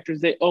Marvel characters,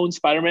 they own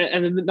Spider-Man,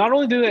 and then not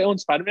only do they own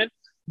Spider-Man,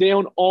 they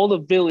own all the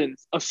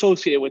villains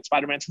associated with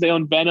Spider-Man. So they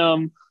own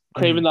Venom,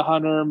 Craven Mhm. the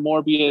Hunter,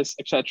 Morbius,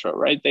 etc.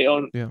 Right? They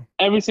own Yeah.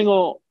 every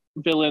single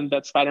villain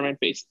that Spider-Man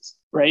faces,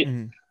 right?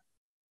 Mhm.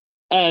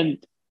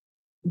 And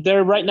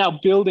they're right now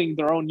building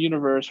their own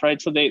universe, right?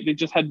 So they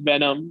just had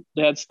Venom,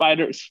 they had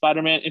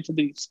Spider-Man into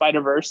the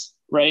Spider-Verse,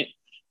 right?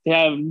 They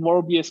have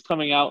Morbius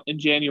coming out in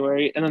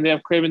January, and then they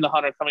have Craven the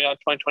Hunter coming out in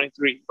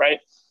 2023, right?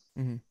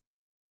 Mhm.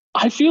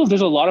 I feel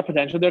there's a lot of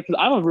potential there because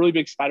I'm a really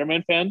big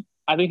Spider-Man fan.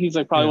 I think he's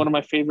like probably Yeah. one of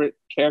my favorite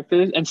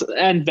characters,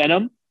 and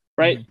Venom,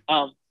 right?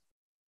 Mhm.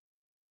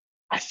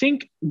 I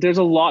think there's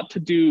a lot to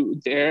do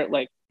there,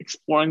 like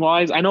exploring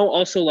wise. I know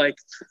also like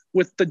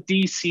with the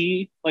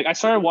DC, like I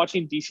started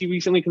watching DC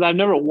recently because I've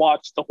never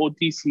watched the whole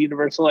DC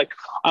universe. So like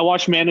I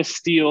watched Man of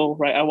Steel,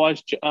 right? I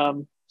watched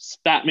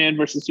Batman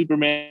versus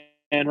Superman,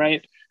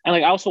 right? And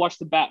like I also watched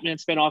the Batman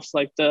spinoffs,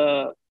 like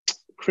the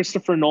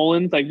Christopher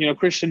Nolan, like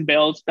Christian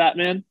Bale's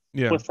Batman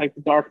Yeah. with like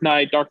the Dark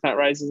Knight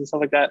Rises and stuff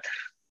like that.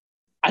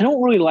 I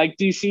don't really like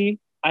DC.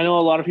 I know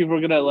a lot of people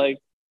are gonna like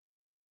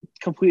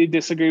completely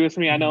disagree with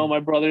me. I know Mhm. my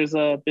brother's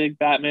a big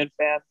Batman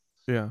fan.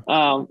 Yeah.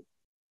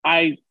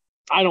 I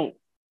don't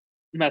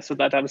mess with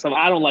that type of stuff.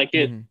 I don't like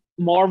it. Mhm.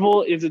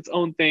 Marvel is its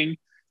own thing.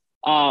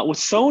 With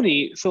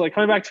Sony, so like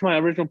coming back to my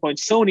original point,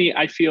 Sony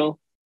I feel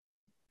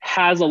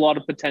has a lot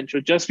of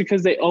potential just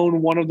because they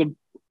own one of the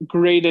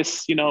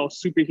greatest,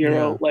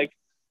 superhero Yeah. like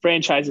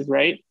franchises,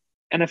 right?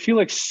 And I feel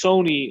like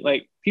Sony,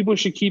 like people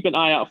should keep an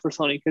eye out for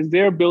Sony because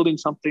they're building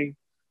something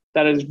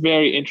that is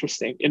very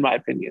interesting, in my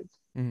opinion.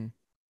 Mhm.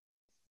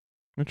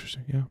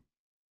 Interesting. Yeah.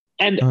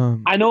 And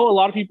I know a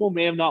lot of people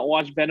may have not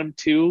watched Venom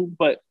 2,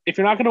 but if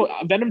you're not going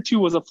to, Venom 2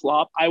 was a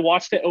flop. I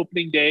watched it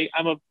opening day.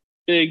 I'm a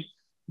big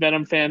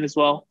Venom fan as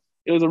well.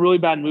 It was a really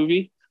bad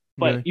movie,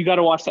 but Really? you got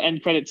to watch the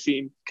end credit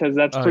scene because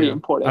that's Oh pretty yeah.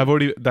 important. I've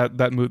already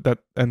that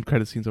end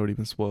credit scene's already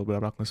been spoiled, but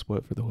I'm not gonna spoil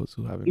it for those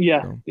who haven't.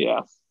 Yeah, So,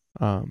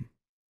 yeah.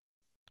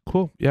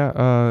 cool.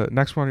 Yeah.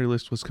 Next one on your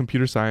list was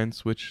computer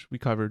science, which we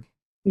covered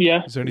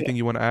Yeah. Is there Yeah. anything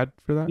you want to add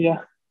for that? Yeah.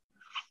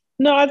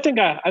 No, I think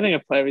I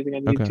put everything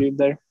on Okay. YouTube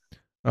there.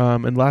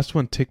 And last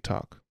one,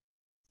 TikTok.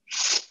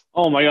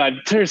 Oh my God,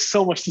 there's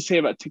so much to say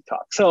about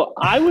TikTok. So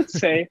I would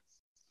say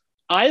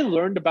I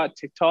learned about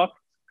TikTok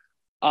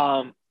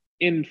um,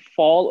 in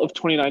fall of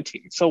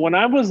 2019. So when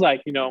I was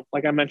like,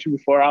 like I mentioned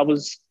before, I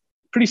was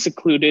pretty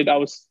secluded. I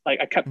was like,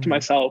 I kept to Hmm.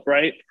 myself,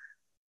 right?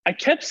 I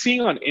kept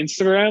seeing on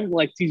Instagram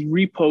like these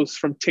reposts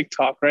from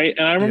TikTok, right?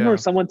 And I remember Yeah.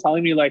 someone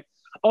telling me like,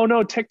 "Oh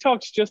no,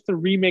 TikTok's just a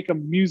remake of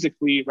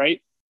Musically, right?"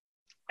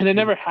 And I Mm.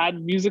 never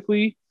had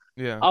Musically.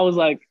 Yeah. I was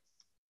like,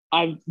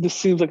 "I this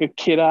seems like a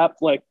kid app.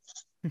 Like,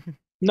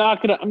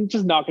 not gonna. I'm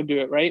just not gonna do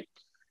it, right?"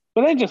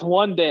 But then just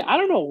one day, I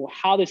don't know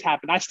how this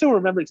happened. I still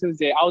remember to this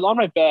day. I was on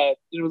my bed.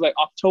 It was like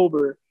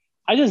October.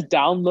 I just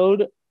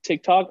download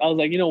TikTok. I was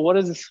like, what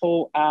is this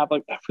whole app?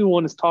 Like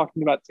everyone is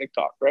talking about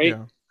TikTok, right?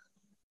 Yeah.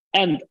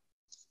 And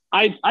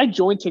I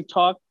joined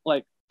TikTok,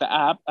 like the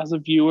app, as a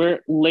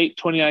viewer late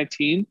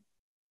 2019.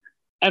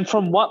 And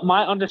from what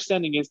my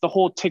understanding is, the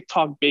whole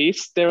TikTok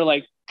base, they're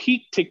like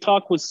peak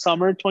TikTok was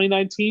summer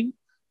 2019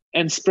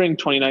 and spring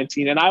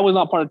 2019. And I was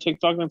not part of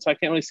TikTok then, so I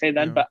can't really say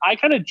then. Yeah. But I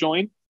kind of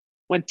joined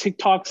when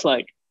TikTok's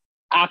like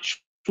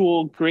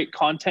actual great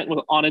content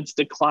was on its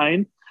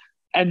decline.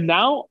 And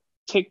now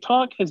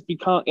TikTok has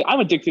become, I'm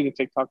addicted to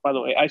TikTok, by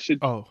the way. I should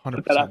Oh,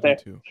 put that out 100%. Me there.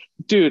 too.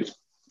 Dude,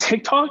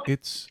 TikTok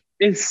It's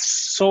is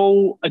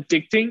so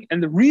addicting.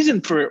 And the reason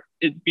for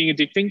it being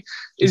addicting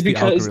is it's the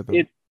because algorithm.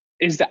 it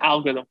is the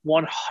algorithm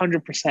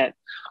 100%.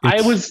 I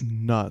It's was,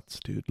 nuts,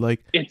 dude.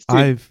 Like it's,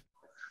 dude,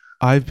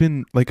 I've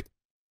been like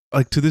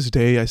to this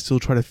day I still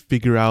try to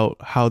figure out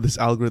how this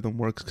algorithm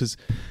works cuz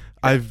yeah,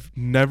 I've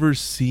never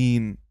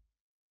seen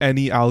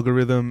any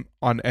algorithm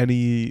on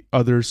any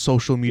other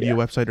social media yeah,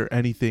 website or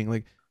anything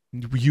like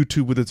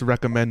YouTube with its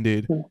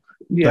recommended,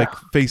 yeah, like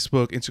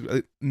Facebook,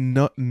 Instagram,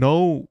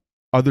 no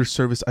other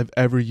service I've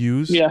ever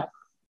used yeah,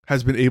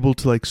 has been able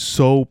to like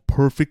so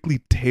perfectly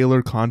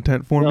tailor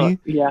content for me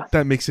yeah.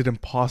 that makes it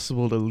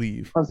impossible to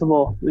leave. First of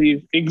all,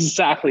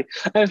 exactly.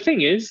 And the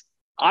thing is,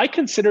 I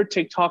consider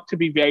TikTok to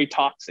be very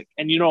toxic.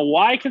 And you know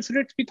why I consider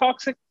it to be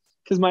toxic?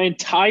 Because my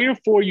entire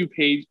For You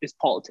page is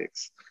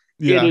politics.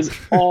 It Yeah. is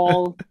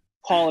all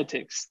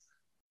politics.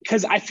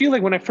 Because I feel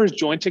like when I first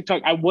joined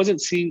TikTok, I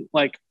wasn't seeing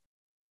like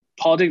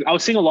politics. I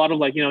was seeing a lot of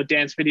like,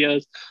 dance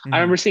videos. I Hmm.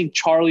 remember seeing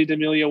Charlie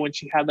D'Amelio when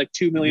she had like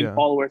 2 million Yeah.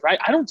 followers, right?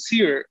 I don't see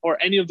her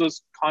or any of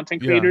those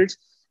content Yeah. creators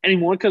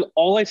anymore because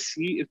all I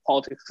see is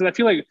politics. Because I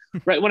feel like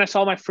right when I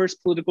saw my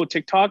first political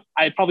TikTok,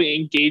 I probably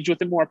engaged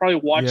with it more. I probably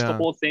watched the Yeah.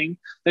 whole thing,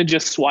 then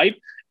just swipe.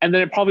 And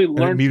then it probably And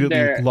learned from immediately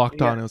there.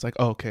 locked on. Yeah. It was like,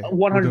 oh, okay, we're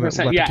One hundred gonna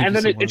percent, yeah, give and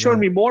you then some it more of showed that.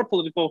 me more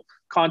political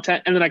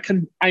content, and then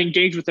I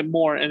engaged with it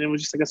more, and it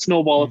was just like a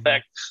snowball Hmm.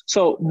 effect.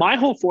 So my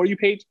whole For You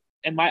page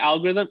and my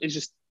algorithm is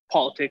just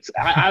politics.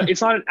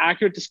 It's not an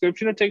accurate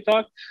description of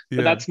TikTok, but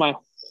Yeah. that's my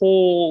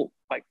whole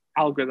like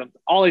algorithm.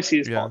 All I see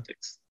is Yeah.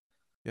 politics.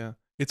 Yeah.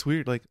 It's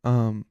weird. Like, I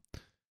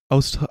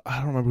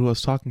don't remember who I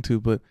was talking to,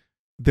 but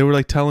they were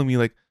like telling me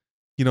like,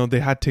 they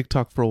had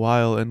TikTok for a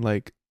while and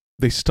like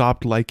they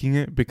stopped liking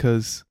it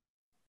because,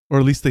 or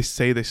at least they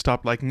say they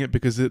stopped liking it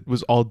because it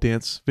was all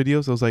dance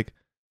videos. I was like,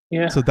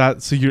 Yeah,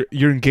 so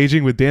you're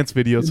engaging with dance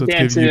videos, so it's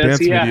dance giving you videos.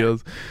 dance Yeah,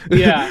 videos.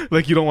 yeah.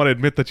 Like you don't want to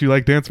admit that you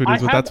like dance I videos, but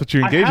have that's what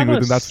you're I engaging have with, a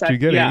and that's what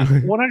you're yeah,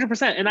 getting.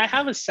 100%. And I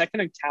have a second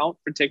account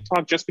for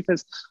TikTok just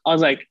because I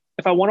was like,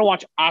 if I want to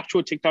watch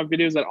actual TikTok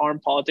videos that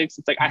aren't politics,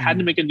 it's like I had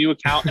to make a new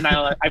account, and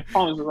I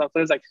promised myself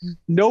there's like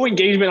no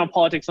engagement on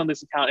politics on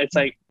this account. It's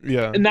like,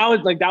 Yeah. and now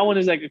it's like that one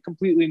is like a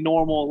completely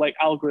normal like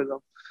algorithm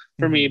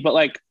for me. Mhm. But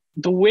like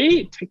the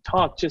way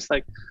TikTok just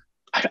like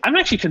I'm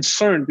actually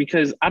concerned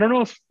because I don't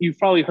know if you've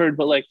probably heard,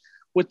 but like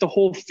with the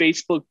whole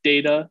Facebook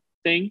data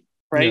thing,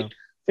 right?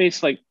 Yeah.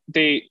 Like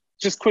they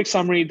just quick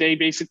summary, they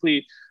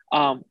basically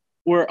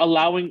were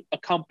allowing a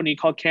company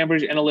called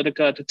Cambridge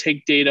Analytica to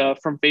take data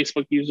from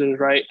Facebook users,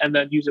 right, and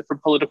then use it for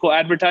political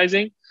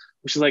advertising,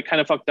 which is like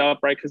kind of fucked up,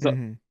 right? Because the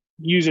Mhm.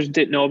 users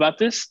didn't know about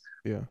this.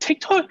 Yeah.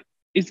 TikTok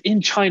is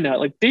in China,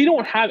 like they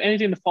don't have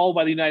anything to follow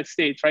by the United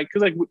States, right?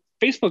 Because like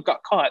Facebook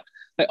got caught.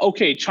 Like,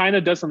 okay,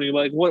 China does something,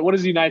 but like what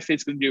is the United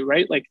States going to do,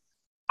 right? Like,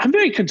 I'm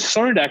very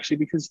concerned actually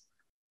because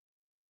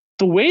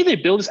the way they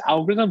build this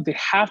algorithm, they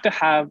have to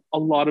have a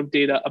lot of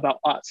data about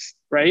us,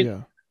 right?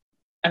 Yeah.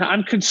 And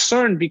I'm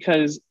concerned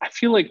because I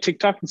feel like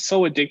TikTok is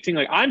so addicting.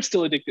 Like I'm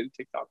still addicted to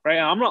TikTok, right?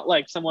 I'm not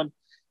like someone,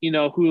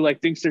 who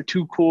like thinks they're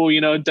too cool,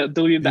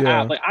 deleting the app.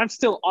 Yeah. Like I'm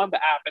still on the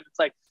app, and it's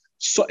like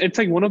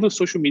one of those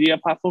social media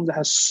platforms that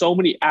has so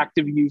many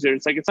active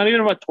users. Like it's not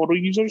even about total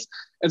users,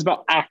 it's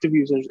about active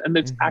users. And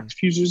its Mhm. active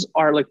users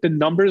are like the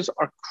numbers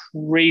are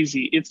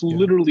crazy. It's Yeah.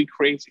 literally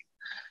crazy.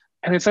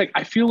 And it's like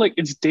I feel like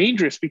it's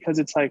dangerous because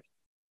it's like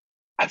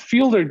I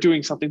feel they're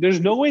doing something. There's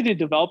no way they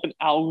develop an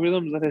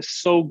algorithm that is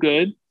so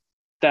good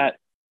that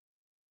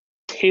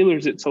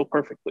tailors it so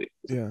perfectly.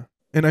 Yeah.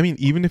 And I mean,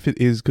 even if it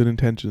is good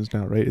intentions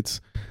now, right?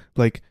 It's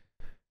like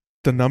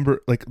the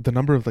number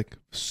of like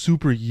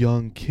super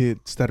young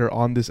kids that are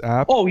on this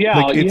app. Oh yeah,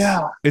 Like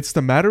yeah. it's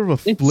the matter of a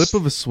flip It's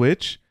of a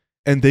switch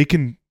and they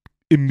can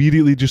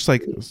immediately just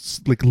like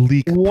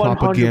leak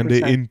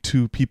propaganda 100%.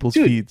 into people's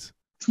Dude, feeds.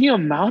 the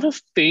amount of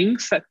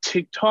things that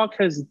TikTok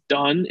has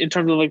done in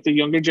terms of like the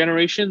younger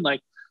generation, like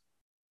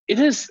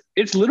it's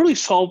literally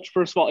solved.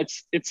 First of all,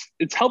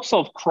 it's helped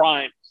solve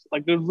crimes.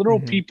 Like there's literal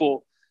Hmm.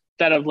 people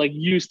that have like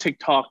used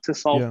TikTok to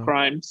solve Yeah,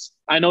 crimes.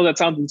 I know that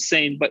sounds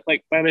insane, but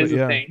like that but is a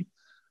yeah. thing.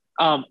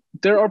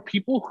 There are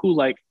people who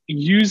like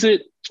use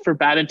it for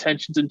bad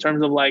intentions in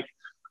terms of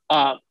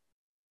uh,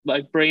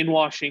 like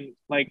brainwashing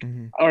like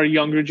Hmm. our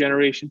younger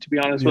generation, to be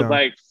honest, with Yeah.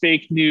 like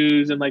fake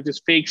news and like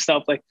just fake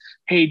stuff. Like,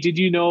 hey, did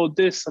you know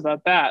this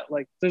about that?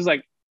 Like, there's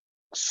like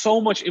so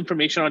much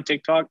information on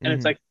TikTok, and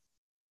it's Hmm. like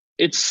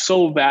it's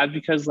so bad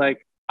because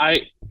like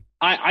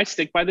I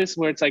stick by this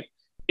where it's like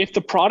if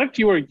the product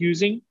you are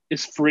using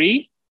is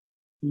free,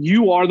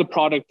 you are the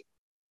product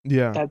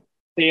Yeah. that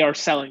they are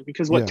selling.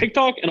 Because what Yeah.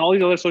 TikTok and all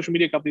these other social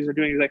media companies are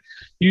doing is like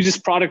use this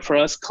product for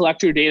us,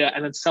 collect your data,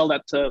 and then sell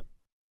that to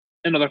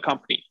another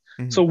company.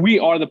 Hmm. So we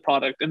are the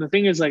product. And the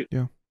thing is like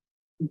Yeah.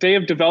 they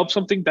have developed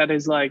something that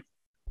is like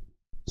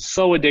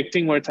so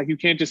addicting where it's like you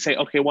can't just say,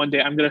 okay, one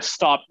day I'm gonna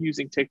stop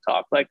using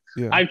TikTok. Like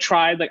Yeah. I've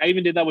tried, like I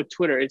even did that with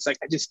Twitter. It's like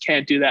I just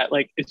can't do that.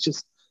 Like it's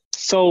just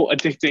so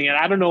addicting. And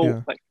I don't know,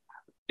 Yeah. like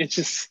it's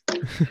just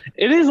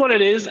it is what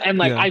it is. And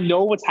like Yeah. I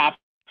know what's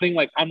happening.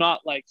 Like I'm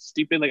not like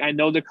stupid. Like I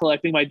know they're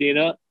collecting my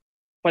data,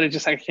 but it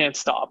just I can't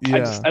stop.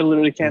 Yeah. I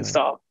literally can't Yeah.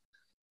 stop.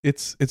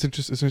 It's an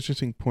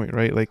interesting point,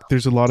 right? Like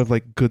there's a lot of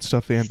like good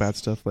stuff and bad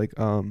stuff. Like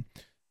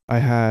I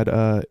had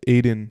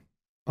Aiden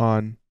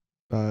on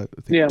I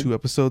think Yeah. 2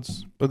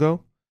 episodes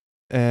ago,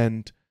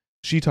 and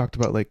she talked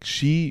about like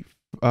she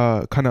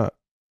kind of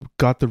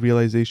got the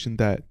realization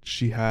that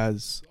she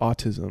has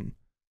autism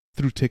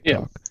through Yeah.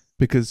 TikTok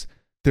because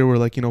there were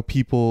like,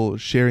 people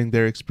sharing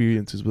their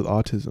experiences with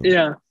autism,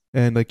 Yeah.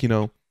 and like,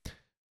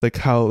 like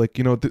how like,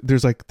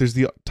 there's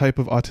the type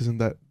of autism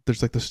that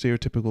there's like the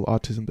stereotypical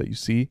autism that you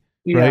see,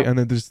 Yeah. right? And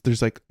then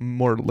there's like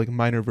more like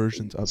minor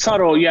versions of that.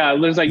 Subtle. Yeah.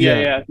 There's like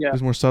Yeah, yeah.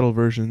 there's more subtle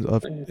versions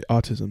of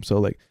autism. So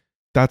like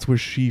that's where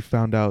she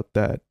found out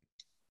that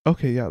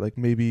okay, yeah, like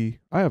maybe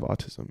I have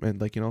autism, and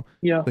like, Yeah.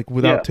 like Yeah.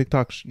 without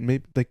TikTok,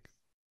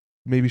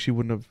 maybe she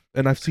wouldn't have.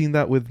 And I've seen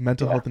that with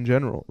mental Yeah. health in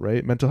general,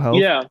 right? Mental health,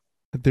 Yeah.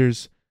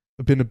 there's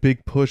been a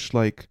big push,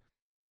 like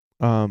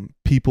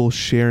people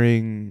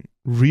sharing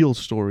real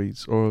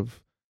stories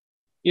of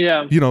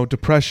Yeah.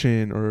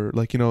 depression, or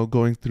like,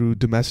 going through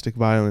domestic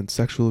violence,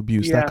 sexual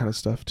abuse, that Yeah. kind of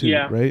stuff too,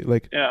 Yeah. right?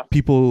 Like Yeah.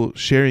 people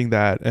sharing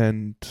that,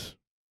 and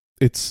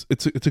it's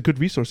a good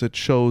resource. It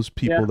shows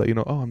people Yeah.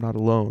 that, oh, I'm not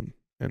alone,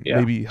 and Yeah.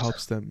 maybe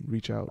helps them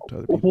reach out to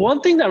other people.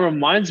 One thing that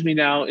reminds me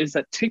now is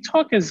that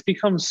TikTok has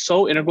become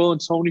so integral in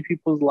so many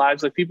people's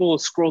lives. Like people will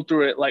scroll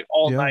through it like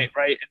all Yeah. night,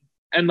 right?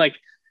 And like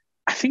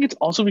I think it's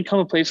also become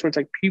a place where it's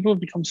like people have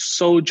become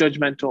so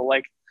judgmental.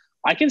 Like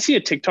I can see a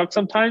TikTok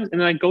sometimes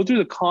and then I go through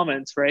the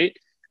comments, right?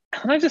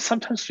 And I just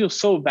sometimes feel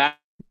so bad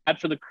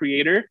for the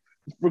creator,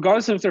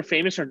 regardless of if they're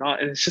famous or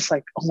not. And it's just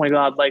like, oh my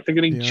God, like they're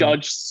getting Yeah.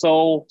 judged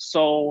so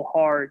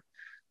hard.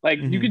 Like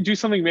you Mhm. could do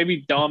something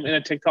maybe dumb in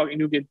a TikTok and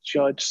you get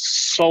judged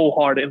so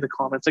hard in the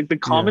comments. Like the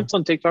comments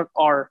on TikTok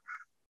are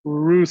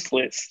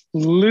ruthless,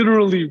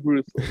 literally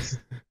ruthless.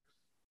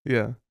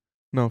 Yeah.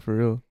 No, for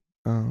real.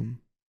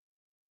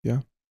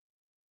 Yeah.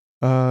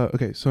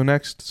 Okay, so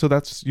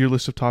that's your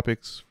list of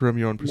topics from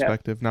your own Yeah.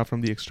 perspective. Now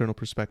from the external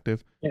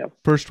perspective. Yeah.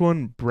 First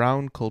one,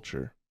 brown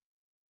culture.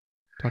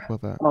 Talk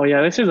about that. Oh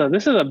yeah, this is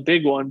a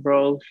big one,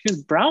 bro.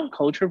 Because brown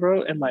culture,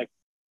 bro, in like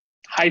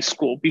high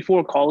school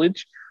before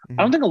college, I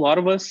don't Mhm. think a lot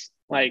of us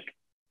like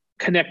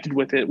connected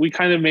with it. We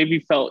kind of maybe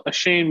felt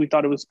ashamed. We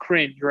thought it was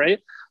cringe, right?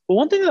 But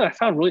one thing that I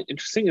found really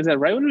interesting is that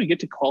right when we get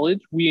to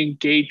college, we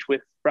engage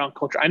with brown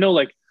culture. I know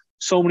like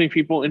so many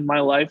people in my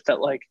life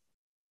that like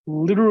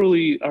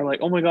literally are like,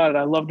 oh my God,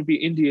 I love to be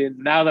Indian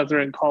now that they're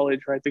in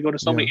college, right? They go to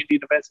so many Yeah.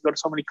 Indian events, they go to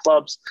so many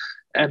clubs,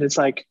 and it's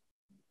like,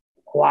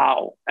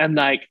 wow. And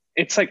like,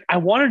 it's like, I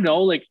want to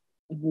know like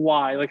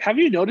why. Like, have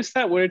you noticed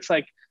that where it's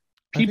like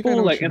I think I people know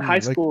what like you in mean. high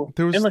Like school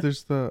there and was like,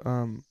 there's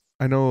the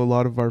I know a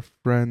lot of our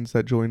friends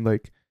that joined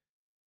like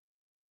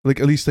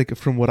at least like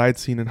from what I'd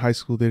seen in high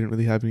school, they didn't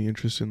really have any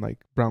interest in like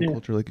brown yeah,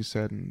 culture, like you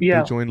said, and they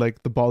yeah, joined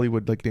like the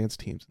Bollywood like dance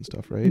teams and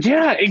stuff, right?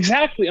 yeah,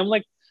 exactly. I'm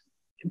like,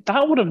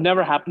 that would have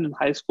never happened in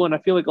high school. And I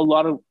feel like a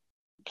lot of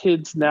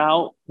kids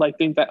now like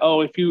think that,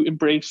 oh, if you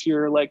embrace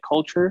your like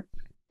culture,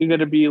 you're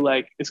gonna be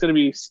like it's gonna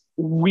be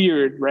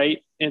weird,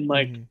 right? And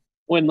like Mm-hmm.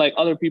 when like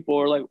other people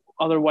or like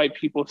other white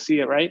people see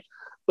it, right?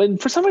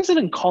 But for some reason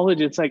in college,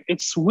 it's like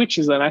it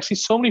switches. And I see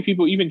so many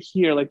people even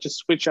here like just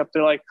switch up.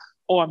 They're like,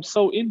 oh, I'm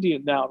so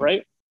Indian now,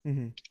 right?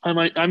 Mm-hmm.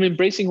 I'm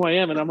embracing who I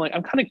am, and I'm like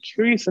I'm kind of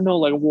curious to know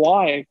like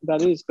why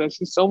that is because I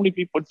see so many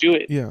people do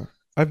it. Yeah,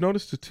 I've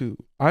noticed it too.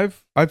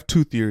 I've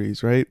two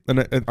theories, right?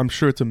 And I'm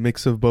sure it's a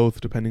mix of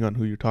both, depending on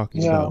who you're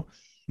talking Yeah, about.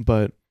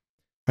 But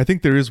I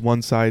think there is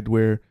one side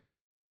where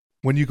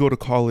when you go to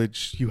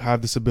college, you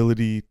have this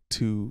ability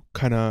to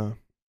kind of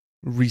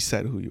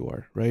reset who you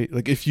are, right?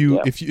 Like yeah,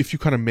 if you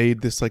kind of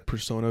made this like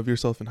persona of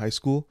yourself in high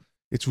school,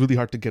 it's really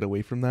hard to get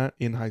away from that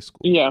in high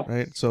school, yeah,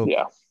 right? So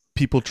yeah,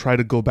 people try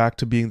to go back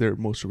to being their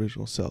most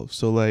original selves.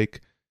 So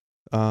like,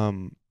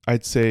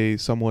 I'd say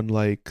someone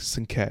like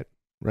Sanket,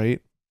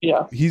 right?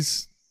 Yeah.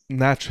 He's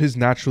his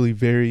naturally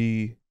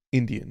very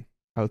Indian,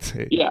 I would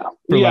say, Yeah.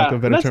 for lack Yeah. of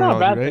And better that's not a terminology,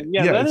 bad right? thing.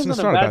 Yeah, Yeah, that it's isn't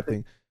a not a bad bad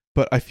thing. thing.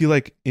 But I feel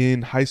like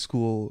in high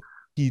school,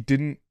 he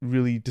didn't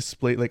really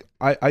display, like,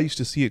 I used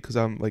to see it because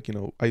I'm like,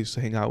 I used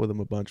to hang out with him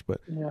a bunch,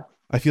 but Yeah.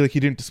 I feel like he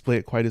didn't display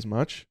it quite as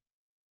much.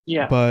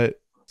 Yeah.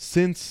 But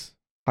since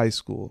high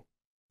school,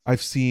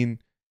 I've seen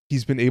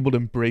he's been able to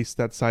embrace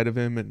that side of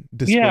him and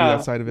display that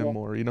Yeah. side of him Yeah.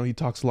 more. He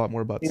talks a lot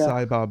more about Yeah.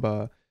 Sai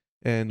Baba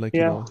and like,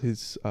 Yeah.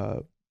 his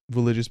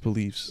religious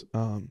beliefs.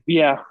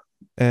 Yeah.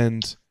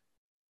 And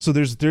so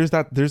there's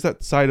that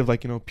side of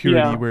like, purity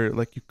Yeah. where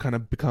like you kind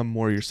of become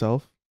more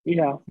yourself.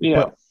 Yeah. Yeah.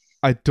 But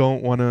I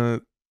don't want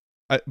to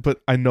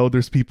but I know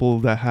there's people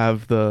that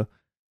have the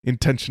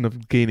intention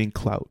of gaining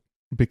clout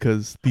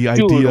because the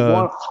Dude,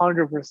 idea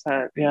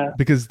 100%. Yeah.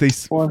 because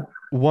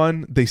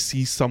One. they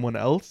see someone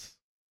else,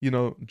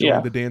 join Yeah.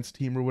 the dance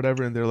team or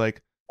whatever, and they're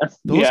like,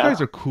 those Yeah.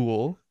 guys are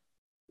cool,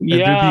 and Yeah.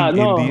 they're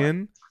being No.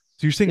 Indian.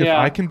 So you're saying if Yeah.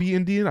 I can be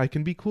Indian, I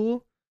can be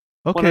cool?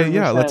 Okay,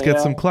 yeah, 100%. let's get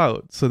Yeah. some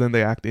clout. So then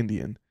they act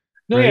Indian,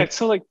 No, yeah. right?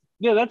 So like,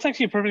 yeah, that's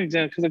actually a perfect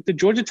example because like the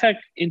Georgia Tech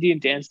Indian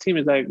dance team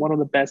is like one of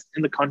the best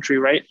in the country,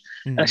 right?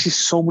 And I Mhm. see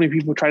so many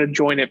people try to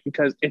join it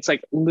because it's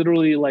like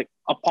literally like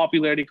a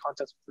popularity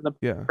contest within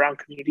the Yeah, brown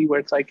community where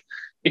it's like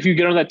if you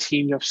get on that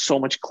team, you have so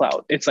much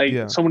clout. It's like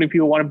yeah, so many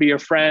people want to be your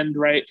friend,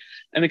 right?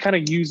 And they kind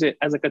of use it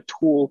as like a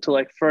tool to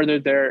like further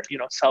their,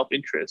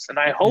 self-interest. And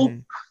I hope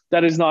Mhm.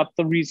 that is not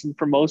the reason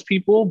for most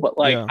people, but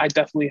like Yeah. I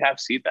definitely have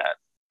seen that.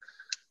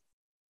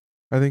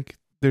 I think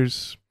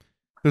there's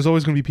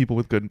always going to be people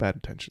with good and bad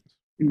intentions.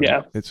 Right?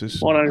 Yeah. It's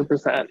just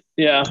 100%.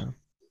 Yeah.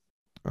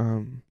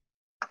 yeah.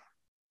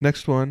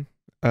 Next one,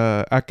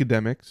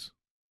 academics.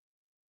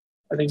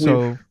 I think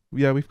So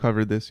we've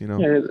covered this,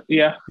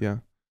 yeah.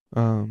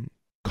 Yeah.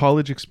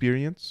 College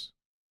experience.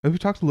 Have we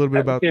talked a little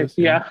bit about this?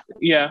 Yeah.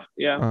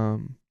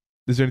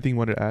 Is there anything you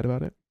want to add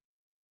about it?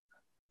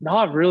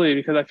 Not really,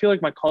 because I feel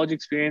like my college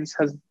experience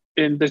has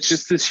been there's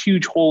just this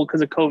huge hole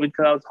because of COVID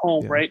because I was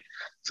home, Yeah. right?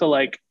 So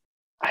like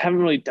I haven't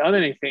really done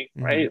anything,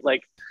 Mhm. right?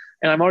 Like,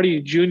 and I'm already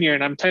a junior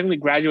and I'm technically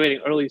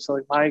graduating early. So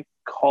like my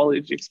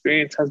college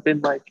experience has been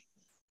like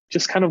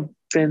just kind of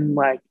been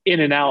like in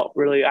and out,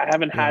 really. I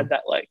haven't Yeah. had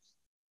that like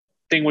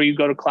thing where you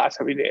go to class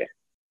every day.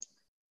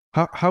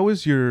 How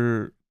is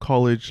your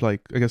college,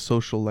 like, I guess,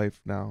 social life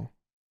now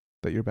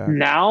that you're back?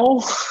 Now,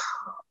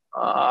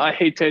 I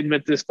hate to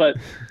admit this, but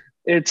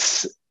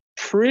it's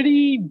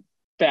pretty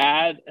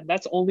bad, and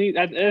that's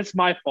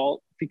my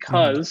fault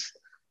because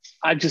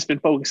I've just been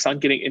focused on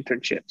getting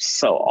internships.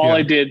 So all Yeah.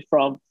 I did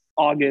from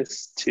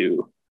August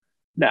to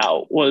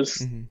now was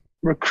Mhm.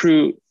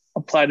 recruit,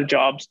 apply to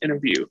jobs,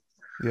 interview.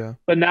 Yeah.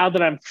 But now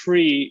that I'm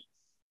free,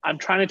 I'm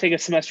trying to take a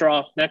semester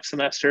off next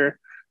semester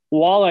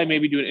while I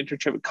maybe do an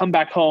internship, come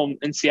back home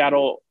in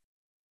Seattle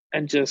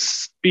and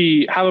just have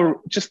a Chill out have a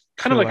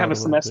a little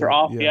semester bit,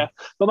 off. yeah. Yeah.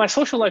 But my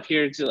social life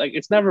here is like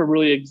it's never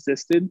really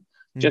existed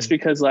just Mhm.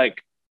 because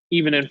like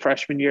even in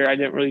freshman year I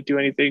didn't really do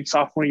anything.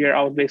 Sophomore year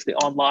I was basically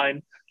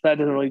online. That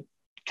doesn't really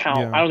count.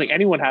 Yeah. I don't think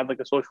anyone had like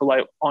a social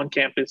life on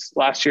campus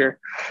last year.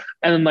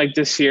 And then like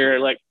this year,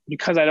 like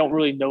because I don't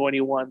really know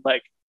anyone,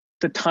 like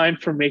the time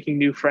for making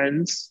new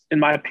friends, in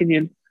my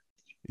opinion,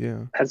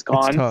 Yeah. has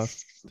gone.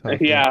 It's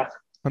tough. Yeah.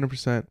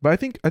 100%. But I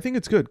think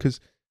it's good because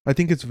I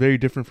think it's very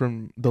different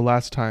from the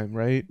last time,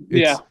 right?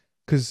 Yeah.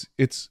 Because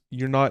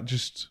you're not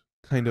just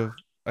kind of,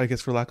 I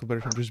guess for lack of a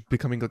better term, just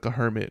becoming like a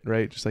hermit,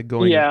 right? Just like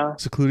going and Yeah.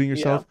 secluding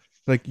yourself.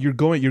 Like you're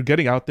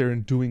getting out there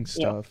and doing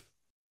stuff.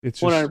 It's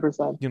just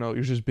 100%.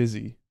 you're just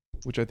busy,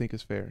 which I think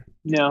is fair.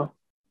 Yeah.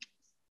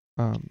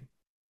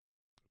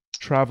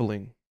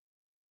 Traveling.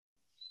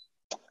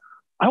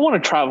 I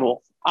want to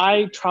travel.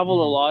 I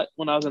traveled a Mhm. lot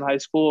when I was in high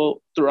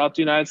school throughout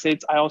the United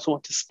States. I also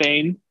went to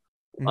Spain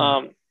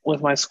Mhm.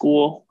 with my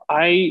school.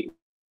 I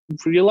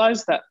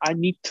realized that I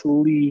need to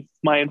leave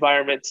my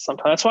environment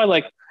sometimes. That's why,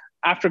 like,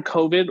 after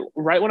COVID,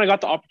 right when I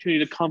got the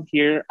opportunity to come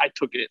here, I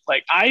took it.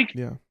 Like, I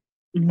Yeah.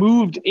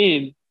 moved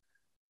in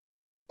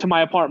to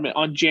my apartment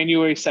on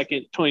January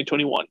 2nd,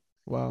 2021,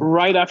 Wow.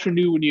 right after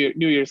New Year's,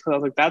 because I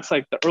was like, that's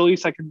like the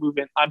earliest I can move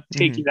in. I'm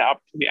taking that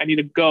opportunity. I need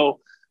to go.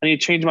 I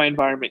need to change my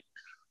environment.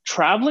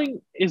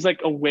 Traveling is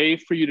like a way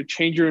for you to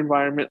change your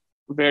environment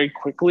very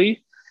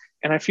quickly.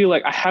 And I feel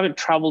like I haven't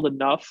traveled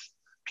enough.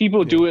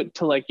 People do it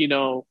to like,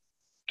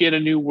 get a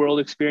new world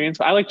experience.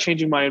 But I like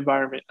changing my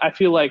environment. I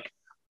feel like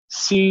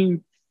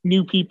seeing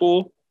new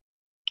people,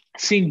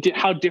 seeing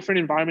how different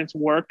environments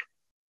work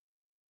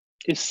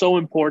is so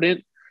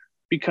important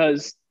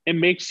because it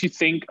makes you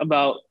think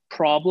about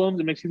problems.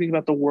 It makes you think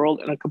about the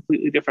world in a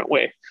completely different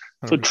way.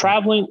 So 100%.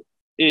 traveling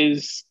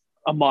is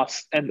a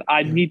must, and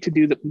I need to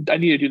do that. I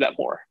need to do that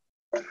more.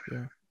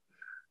 Yeah.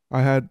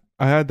 I had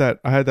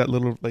that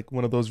little, like,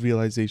 one of those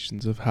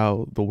realizations of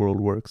how the world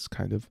works,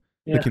 kind of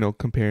like,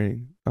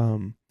 comparing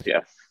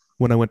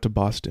when I went to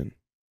Boston.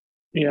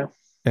 Yeah.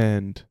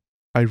 And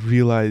I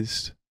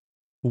realized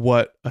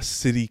what a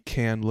city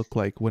can look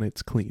like when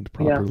it's cleaned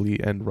Yeah. properly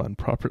and run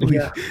properly.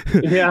 Yeah.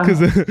 Yeah.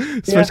 Because Yeah.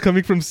 especially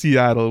coming from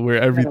Seattle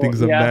where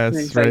everything's a Yeah. mess,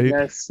 Things like right?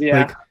 this. Yeah.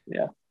 Like,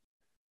 Yeah.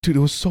 dude, it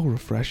was so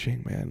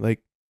refreshing, man.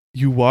 Like,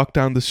 you walk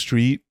down the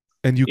street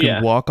and you can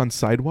Yeah. walk on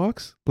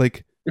sidewalks.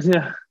 Like,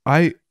 Yeah.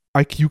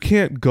 you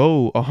can't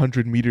go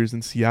 100 meters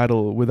in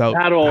Seattle without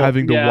Battle.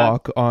 having to Yeah.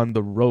 walk on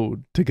the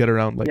road to get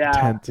around like Yeah.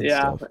 tents and Yeah.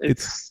 stuff.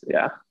 It's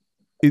yeah.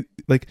 It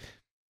like,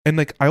 and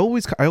like I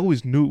always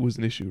knew it was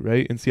an issue,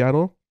 right, in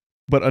Seattle,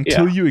 but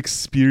until Yeah. you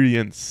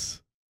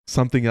experience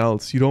something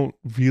else, you don't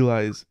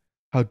realize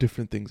how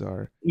different things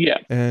are. Yeah.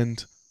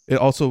 And it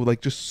also,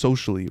 like, just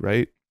socially,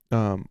 right?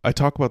 I've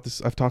talked about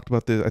this. I think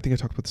I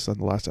talked about this on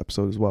the last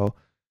episode as well.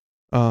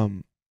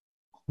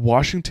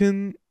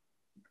 Washington,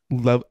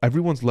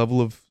 everyone's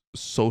level of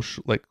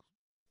social, like,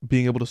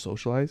 being able to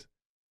socialize,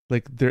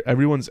 like,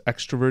 everyone's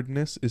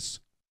extrovertedness is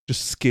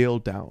just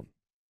scaled down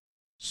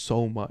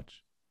so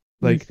much.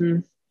 Like,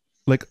 Mhm.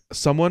 like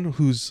someone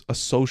who's a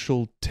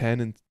social 10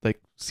 in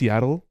like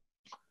Seattle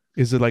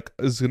is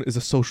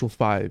a social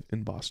 5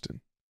 in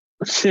Boston,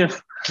 Yeah.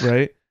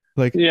 right?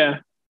 Like, Yeah.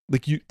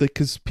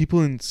 because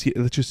people in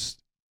Seattle, there's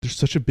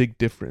such a big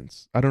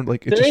difference. I don't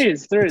like it. There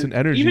It's is an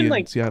energy even in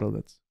like Seattle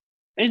that's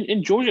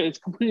in Georgia, it's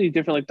completely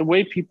different. Like the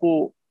way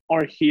people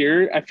are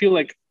here, I feel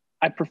like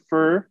I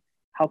prefer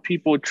how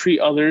people treat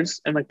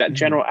others and like that Mhm.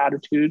 general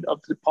attitude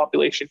of the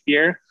population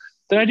here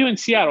than I do in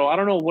Seattle. I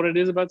don't know what it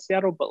is about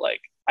Seattle, but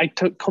like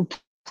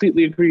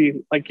completely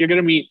agree. Like you're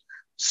gonna meet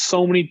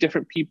so many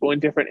different people in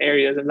different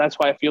areas, and that's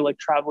why I feel like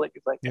traveling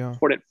is like Yeah.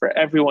 important for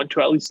everyone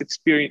to at least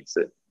experience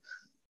it.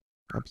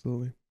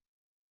 absolutely.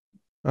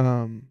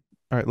 All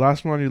right,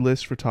 last one on your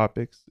list for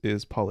topics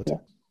is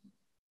politics.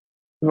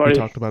 We've We already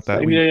talked about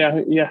that.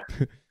 yeah.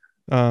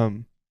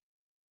 Um.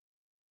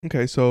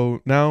 Okay,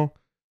 so now,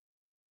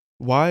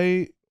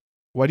 why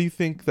do you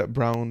think that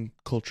brown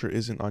culture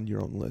isn't on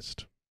your own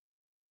list?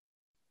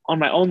 On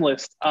my own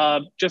list.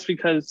 Just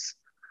because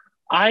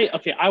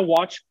I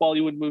watch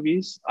Bollywood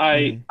movies.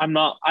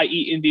 Mhm. I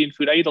eat Indian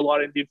food. I eat a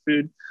lot of Indian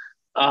food.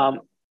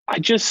 Um,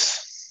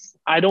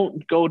 I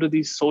don't go to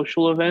these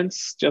social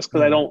events just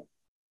because I Mhm. don't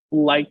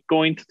like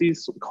going to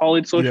these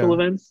college social Yeah.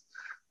 events.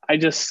 I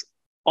just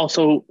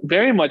also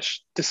very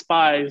much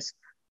despise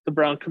the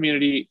brown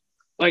community,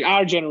 like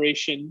our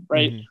generation,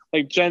 right? Mhm.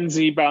 Like Gen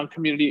Z brown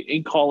community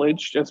in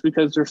college, just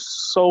because they're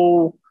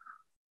so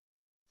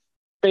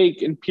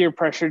fake and peer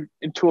pressured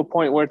into a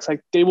point where it's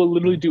like they will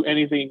literally do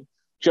anything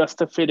just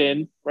to fit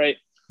in, right?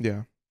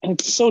 Yeah. And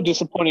it's so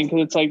disappointing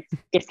because it's like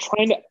they're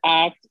trying to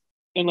act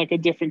in like a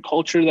different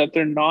culture that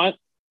they're not,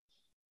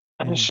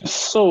 and it's Mhm.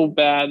 just so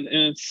bad.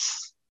 And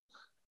it's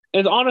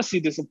honestly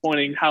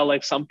disappointing how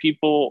like some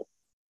people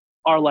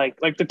are like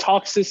the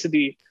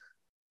toxicity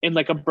in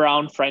like a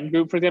brown friend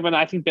group, for example. And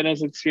I think Ben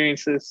has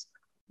experienced this.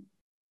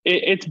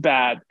 It's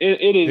bad.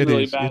 It is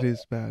really It bad.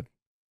 is bad.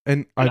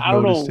 And And I've I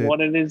don't know noticed it.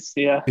 what it is.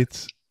 Yeah.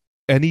 It's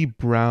any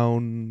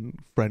brown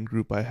friend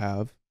group I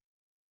have,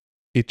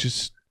 it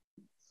just,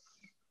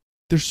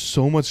 there's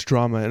so much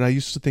drama, and I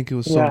used to think it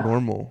was so Yeah.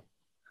 normal.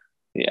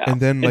 Yeah. And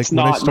then, like, It's when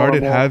I not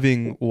started normal.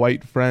 having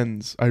white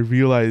friends, I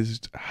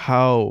realized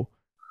how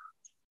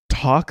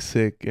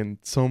toxic and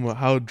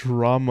how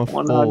drama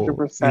full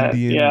 100%.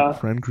 Indian Yeah.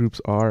 friend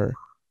groups are.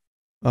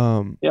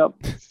 Yep.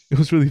 It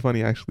was really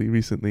funny, actually.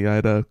 Recently, I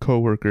had a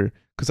coworker,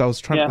 because I was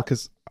trying Yeah.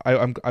 because I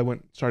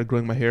started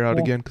growing my hair out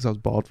Yeah. again because I was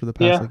bald for the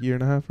past Yeah. like year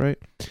and a half, right?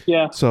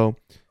 Yeah. So,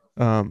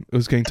 it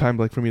was getting time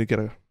like for me to get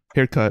a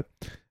haircut,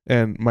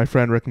 and my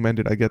friend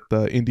recommended I get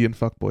the Indian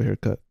fuckboy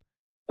haircut.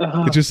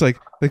 It's just like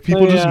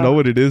people just Yeah. know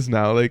what it is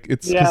now. Like,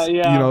 it's Yeah, because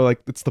yeah. you know,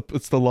 like, it's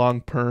the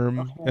long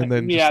perm and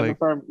then yeah, just like the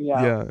firm.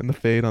 Yeah. yeah, and the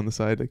fade on the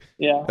side. Like,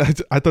 Yeah.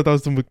 I thought that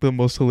was the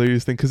most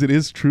hilarious thing, because it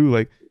is true.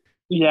 Like,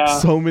 Yeah.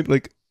 so many,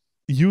 like,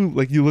 you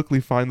luckily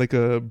find like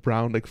a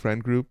brown like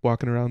friend group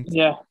walking around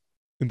Yeah.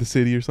 in the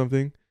city or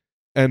something,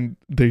 and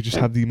they just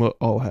have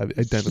all have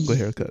identical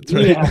haircuts,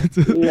 right?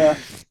 Yeah.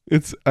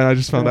 Yeah. And I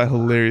just found that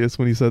hilarious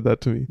when he said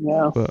that to me.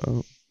 Yeah. But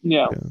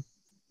Yeah.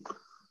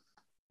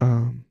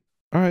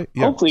 all right,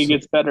 yeah. Hopefully it So,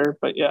 gets better,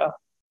 but yeah.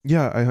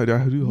 yeah, I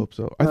do hope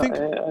so. I think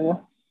Yeah.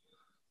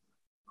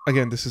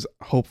 again, this is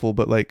hopeful,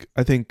 but like,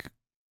 I think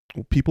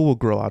people will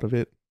grow out of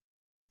it,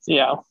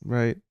 Yeah.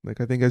 right? Like,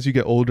 I think as you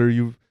get older,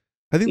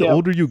 I think the Yeah.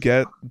 older you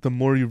get, the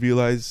more you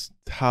realize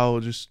how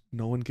just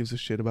no one gives a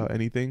shit about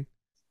anything.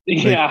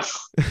 Yeah.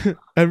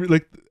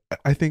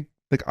 I think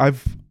like I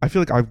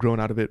feel like I've grown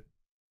out of it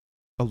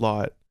a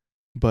lot,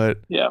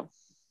 but Yeah.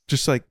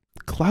 just like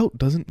clout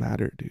doesn't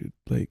matter, dude.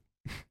 Like,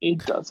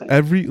 It doesn't.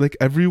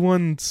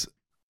 everyone's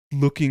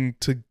looking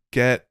to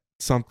get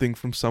something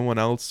from someone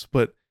else,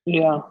 but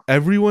Yeah.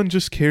 everyone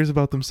just cares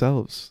about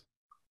themselves.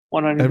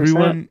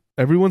 100%.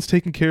 Everyone's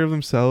taking care of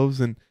themselves,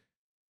 and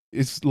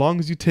as long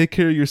as you take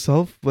care of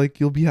yourself, like,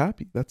 you'll be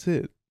happy. That's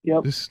it.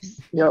 Yep.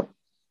 Just Yep.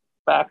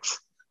 Facts.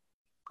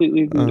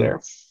 Completely agree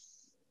there.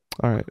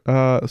 all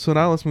right. So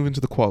now let's move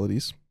into the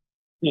qualities.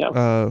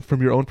 Yeah.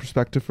 From your own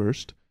perspective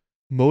first.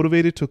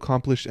 Motivated to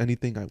accomplish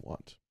anything I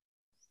want.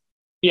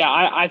 Yeah,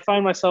 I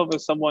find myself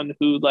as someone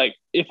who, like,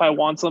 if I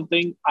want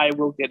something, I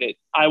will get it.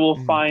 I will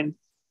Hmm. find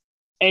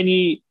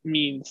any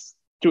means,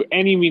 through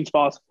any means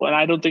possible. And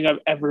I don't think I've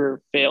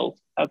ever failed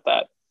at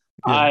that.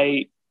 Yeah.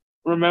 I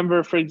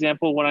remember, for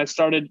example, when I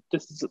started,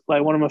 this is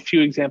like one of a few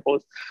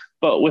examples,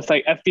 but with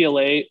like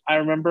FBLA, I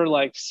remember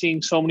like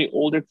seeing so many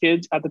older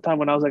kids at the time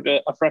when I was like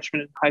a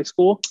freshman in high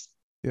school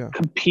Yeah.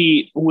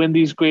 compete, win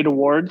these great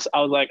awards.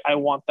 I was like, I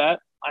want that.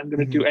 I'm going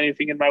to Hmm. do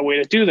anything in my way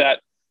to do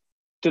that.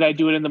 Did I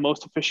do it in the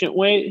most efficient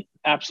way?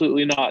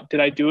 Absolutely not. Did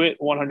I do it?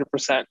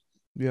 100%.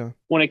 Yeah.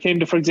 When it came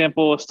to, for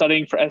example,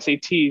 studying for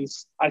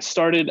SATs, I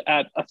started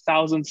at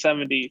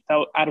 1,070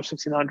 out of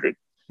 1,600.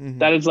 Hmm.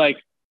 That is like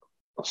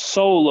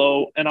so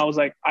low. And I was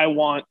like, I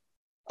want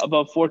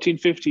above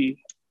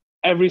 1,450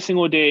 every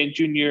single day in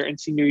junior and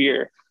senior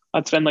year.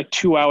 I'd spend like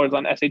 2 hours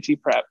on SAT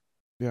prep.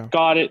 Yeah.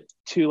 Got it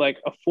to like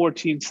a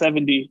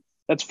 1,470.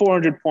 That's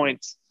 400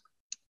 points.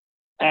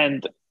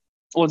 And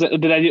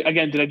did I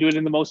do it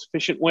in the most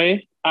efficient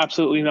way?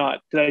 Absolutely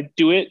not. Did I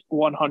do it?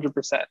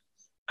 100%. Yeah.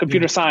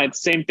 Computer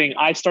science, same thing.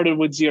 I started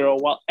with zero,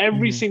 while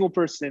every Hmm. single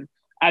person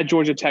at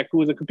Georgia Tech who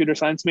was a computer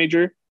science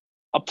major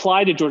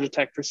applied to Georgia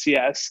Tech for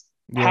CS,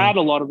 Yeah. had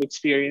a lot of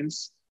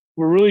experience,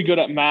 were really good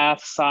at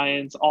math,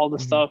 science, all the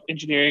Hmm. stuff,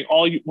 engineering,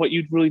 what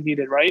you really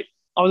needed, right?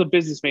 I was a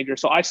business major,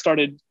 so I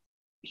started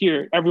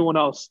here. Everyone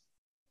else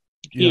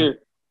Yeah. here,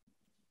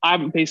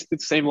 I'm basically at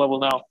the same level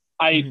now.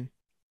 I Hmm.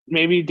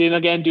 maybe didn't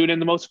again do it in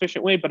the most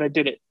efficient way, but I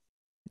did it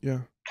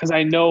Yeah. because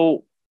I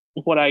know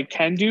what I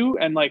can do,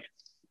 and like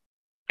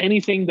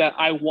anything that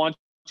I want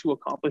to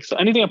accomplish. So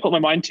anything I put my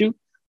mind to,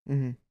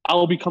 Hmm. I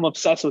will become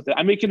obsessed with it.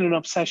 I make it an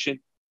obsession.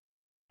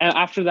 And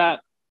after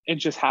that, it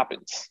just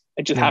happens.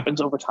 It just Yeah. happens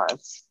over time.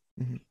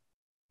 Hmm.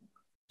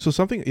 So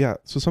something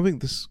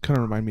this kind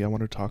of remind me I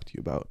want to talk to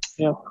you about.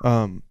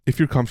 Yeah. If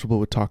you're comfortable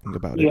with talking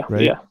about it, Yeah.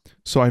 right? Yeah.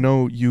 So I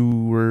know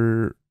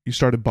you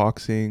started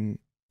boxing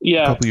a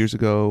Yeah. couple years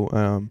ago,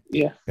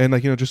 Yeah. and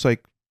like just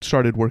like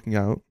started working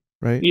out,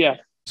 right? Yeah.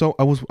 So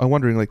I'm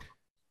wondering like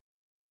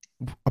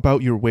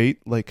about your weight,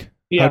 like how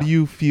Yeah. do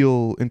you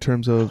feel in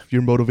terms of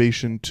your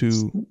motivation to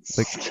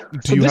like do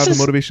So you this have the is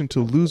motivation to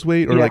lose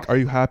weight or yeah. like are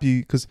you happy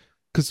because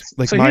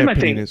like So my here's my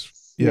opinion thing.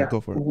 is yeah, Yeah. go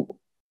for it.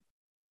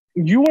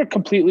 You are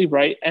completely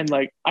right. And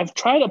like I've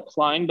tried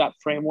applying that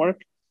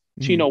framework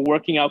to, Hmm.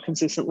 working out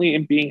consistently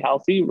and being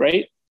healthy,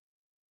 right?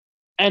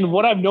 And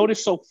what I've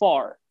noticed so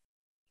far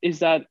is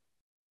that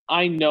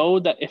I know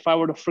that if I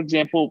were to, for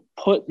example,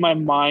 put my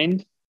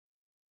mind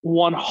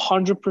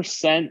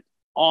 100%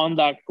 on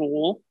that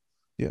goal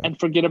Yeah. and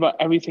forget about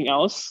everything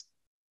else,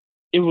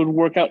 it would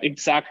work out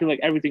exactly like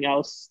everything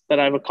else that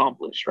I've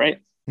accomplished, right?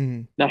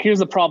 Hmm. Now, here's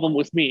the problem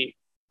with me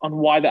on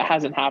why that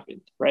hasn't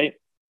happened, right?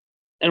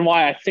 And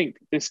why I think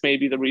this may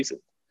be the reason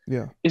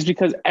Yeah. is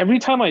because every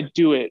time I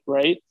do it,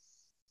 right,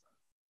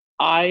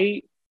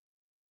 I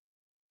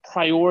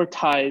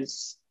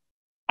prioritize,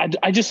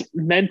 I just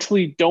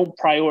mentally don't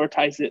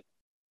prioritize it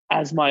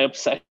as my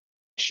obsession.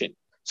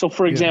 So,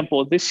 for Yeah.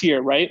 example, this year,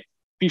 right,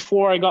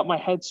 before I got my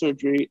head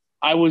surgery,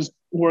 I was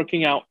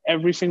working out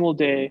every single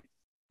day.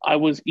 I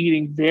was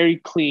eating very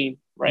clean,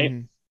 right?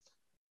 Hmm.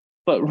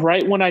 But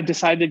right when I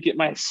decided to get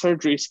my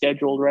surgery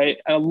scheduled, right,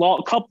 a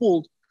lot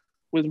coupled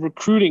with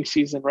recruiting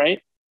season,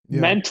 right? Yeah.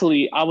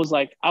 Mentally, I was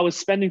like, I was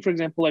spending, for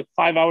example, like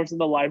 5 hours in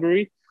the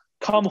library,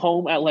 come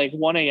home at like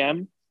 1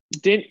 a.m.,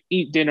 didn't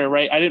eat dinner,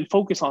 right? I didn't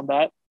focus on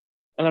that.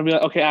 And I'd be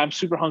like, okay, I'm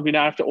super hungry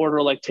now. I have to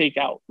order like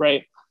takeout,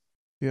 right?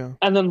 Yeah.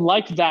 And then,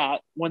 like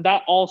that, when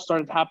that all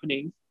started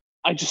happening,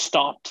 I just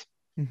stopped.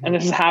 Hmm. And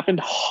this has happened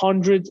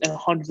hundreds and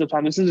hundreds of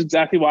times. This is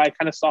exactly why I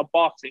kind of stopped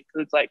boxing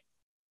because it's like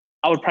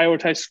I would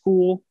prioritize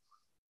school,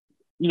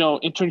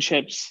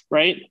 internships,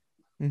 right?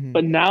 Hmm.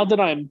 But now that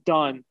I'm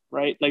done,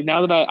 right? Like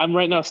now that I'm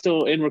right now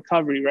still in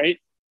recovery, right?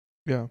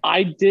 Yeah.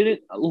 I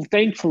didn't,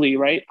 thankfully,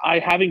 right? I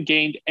haven't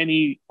gained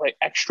any like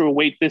extra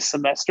weight this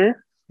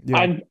semester.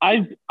 Yeah.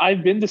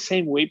 I've been the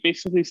same weight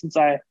basically since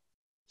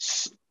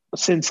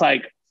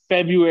like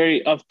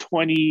February of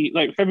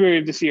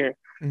this year.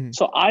 Hmm.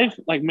 So I've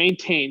like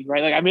maintained,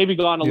 right? Like I maybe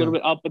gone a little Yeah.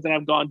 bit up, but then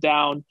I've gone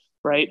down,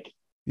 right?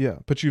 Yeah.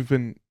 But you've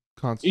been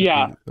Yeah,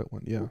 constantly that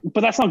one. Yeah.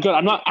 but that's not good.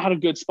 I'm not at a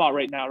good spot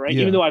right now, right?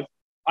 Even Yeah. though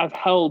I've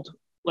held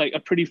like a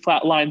pretty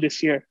flat line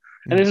this year,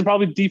 and Hmm. this is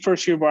probably the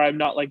first year where I've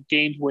not like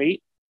gained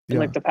weight in Yeah.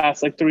 like the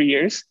past like 3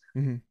 years.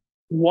 Hmm.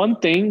 One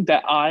thing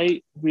that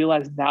I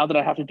realize now that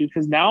I have to do,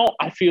 because now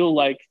I feel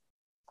like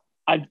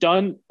I've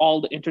done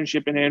all the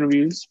internship and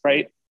interviews,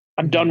 right?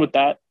 I'm Hmm. done with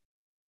that.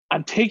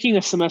 I'm taking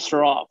a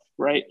semester off,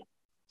 right?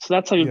 So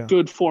that's like a Yeah.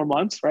 good 4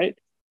 months, right?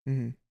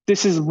 Hmm.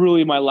 This is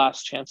really my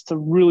last chance to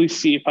really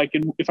see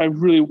if I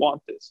really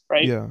want this,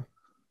 right? Yeah.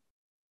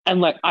 And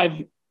like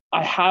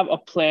I have a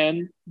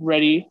plan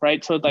ready,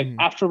 right? So like Hmm.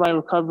 after my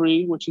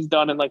recovery, which is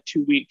done in like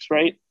 2 weeks,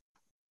 right?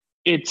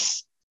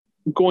 It's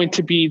going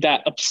to be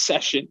that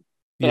obsession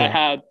that I Yeah.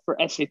 had for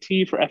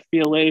SAT, for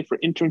FBLA, for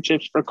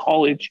internships, for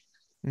college.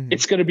 Hmm.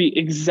 It's going to be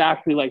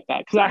exactly like that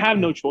because I have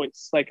Yeah. no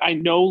choice. Like I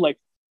know, like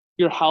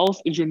your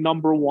health is your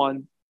number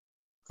one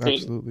thing,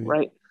 Absolutely.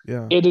 right?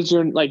 Yeah. It is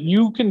your like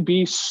you can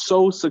be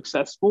so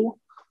successful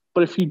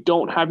But if you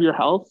don't have your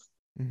health,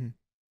 Mm-hmm.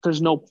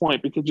 there's no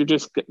point because you're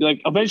just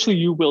like eventually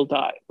you will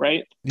die,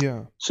 right?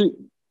 Yeah. So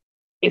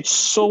it's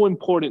so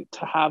important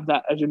to have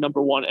that as your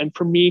number one. And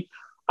for me,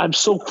 I'm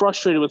so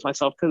frustrated with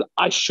myself because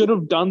I should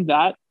have done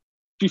that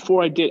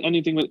before I did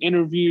anything with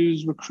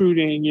interviews,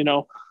 recruiting,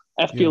 Yeah.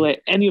 FBLA,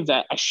 any of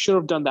that. I should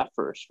have done that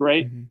first,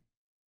 right? Mm-hmm.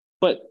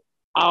 But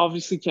I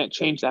obviously can't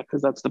change that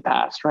because that's the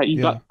past, right?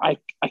 Yeah. I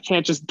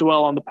can't just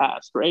dwell on the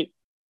past, right?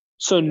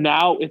 So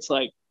now it's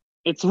like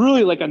it's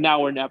really like a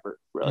now or never,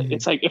 really. Mm-hmm.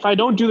 It's like if I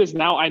don't do this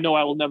now, I know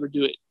I will never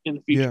do it in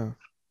the future. Yeah.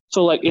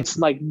 So like it's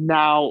Definitely. like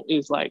now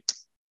is like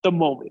the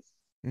moment.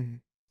 Mm-hmm.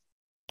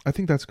 I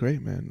think that's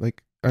great, man.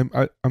 Like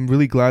I'm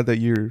really glad that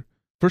you're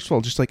first of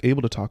all just like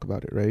able to talk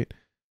about it, right?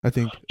 I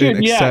think and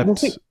Dude, yeah, the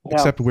thing, yeah,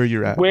 accept where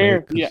you're at, right?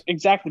 where, yeah, 'Cause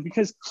exactly.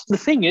 Because the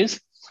thing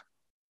is,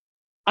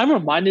 I'm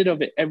reminded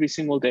of it every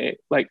single day.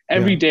 Like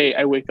every yeah. day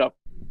I wake up,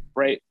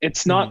 right?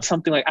 It's Mm-hmm. not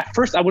something like at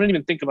first I wouldn't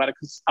even think about it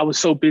because I was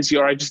so busy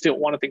or I just didn't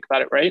want to think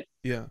about it, right?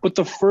 Yeah. But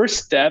the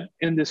first step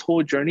in this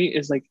whole journey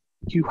is like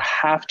you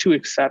have to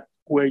accept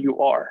where you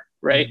are,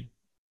 right? Mm-hmm.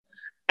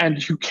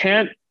 And you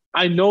can't,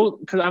 I know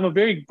because I'm a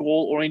very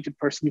goal oriented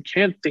person, you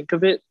can't think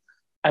of it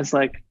as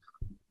like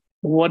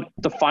what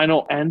the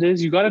final end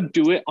is. You got to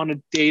do it on a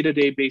day to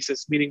day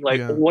basis, meaning like,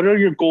 Yeah. what are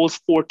your goals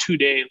for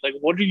today? Like,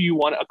 what do you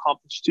want to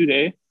accomplish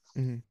today?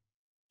 Mm-hmm.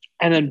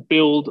 And then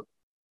build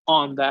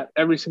on that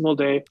every single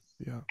day,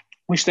 Yeah.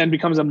 which then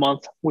becomes a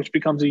month, which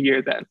becomes a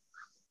year then.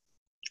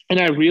 And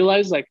I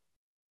realized like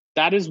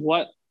that is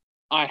what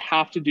I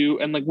have to do.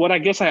 And like what I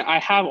guess I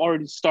have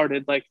already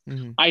started. Like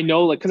Mm-hmm. I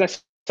know like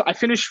because I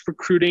finished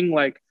recruiting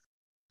like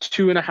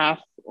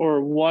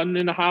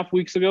 1.5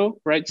 weeks ago,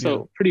 right? Yeah.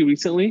 So pretty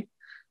recently.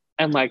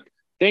 And like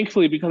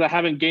thankfully, because I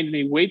haven't gained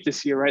any weight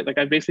this year, right? Like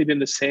I've basically been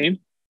the same.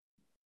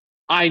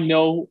 I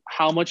know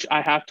how much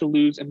I have to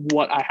lose and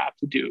what I have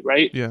to do,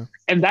 right? Yeah.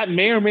 And that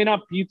may or may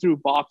not be through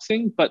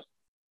boxing, but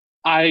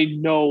I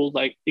know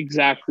like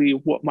exactly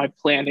what my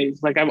plan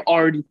is. Like I've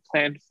already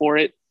planned for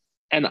it.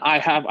 And I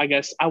have, I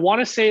guess, I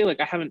want to say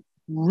like I haven't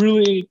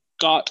really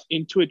got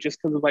into it just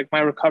because of like my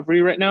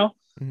recovery right now.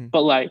 Mm-hmm.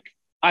 But like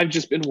I've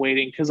just been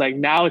waiting because like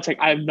now it's like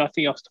I have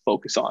nothing else to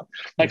focus on.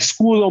 Like Yeah.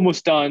 school's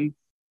almost done.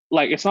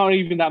 Like it's not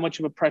even that much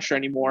of a pressure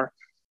anymore.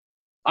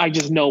 I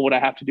just know what I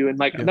have to do. And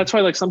like Yeah. that's why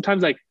like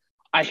sometimes like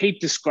I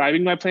hate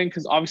describing my plan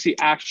because obviously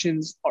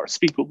actions are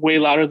speak way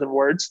louder than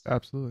words,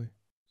 Absolutely.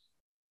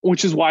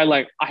 which is why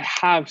like I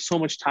have so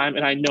much time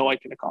and I know I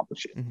can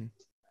accomplish it. Mm-hmm.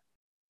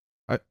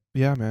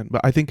 Yeah, man.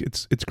 But I think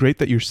it's great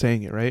that you're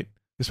saying it, right?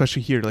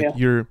 Especially here, like Yeah.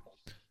 you're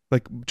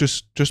like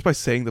just by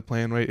saying the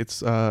plan, right?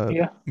 It's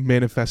Yeah.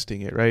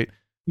 manifesting it, right?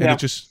 And Yeah. it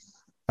just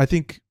I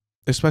think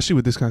especially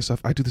with this kind of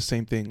stuff, I do the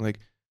same thing. Like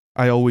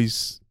I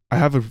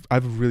have a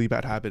really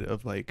bad habit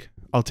of like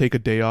I'll take a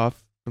day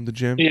off from the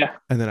gym Yeah.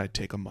 and then I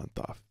take a month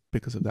off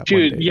because of that one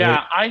Dude, day,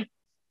 yeah. right?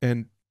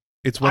 And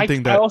it's one thing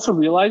I that also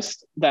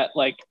realized that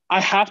like I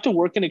have to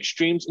work in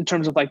extremes in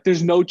terms of like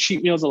there's no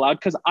cheat meals allowed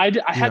because I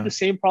had yeah, the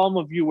same problem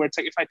of you where it's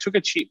like if I took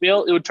a cheat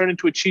meal, it would turn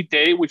into a cheat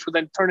day, which would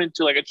then turn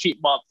into like a cheat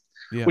month,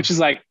 yeah, which is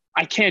like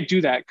I can't do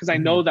that because I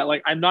know mhm, that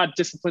like I'm not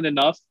disciplined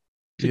enough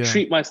to yeah,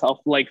 treat myself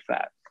like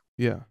that.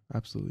 yeah,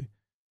 absolutely.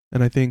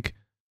 And I think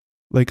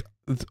like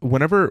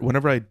whenever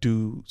I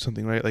do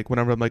something, right? Like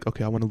whenever I'm like,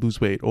 okay, I want to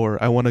lose weight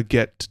or I want to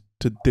get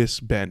to this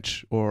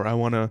bench or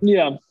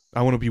Yeah.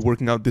 I want to be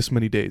working out this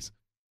many days.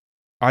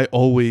 I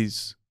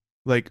always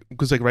like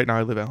because like right now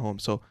I live at home,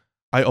 so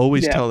I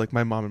always Yeah. tell like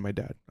my mom and my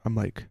dad, I'm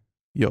like,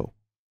 yo,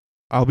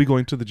 I'll be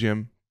going to the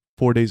gym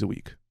 4 days a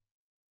week.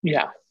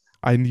 Yeah.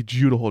 I need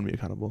you to hold me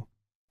accountable,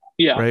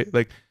 Yeah. right?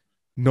 Like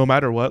no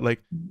matter what,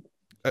 like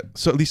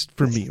so at least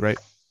for me, right?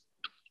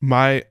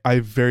 I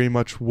very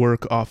much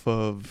work off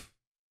of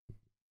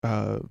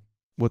uh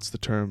what's the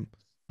term?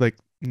 Like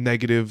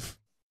negative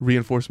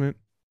reinforcement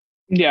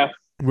Yeah.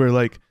 where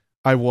like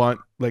I want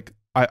like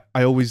I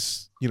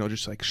always,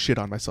 just like shit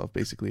on myself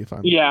basically if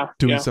I'm Yeah.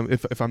 doing Yeah.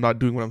 if I'm not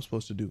doing what I'm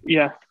supposed to do.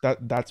 Yeah.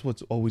 That's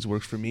what's always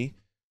works for me.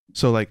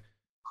 So like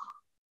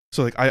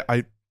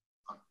I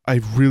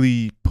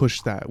really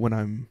push that when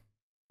I'm,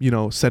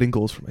 setting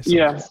goals for myself.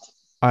 Yeah.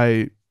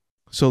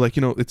 So like,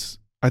 it's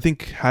I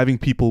think having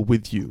people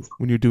with you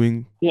when you're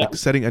doing Yeah. like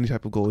setting any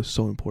type of goal is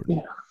so important.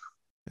 Yeah.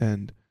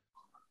 And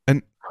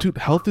dude,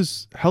 health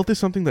is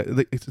something that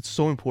like, it's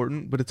so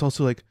important, but it's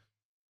also like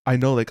I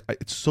know like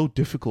it's so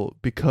difficult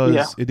because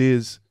Yeah.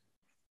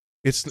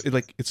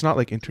 it's not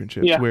like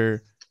internships Yeah.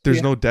 where there's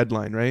Yeah. no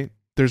deadline, right?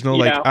 There's no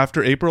like Yeah.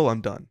 after April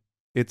I'm done.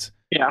 It's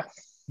Yeah.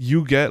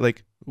 you get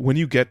like when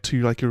you get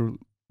to like your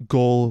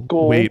goal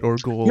weight or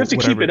goal You have to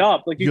whatever, keep it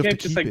up. Like you have can't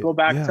to just keep like it. go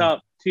back Yeah.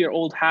 to your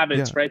old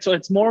habits, Yeah. right? So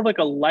it's more of like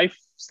a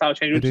lifestyle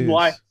change, which It is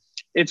why is.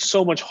 it's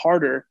so much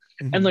harder.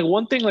 Mhm. And like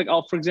one thing, like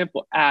I'll for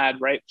example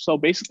add, right? So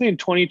basically in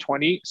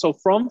 2020, so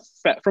from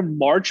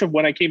March of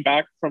when I came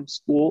back from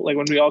school, like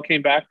when we all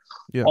came back,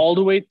 Yeah. all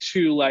the way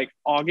to like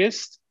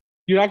August,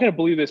 you're not gonna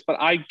believe this, but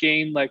I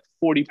gained like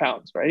 40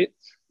 pounds, right?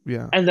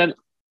 Yeah. And then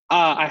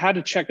I had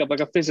to check up like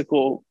a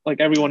physical, like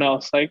everyone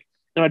else, like,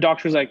 and my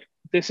doctor's like,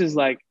 this is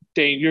like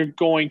you're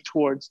going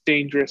towards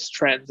dangerous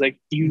trends. Like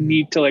you Mhm.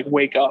 need to like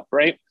wake up,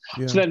 right?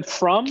 Yeah. So then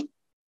from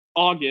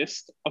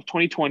August of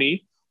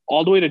 2020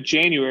 all the way to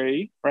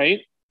January,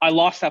 right? I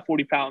lost that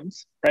 40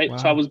 pounds, right?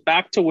 So I Wow. was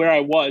back to where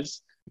I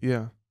was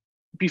Yeah.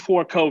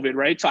 before COVID,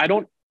 right? So I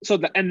don't,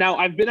 and now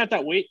I've been at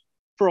that weight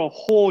for a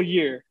whole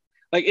year.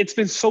 Like it's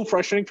been so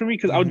frustrating for me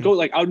because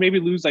Mhm. I would maybe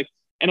lose like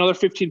another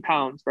 15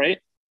 pounds, right?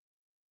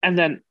 And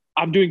then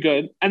I'm doing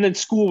good. And then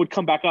school would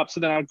come back up. So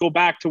then I'd go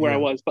back to where I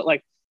Yeah. was. But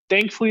like,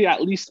 thankfully,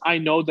 at least I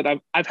know that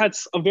I've had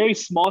a very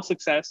small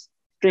success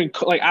during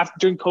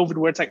COVID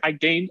where it's like I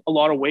gained a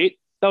lot of weight.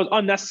 That was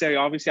unnecessary,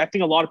 obviously. I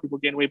think a lot of people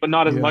gain weight, but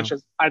not as Yeah. much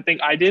as I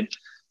think I did.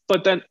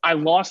 But then I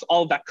lost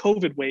all of that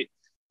COVID weight,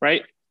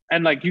 right?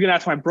 And like you can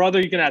ask my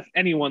brother, you can ask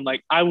anyone.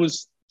 Like I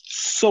was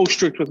so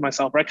strict with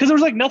myself, right? Because there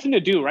was like nothing to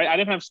do, right? I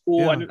didn't have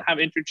school, I Yeah. didn't have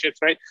internships,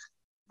 right?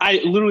 I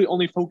literally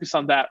only focused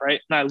on that,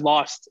 right? And I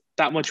lost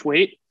that much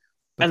weight.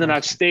 And That's then I've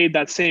awesome. stayed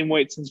that same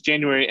weight since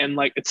January. And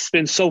like it's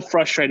been so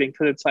frustrating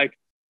because it's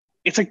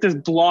like this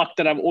block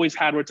that I've always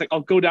had where it's like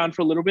I'll go down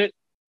for a little bit,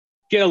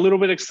 get a little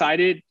bit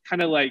excited,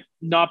 kind of like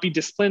not be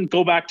disciplined,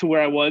 go back to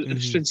where I was.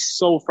 It's Mhm. been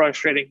so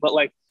frustrating. But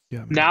like Yeah,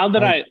 man. now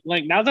that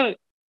I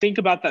think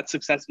about that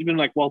success, even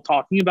like while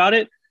talking about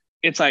it,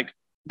 it's like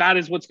that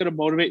is what's gonna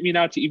motivate me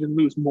now to even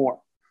lose more.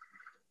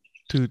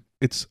 Dude,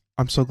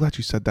 I'm so glad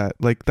you said that.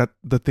 Like that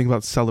the thing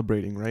about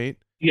celebrating, right?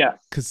 Yeah.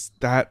 Because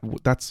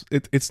that's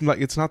it. It's not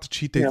the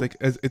cheat days. Yeah. Like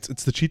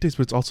it's the cheat days,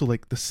 but it's also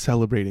like the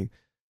celebrating.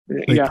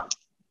 Like Yeah.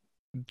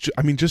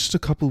 I mean, just a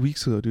couple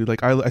weeks ago, dude.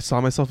 Like I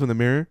saw myself in the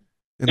mirror,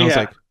 and I was Yeah.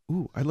 like,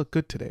 "Ooh, I look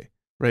good today."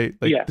 Right?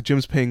 Like Yeah. the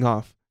gym's paying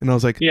off, and I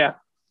was like, Yeah.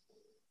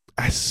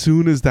 as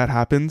soon as that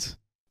happens,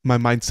 my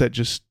mindset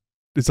just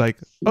is like,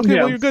 "Okay, well,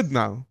 Yeah. you're good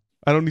now.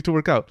 I don't need to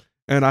work out."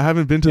 And I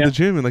haven't been to the Yeah.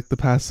 gym in like the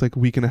past like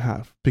week and a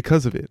half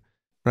because of it,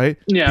 right?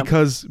 Yeah.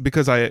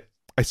 Because I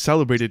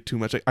celebrated too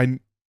much. I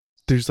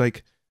there's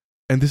like,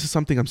 and this is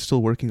something I'm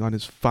still working on,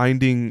 is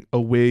finding a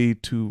way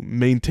to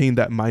maintain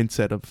that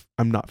mindset of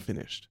I'm not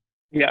finished.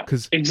 Yeah.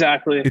 Because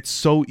Exactly. it's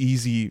so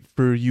easy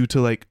for you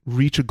to like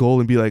reach a goal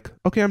and be like,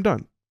 okay, I'm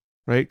done,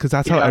 right? Because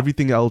that's how Yeah.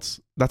 everything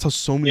else, that's how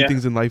so many Yeah.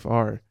 things in life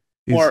are.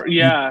 Is Or you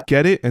yeah.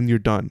 get it and you're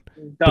done,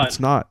 but Done. it's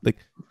not. Like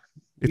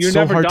it's You're so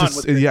never hard done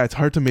with to it. yeah, it's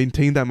hard to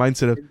maintain that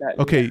mindset of That,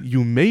 okay, yeah.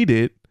 you made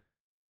it,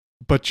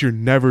 but you're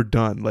never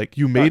done. Like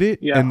you made it,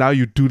 Yeah. and now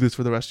you do this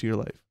for the rest of your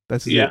life.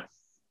 That's Yeah. it.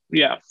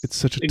 Yeah. It's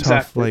such a tough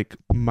Exactly. like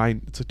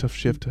mind. It's a tough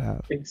shift to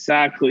have.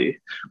 Exactly.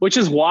 Which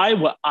is why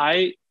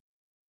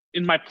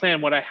in my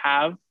plan, what I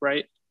have,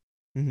 right,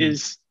 Mhm.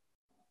 is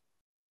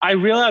I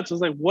realized I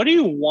was like, what do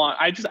you want?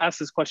 I just asked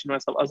this question to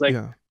myself. I was like,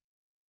 Yeah.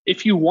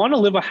 if you want to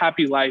live a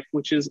happy life,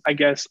 which is, I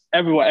guess,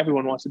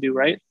 everyone wants to do,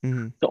 right?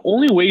 Hmm. The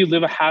only way you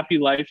live a happy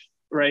life,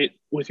 right,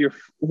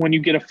 when you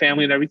get a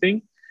family and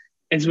everything,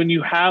 is when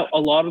you have a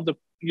lot of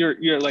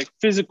your like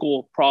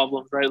physical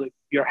problems, right? Like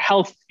you're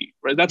healthy,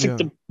 right? That's like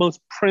Yeah. the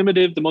most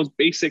primitive, the most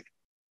basic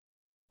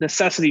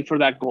necessity for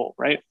that goal,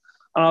 right?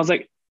 And I was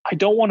like, I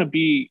don't want to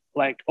be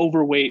like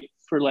overweight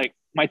for like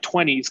my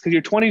 20s because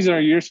your 20s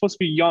you're supposed to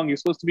be young, you're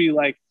supposed to be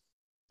like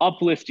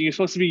uplifting, you're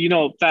supposed to be,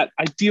 that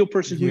ideal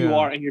person who you Yeah.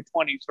 are in your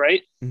 20s,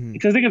 right? Hmm.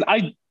 Because the thing is,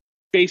 I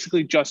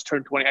basically just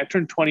turned 20. I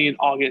turned 20 in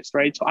August,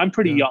 right? So I'm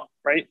pretty Yeah. young,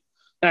 right?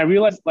 And I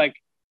realized like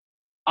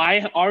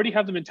I already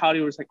have the mentality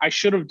where it's like I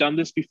should have done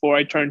this before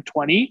I turned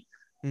 20,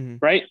 Hmm.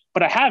 right?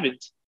 But I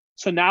haven't.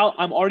 So now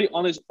I'm already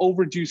on this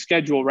overdue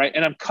schedule, right?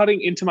 And I'm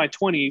cutting into my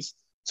 20s.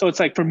 So it's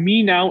like for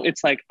me now,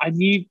 it's like I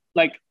need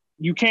like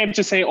you can't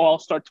just say, "Oh, I'll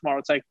start tomorrow."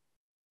 It's like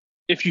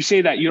if you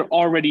say that, you're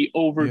already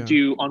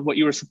overdue on what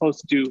you were supposed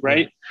to do,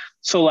 right?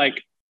 So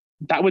like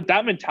that with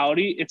that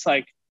mentality, it's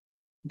like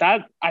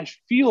that I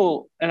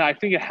feel, and I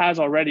think it has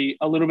already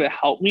a little bit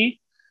helped me.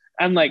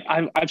 And like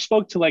I've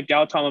spoke to like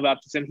Gautam about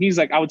this, and he's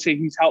like I would say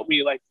he's helped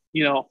me like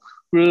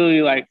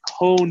really like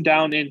hone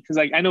down in because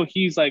like I know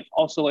he's like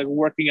also like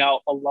working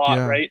out a lot,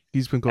 Yeah. right?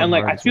 He's been going And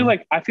like hard as well.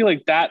 I feel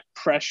like that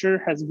pressure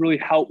has really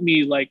helped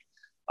me like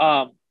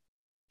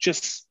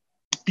just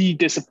be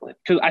disciplined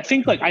because I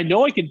think like I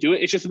know I can do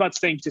it. It's just about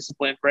staying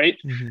disciplined, right?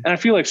 Hmm. And I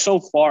feel like so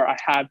far I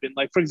have been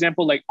like, for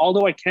example, like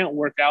although I can't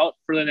work out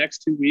for the next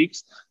 2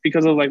 weeks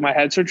because of like my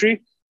head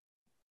surgery,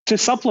 to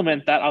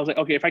supplement that, I was like,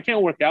 okay, if I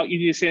can't work out, you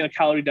need to stay in a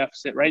calorie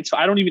deficit, right? So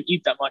I don't even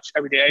eat that much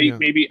every day.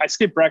 Maybe I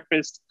skip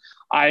breakfast.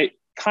 I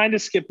kind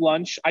of skip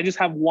lunch. I just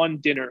have one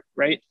dinner,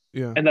 right?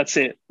 Yeah. And that's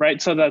it,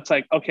 right? So that's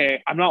like,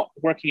 okay, I'm not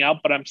working out,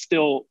 but I'm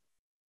still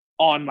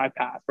on my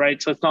path,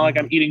 right? So it's not like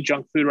I'm eating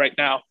junk food right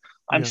now.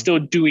 I'm still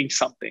doing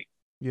something.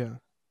 Yeah.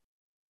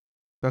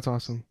 That's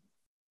awesome.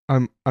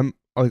 I'm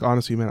like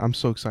honestly, man, I'm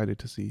so excited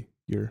to see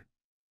your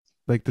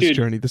like this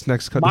journey, this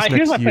next here's my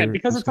year plan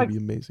because it's gonna like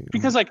be amazing.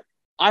 because like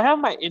I have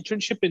my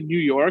internship in New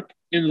York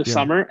in the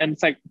summer, and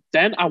it's like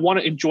then I want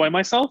to enjoy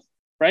myself,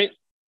 right?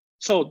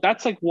 So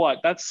that's like what?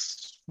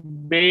 That's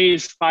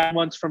May's 5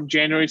 months from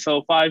January,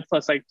 so 5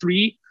 plus like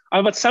 3. I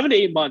have about 7 to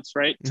 8 months,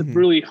 right, to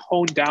really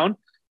hone down,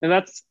 and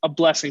that's a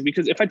blessing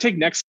because if I take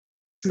next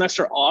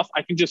semester off,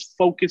 I can just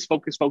focus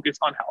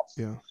on health.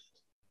 Yeah,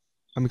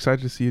 I'm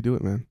excited to see you do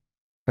it, man.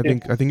 I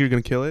think you're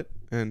gonna kill it,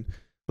 and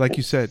like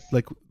you said,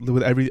 like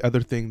with every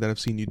other thing that I've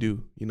seen you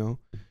do, you know,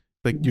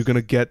 like you're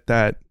gonna get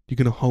that, you're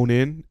gonna hone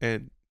in,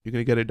 and you're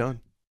gonna get it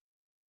done.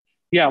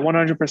 Yeah,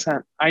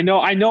 100%. I know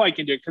I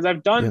can do it because I've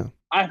Yeah, done.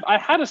 I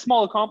had a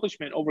small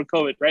accomplishment over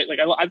COVID, right? Like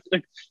I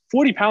like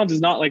 40 pounds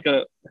is not like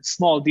a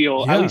small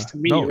deal, at yeah. least to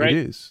me, No, it right?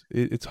 is.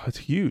 It's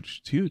huge.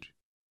 It's huge.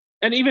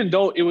 And even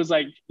though it was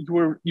like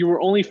you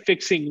were only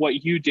fixing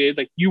what you did,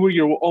 like you were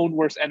your own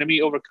worst enemy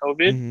over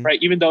COVID, Mm-hmm. right?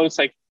 Even though it's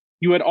like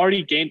you had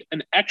already gained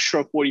an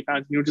extra 40 pounds,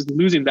 and you were just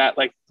losing that.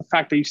 Like the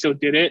fact that you still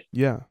did it,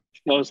 Yeah.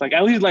 I was like,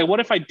 at least like, what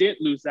if I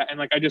didn't lose that and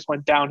like I just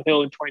went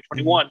downhill in Mm-hmm.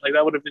 2021? Like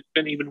that would have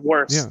been even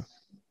worse. Yeah.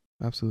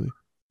 Absolutely.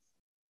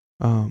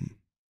 Um.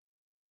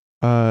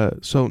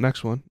 So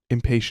next one,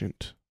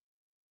 impatient.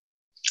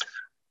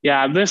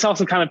 Yeah, this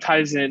also kind of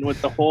ties in with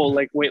the whole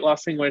like weight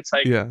loss thing, where it's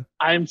like Yeah.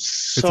 I'm It's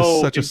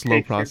so such a slow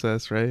impatient.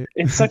 process, right?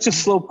 It's such a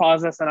slow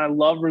process, and I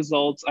love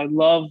results. I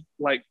love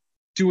like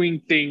doing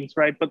things,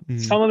 right? But Mm-hmm.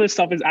 some of this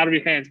stuff is out of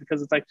your hands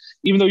because it's like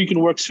even though you can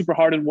work super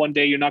hard in one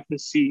day, you're not going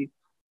to see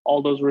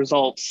all those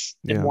results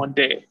in Yeah. one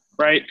day,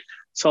 right?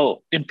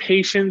 So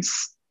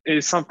impatience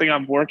is something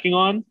I'm working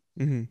on,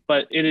 Mm-hmm.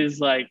 but it is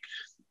like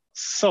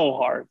so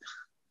hard,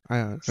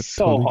 I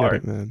so totally get hard.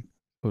 it, man.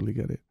 Totally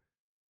get it.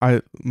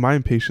 My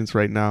impatience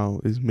right now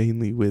is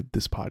mainly with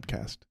this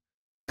podcast,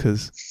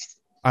 because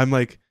I'm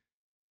like,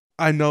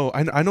 I know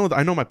my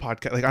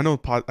podcast, like I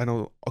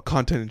know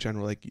content in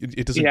general, like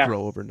it doesn't Yeah,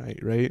 grow overnight,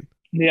 right?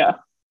 yeah,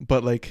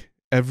 But like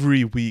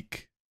every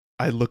week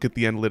I look at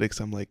the analytics,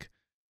 I'm like,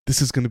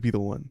 this is gonna be the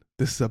one.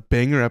 This is a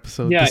banger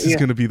episode. yeah, This is yeah,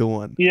 gonna be the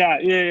one. yeah,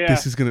 yeah, yeah,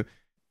 This is gonna,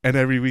 and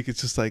every week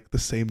it's just like the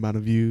same amount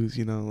of views,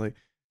 you know, like,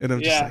 and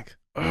I'm just yeah, like,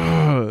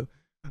 ugh.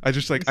 I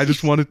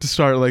just wanted to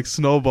start like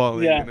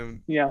snowballing, yeah, and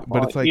then, yeah. but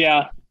Well, it's like,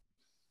 yeah,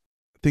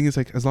 thing is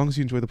like, as long as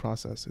you enjoy the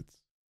process, it's,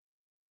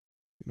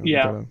 you know, you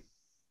yeah, gotta,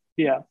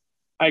 yeah.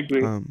 I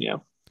agree. um Yeah.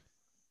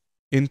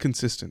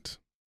 inconsistent.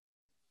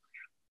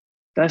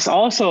 This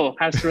also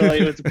has to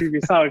relate with the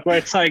previous topic, where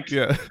it's like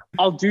Yeah.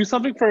 I'll do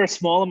something for a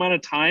small amount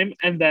of time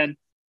and then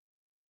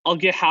I'll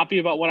get happy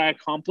about what I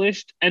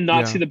accomplished and not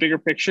Yeah. see the bigger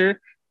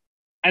picture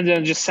and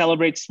then just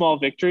celebrate small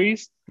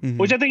victories, Mhm.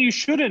 which I think you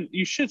shouldn't.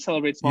 You should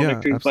celebrate small Yeah,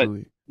 victories, but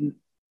absolutely.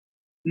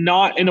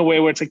 not in a way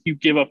where it's like you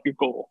give up your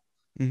goal.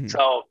 Hmm.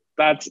 So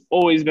that's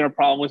always been a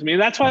problem with me.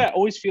 And that's why I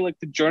always feel like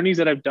the journeys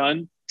that I've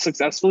done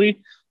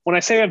successfully, when I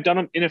say I've done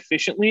them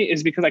inefficiently,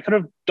 is because I could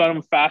have done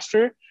them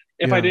faster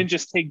if I Yeah. didn't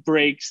just take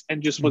breaks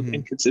and just was Mhm.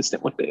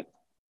 inconsistent with it.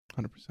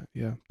 100%.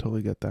 Yeah,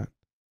 totally get that.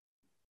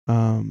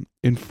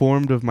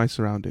 Informed of my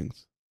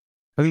surroundings.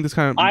 I think this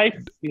kind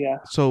of, Yeah.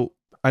 so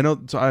I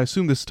know, so I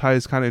assume this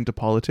ties kind of into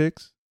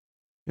politics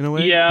in a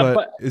way, Yeah, but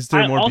but is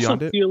there I more also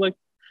beyond it? feel like,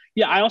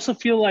 yeah, I also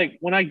feel like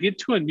when I get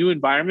to a new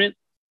environment,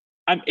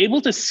 I'm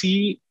able to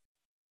see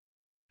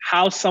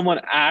how someone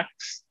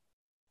acts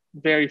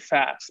very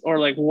fast or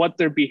like what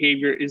their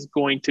behavior is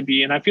going to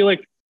be. And I feel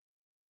like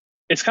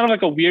it's kind of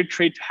like a weird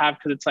trait to have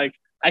because it's like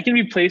I can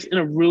be placed in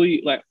a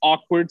really like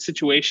awkward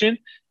situation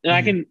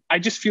and Mhm. I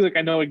just feel like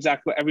I know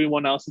exactly what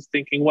everyone else is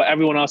thinking, what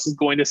everyone else is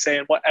going to say,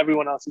 and what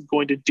everyone else is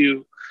going to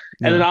do.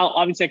 And then Yeah.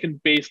 obviously I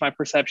can base my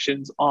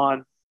perceptions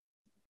on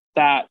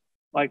that,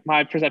 like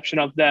my perception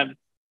of them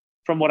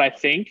from what I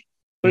think.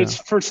 But Yeah. it's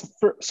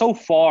for so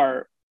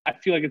far, I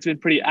feel like it's been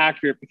pretty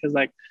accurate because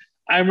like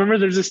I remember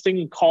there's this thing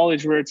in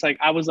college where it's like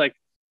I was like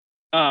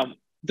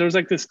there was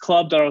like this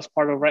club that I was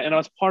part of, right? And I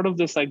was part of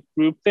this like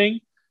group thing.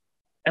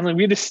 And like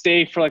we had to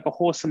stay for like a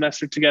whole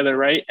semester together,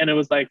 right? And it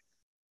was like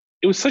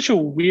it was such a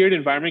weird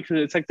environment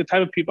because it's like the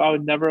type of people I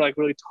would never like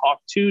really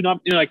talk to,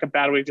 not in like a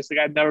bad way, just like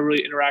I'd never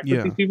really interact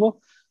with these Yeah.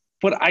 people.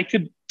 But I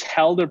could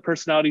tell their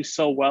personality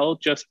so well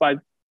just by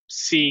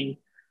seeing,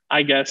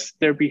 I guess,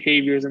 their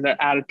behaviors and their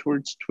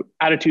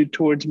attitude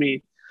towards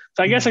me.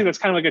 So I guess Mhm. like that's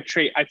kind of like a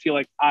trait I feel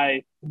like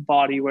I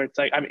embody where it's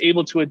like I'm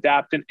able to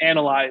adapt and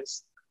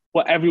analyze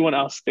what everyone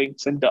else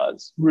thinks and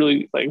does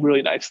really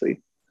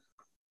nicely.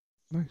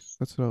 Nice.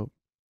 That's dope.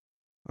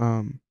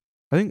 I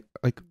think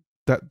like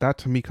that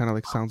to me kind of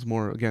like sounds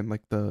more, again,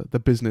 like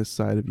the business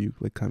side of you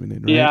like coming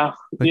in, right? Yeah.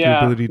 Like your Yeah.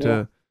 ability Yeah.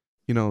 to,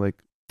 you know,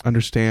 like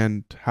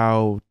understand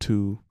how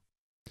to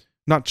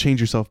not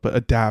change yourself but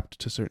adapt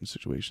to certain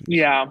situations.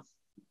 Yeah.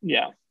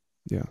 Yeah.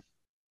 Yeah.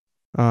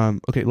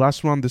 Okay,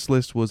 last one on this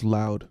list was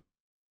loud.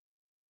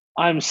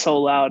 I'm so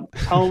loud.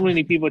 How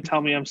many people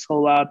tell me I'm so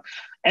loud?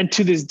 And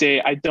to this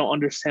day, I don't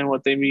understand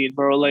what they mean,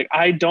 bro. Like,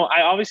 I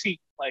obviously,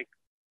 like,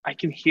 I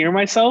can hear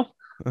myself,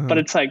 but Uh-huh.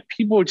 it's like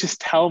people just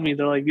tell me,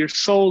 they're like, you're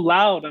so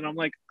loud. And I'm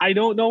like, I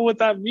don't know what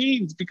that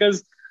means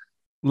because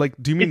Like,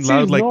 do you mean it loud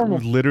seems like normal.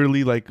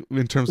 literally like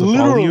in terms of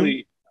volume?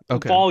 Literally,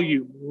 Okay.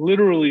 volume,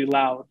 literally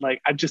loud.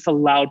 Like, I'm just a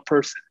loud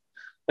person.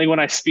 Like, when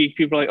I speak,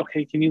 people are like,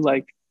 okay, can you,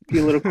 like, be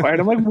a little quiet?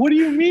 I'm like, what do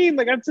you mean?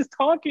 Like, I'm just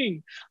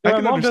talking. I Like,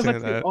 can my mom does that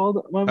understand to me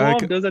that. my I mom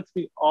can, does that to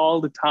me all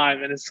the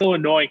time. And it's so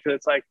annoying because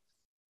it's like,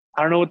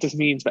 I don't know what this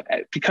means, but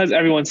because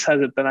everyone says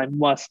it, then I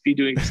must be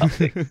doing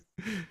something.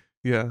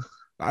 yeah.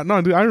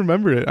 No, dude, I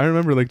remember it. I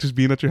remember like just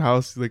being at your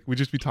house, like we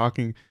just be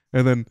talking,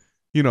 and then,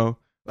 you know,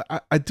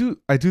 I do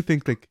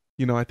think like,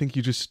 you know, I think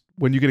you just,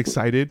 when you get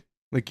excited,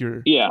 like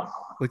your Yeah.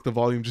 like the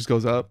volume just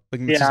goes up,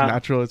 like it's just Yeah.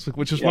 natural. It's like,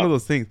 which is one Yeah. of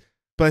those things.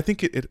 But I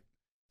think it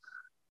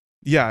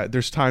yeah,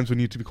 there's times when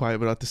you need to be quiet,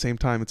 but at the same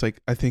time, it's like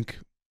I think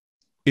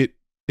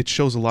it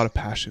shows a lot of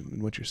passion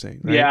in what you're saying,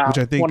 right? Yeah. Which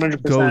I think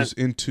 100%. goes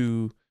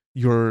into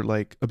your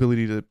like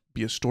ability to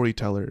be a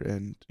storyteller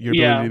and your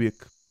ability Yeah.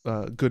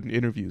 to be good in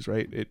interviews,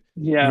 right? You're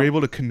Yeah.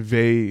 able to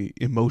convey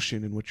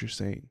emotion in what you're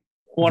saying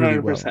really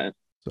well. 100%.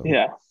 So,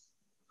 Yeah.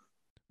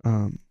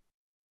 all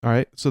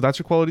right. So that's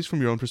your qualities from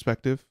your own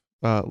perspective.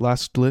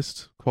 Last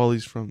list,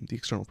 qualities from the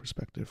external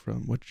perspective,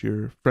 from what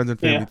your friends and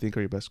family Yeah. think are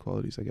your best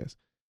qualities, I guess.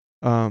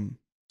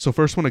 So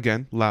first one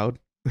again, loud.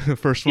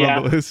 First one on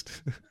Yeah. the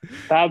list.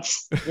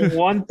 That's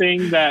one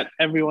thing that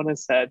everyone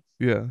has said.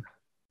 Yeah.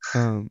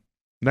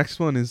 Next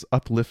one is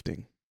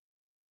uplifting.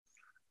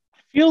 I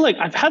feel like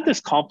I've had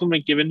this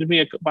compliment given to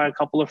me by a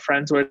couple of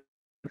friends where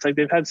it's like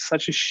they've had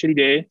such a shitty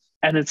day,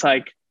 and it's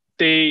like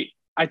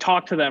I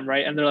talk to them,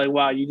 right? And they're like,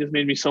 wow, you just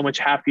made me so much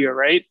happier,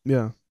 right?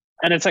 Yeah.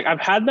 And it's like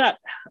I've had that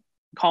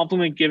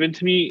compliment given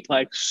to me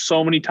like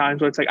so many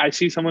times where it's like I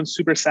see someone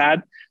super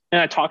sad and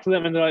I talk to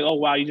them and they're like, oh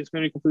wow, you just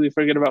made me completely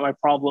forget about my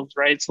problems,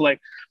 right? So like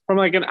from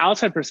like an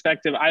outside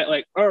perspective,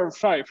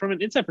 from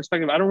an inside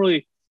perspective, I don't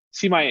really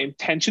see my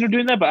intention of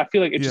doing that, but I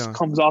feel like it just Yeah.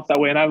 comes off that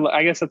way. And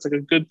I guess that's like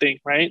a good thing,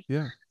 right?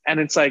 Yeah.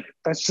 And it's like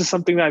that's just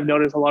something that I've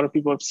noticed a lot of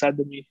people have said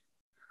to me.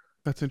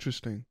 That's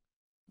interesting.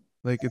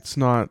 Like it's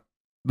not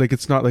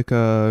like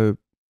a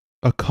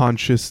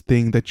conscious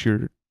thing that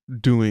you're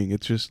doing.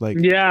 It's just like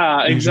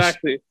Yeah, you just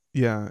exactly. it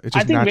I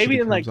just think maybe naturally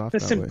in like comes off the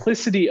that way.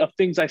 simplicity of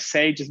things I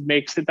say just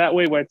makes it that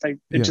way, where it's like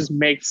it Yeah. just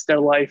makes their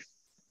life,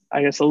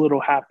 I guess, a little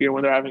happier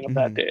when they're having a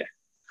bad Mhm. day.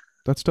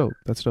 That's dope.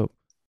 That's dope.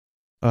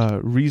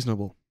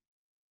 Reasonable.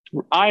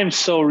 I am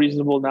so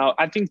reasonable now.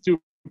 I think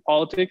through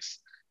politics,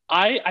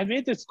 I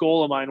made this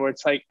goal of mine where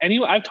it's like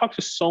anyway, I've talked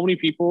to so many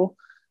people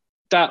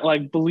that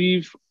like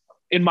believe,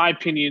 in my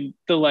opinion,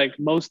 the like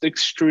most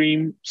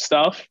extreme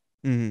stuff.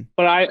 Mm-hmm.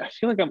 But I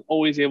feel like I'm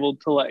always able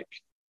to like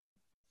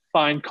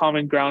find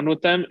common ground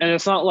with them. And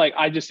it's not like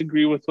I just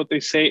agree with what they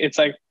say. It's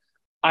like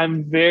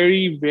I'm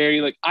very, very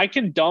like I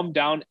can dumb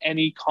down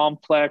any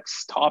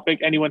complex topic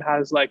anyone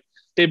has. Like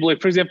they believe,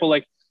 for example,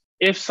 like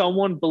if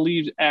someone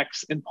believes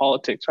X in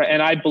politics, right,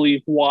 and I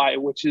believe Y,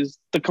 which is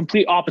the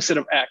complete opposite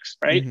of X,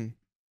 right? Mm-hmm.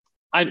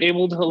 I'm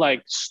able to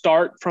like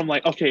start from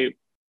like, okay,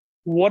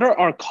 what are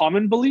our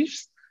common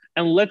beliefs?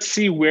 And let's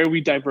see where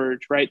we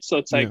diverge, right? So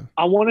it's like Yeah.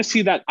 I want to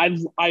see that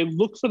I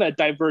look for that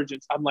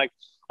divergence. I'm like,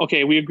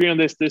 okay, we agree on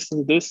this, this,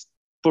 and this,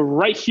 but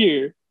right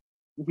here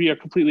we are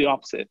completely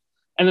opposite.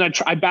 And then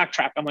I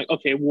backtrack. I'm like,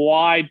 okay,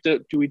 why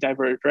do we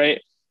diverge,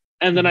 right?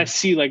 And then I Mhm.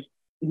 see like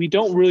we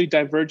don't really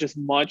diverge as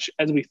much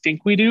as we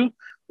think we do.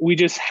 We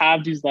just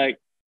have these like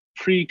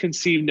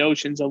preconceived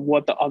notions of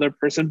what the other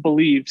person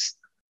believes,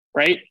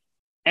 right?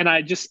 And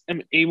I just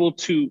am able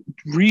to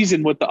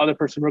reason with the other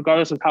person,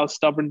 regardless of how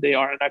stubborn they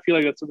are. And I feel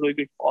like that's a really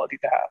good quality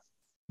to have.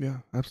 Yeah,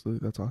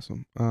 absolutely. That's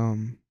awesome.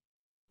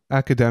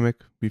 Academic,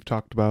 we've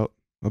talked about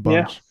a Yeah.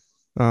 bunch.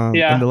 And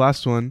Yeah. the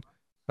last one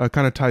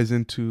kind of ties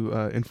into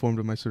informed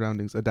of my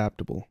surroundings,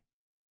 adaptable.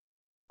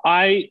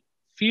 I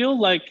feel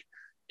like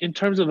in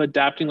terms of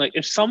adapting, like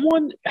if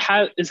someone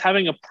is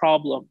having a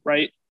problem,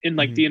 right, in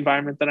like Mhm. the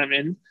environment that I'm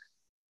in,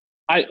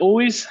 I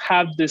always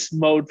have this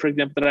mode, for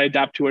example, that I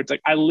adapt to where it's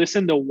like I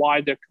listen to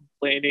why they're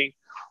complaining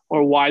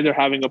or why they're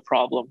having a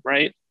problem,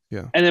 right?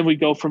 Yeah. And then we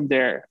go from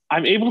there.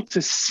 I'm able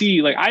to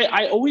see like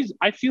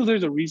I feel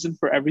there's a reason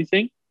for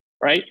everything,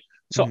 right?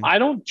 So Mhm. I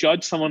don't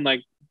judge someone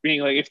like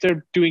being like if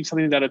they're doing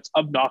something that it's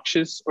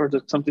obnoxious or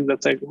something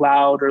that's like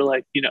loud or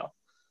like, you know,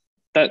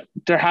 that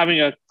they're having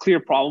a clear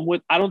problem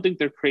with. I don't think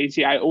they're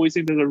crazy. I always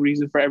think there's a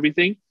reason for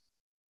everything.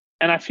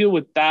 And I feel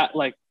with that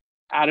like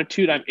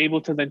attitude, I'm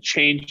able to then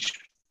change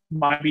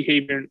my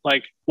behavior,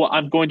 like what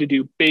I'm going to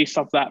do based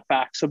off that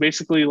fact. So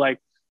basically, like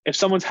if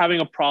someone's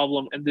having a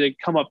problem and they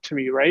come up to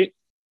me, right,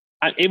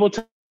 I'm able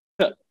to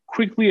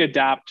quickly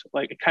adapt,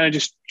 like kind of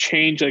just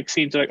change like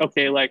scenes. Like,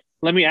 okay, like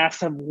let me ask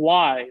them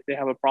why they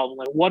have a problem.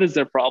 Like, what is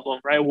their problem,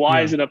 right? Why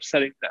Yeah. is it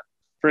upsetting them,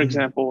 for Mhm.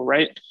 example,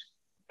 right?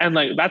 And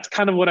like that's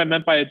kind of what I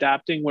meant by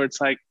adapting, where it's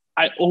like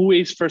I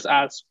always first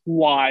ask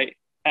why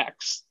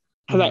X,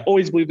 because I Mhm.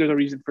 always believe there's a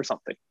reason for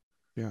something.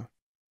 Yeah.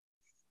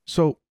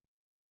 So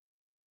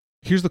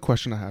here's the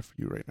question I have for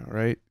you right now,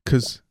 right?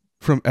 Because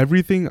from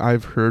everything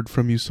I've heard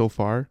from you so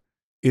far,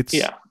 it's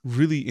Yeah.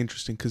 really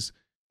interesting because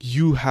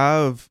you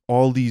have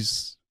all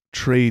these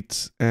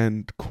traits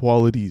and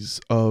qualities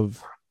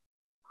of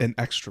an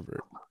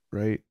extrovert,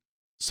 right?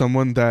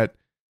 Someone that,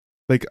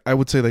 like, I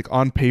would say, like,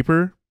 on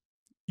paper,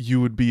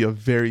 you would be a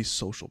very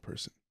social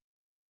person,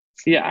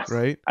 Yeah,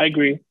 right? I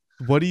agree.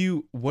 What do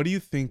you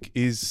think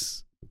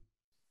is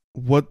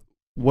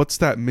what's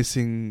that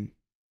missing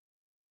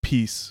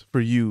piece for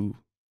you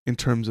in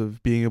terms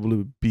of being able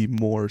to be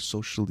more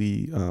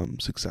socially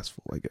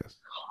successful, I guess?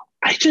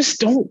 I just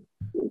don't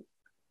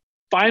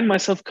find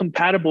myself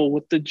compatible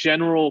with the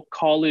general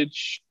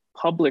college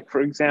public,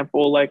 for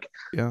example. Like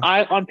Yeah.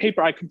 on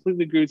paper, I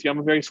completely agree with you. I'm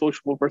a very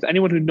sociable person.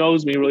 Anyone who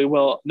knows me really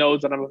well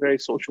knows that I'm a very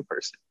social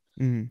person.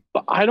 Mm-hmm.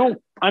 But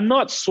I'm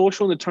not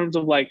social in the terms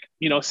of like,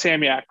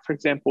 Samyak, for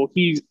example.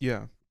 He's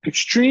Yeah.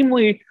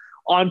 extremely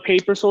on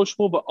paper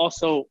sociable, but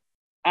also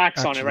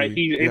acts on it, right?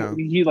 Actually, yeah.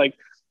 He like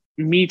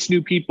meets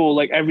new people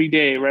like every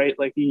day, right?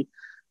 Like he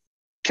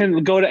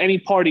can go to any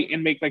party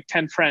and make like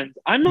 10 friends.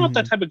 I'm not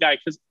that type of guy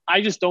because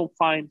I just don't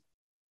find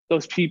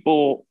those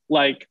people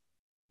like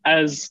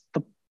as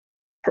the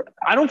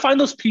I don't find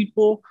those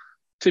people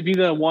to be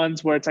the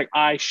ones where it's like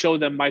I show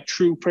them my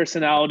true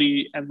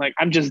personality and like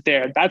I'm just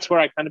there. That's where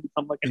I kind of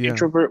become like an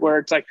introvert where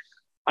it's like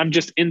I'm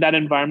just in that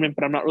environment,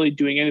 but I'm not really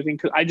doing anything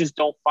because I just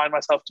don't find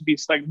myself to be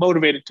like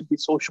motivated to be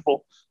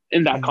sociable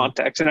in that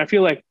context. And I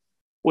feel like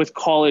with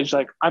college,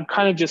 like I'm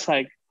kind of just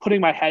like putting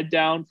my head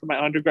down for my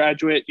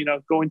undergraduate,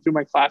 going through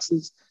my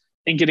classes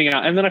and getting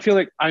out. And then I feel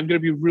like I'm going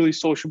to be really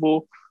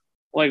sociable.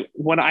 Like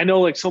when I know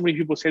like so many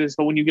people say this,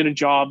 but when you get a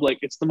job, like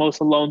it's the most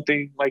alone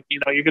thing. Like,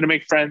 you're going to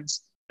make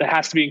friends that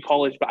has to be in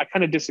college, but I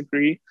kind of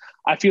disagree.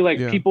 I feel like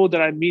people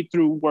that I meet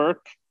through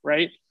work,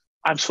 right?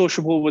 I'm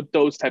sociable with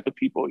those type of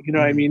people. You know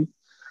what I mean?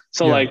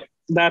 So like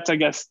that's, I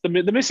guess the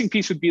missing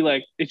piece would be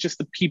like, it's just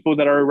the people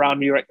that are around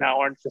me right now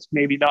aren't just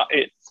maybe not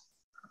it.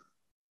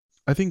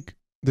 I think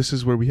this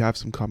is where we have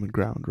some common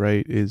ground,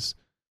 right? Is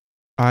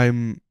I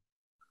am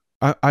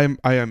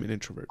an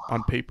introvert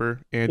on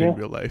paper and in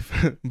real life,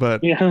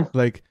 but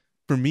like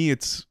for me,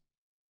 it's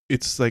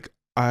like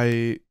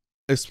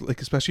it's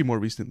like especially more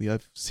recently,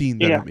 I've seen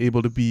that I'm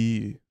able to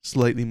be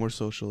slightly more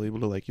social, able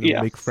to like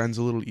make friends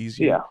a little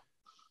easier. Yeah.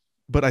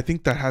 But I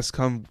think that has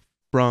come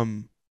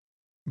from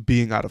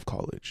being out of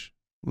college.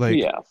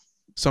 Like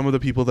some of the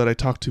people that I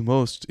talk to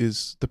most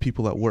is the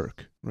people at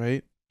work,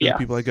 right? The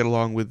people I get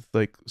along with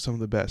like some of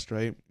the best,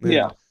 right?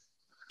 And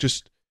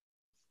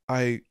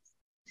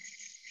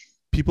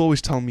people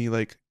always tell me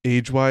like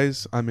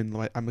age-wise, I'm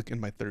like in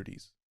my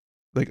 30s.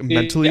 Like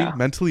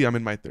mentally I'm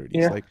in my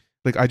 30s.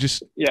 Like I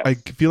just I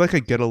feel like I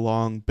get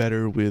along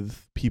better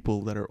with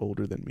people that are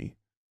older than me,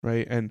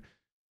 right? And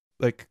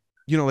like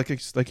like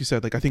you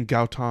said, like I think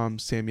Gautam,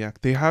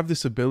 Samyak, they have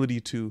this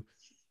ability to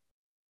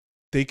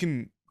they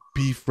can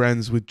be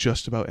friends with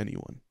just about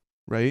anyone,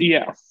 right?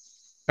 Yeah.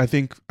 I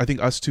think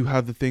us two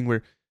have the thing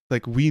where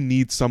like we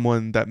need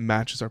someone that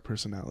matches our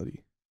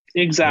personality.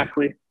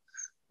 Exactly. Right?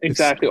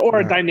 Exactly. Or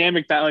a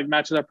dynamic that like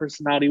matches our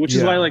personality, which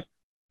is why like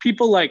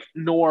people like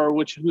Noor,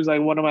 who's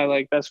like one of my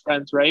like best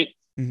friends, right?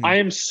 I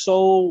am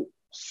so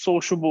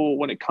sociable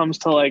when it comes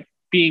to like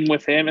being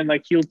with him, and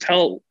like he'll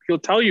tell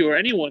you or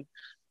anyone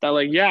that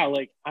like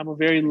like I'm a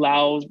very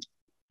loud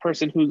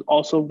person who's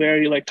also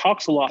very like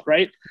talks a lot,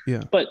 right?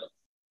 Yeah. But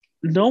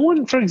no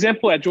one, for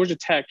example, at Georgia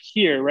Tech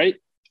here, right?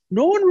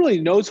 No one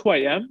really knows who I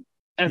am,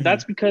 and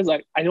that's because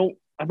like I'm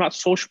not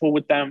sociable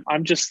with them.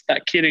 I'm just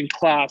that kid in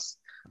class.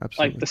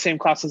 Absolutely. Like the same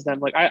class as them.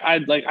 Like I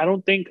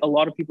don't think a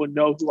lot of people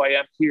know who I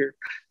am here.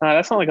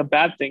 That's not like a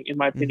bad thing in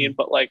my opinion,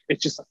 but like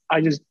it's just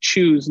I just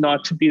choose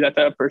not to be that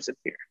type of person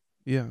here.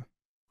 Yeah.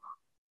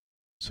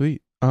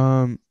 Sweet.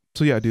 So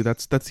yeah, dude,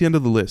 that's the end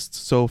of the list.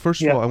 So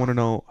first of all, I want to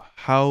know,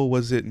 how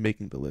was it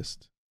making the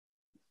list?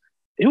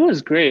 It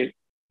was great.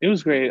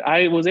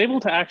 I was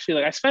able to actually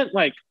like I spent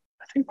like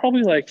I think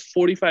probably like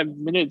 45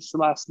 minutes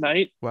last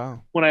night.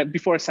 Wow.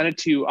 Before I sent it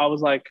to you, I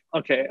was like,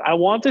 okay, I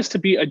want this to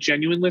be a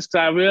genuine list.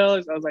 Because I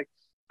realized I was like,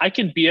 I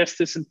can BS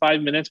this in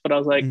 5 minutes, but I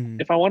was like,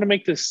 if I want to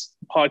make this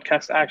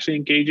podcast actually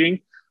engaging,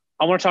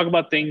 I want to talk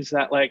about things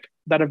that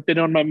have been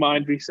on my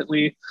mind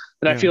recently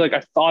that I feel like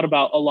I've thought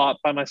about a lot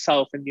by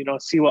myself, and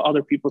see what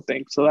other people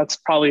think. So that's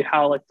probably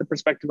how like the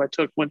perspective I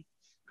took when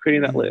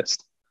creating that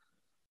list.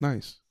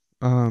 Nice.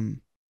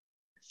 And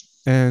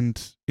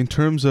in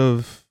terms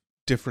of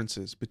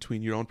differences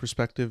between your own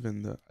perspective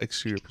and the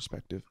exterior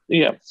perspective,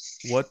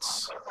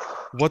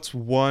 what's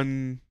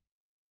one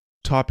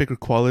topic or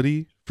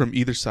quality from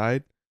either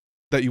side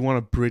that you want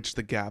to bridge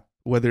the gap,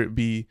 whether it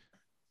be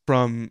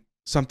from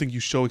something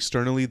you show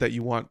externally that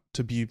you want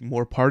to be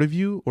more part of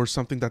you, or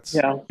something that's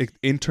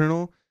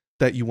internal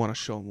that you want to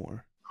show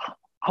more?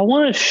 I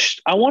want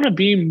to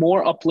be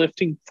more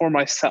uplifting for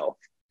myself.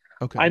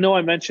 Okay. I know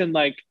I mentioned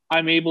like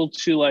I'm able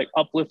to like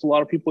uplift a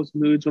lot of people's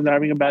moods when they're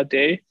having a bad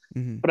day,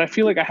 but I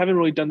feel like I haven't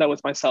really done that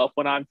with myself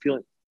when I'm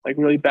feeling like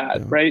really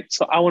bad, right?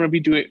 So I want to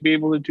be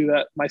able to do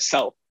that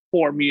myself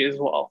for me as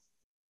well.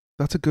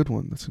 That's a good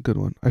one.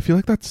 I feel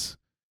like that's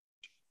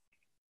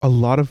a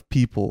lot of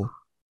people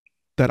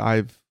that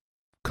I've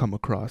come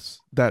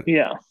across that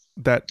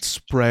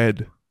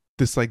spread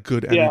this like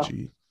good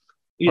energy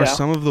are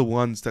some of the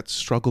ones that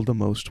struggle the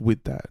most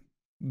with that,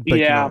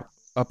 like,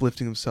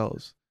 uplifting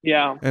themselves.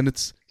 Yeah. And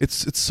it's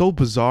so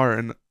bizarre,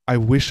 and I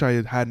wish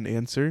I had an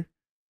answer.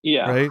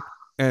 Yeah. Right?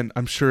 And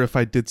I'm sure if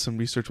I did some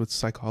research with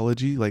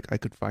psychology, like I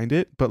could find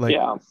it, but like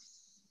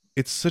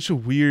it's such a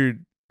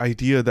weird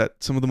idea that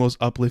some of the most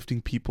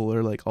uplifting people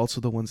are like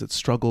also the ones that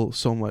struggle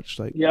so much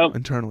like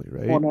internally,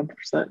 right?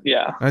 100%.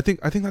 Yeah. And I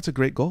think that's a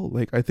great goal.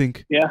 Like I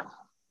think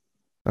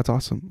that's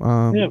awesome.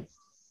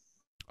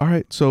 All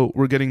right, so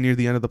we're getting near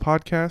the end of the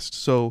podcast.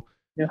 So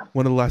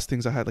one of the last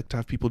things I had like to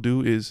have people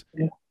do is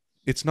Yeah.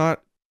 it's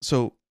not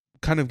so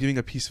kind of giving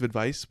a piece of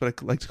advice, but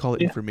I like to call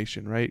it Yeah.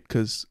 information, right?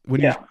 Because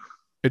when Yeah.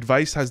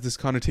 advice has this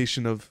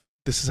connotation of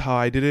this is how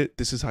I did it,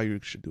 this is how you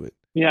should do it.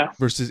 Yeah.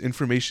 Versus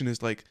information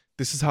is like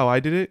this is how I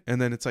did it, and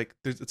then it's like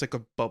it's like a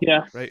bubble,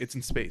 Yeah. right? It's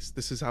in space.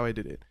 This is how I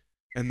did it,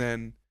 and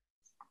then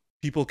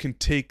people can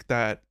take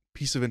that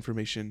piece of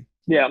information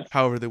Yeah.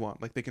 however they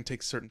want. Like they can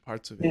take certain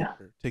parts of it Yeah.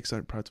 or take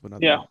certain parts of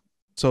another. Yeah.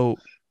 So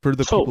for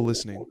the people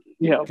listening,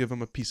 Yeah. give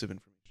them a piece of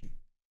information.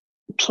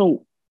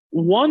 So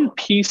one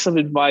piece of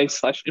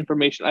advice /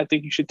 information I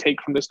think you should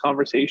take from this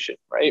conversation,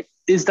 right,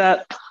 is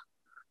that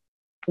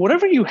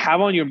whatever you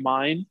have on your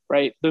mind,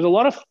 right, there's a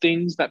lot of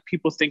things that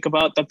people think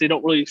about that they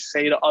don't really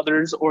say to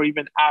others or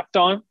even act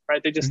on,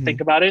 right? They just Mhm.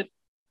 think about it.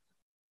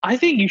 I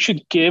think you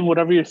should give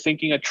whatever you're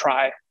thinking a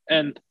try.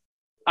 And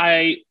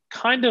I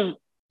kind of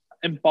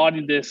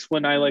embodied this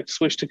when I like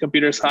switched to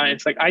computer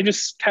science. Like I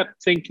just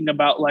kept thinking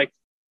about like,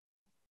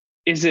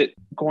 is it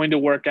going to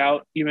work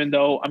out even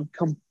though I'm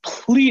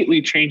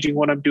completely changing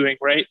what I'm doing,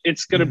 right?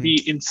 It's going to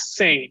be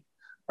insane,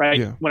 right?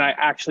 Yeah. When I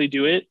actually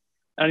do it.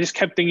 And I just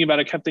kept thinking about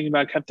it.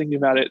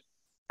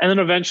 And then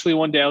eventually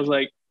one day I was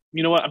like,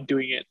 you know what? I'm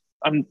doing it.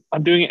 I'm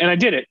doing it. And I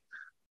did it.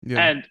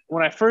 Yeah. And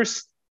when I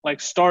first like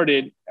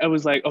started, I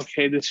was like,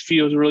 okay, this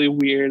feels really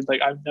weird.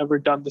 Like I've never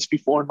done this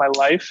before in my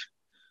life.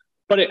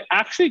 But it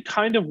actually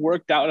kind of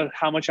worked out at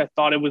how much I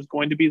thought it was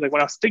going to be. Like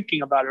when I was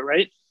thinking about it,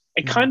 right?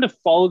 It kind of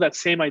followed that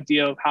same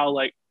idea of how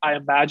like I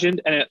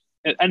imagined, and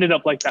it ended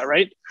up like that,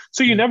 right?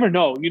 So you never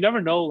know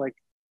like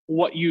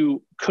what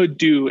you could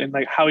do and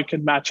like how it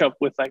could match up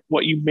with like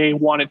what you may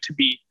want it to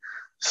be.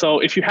 So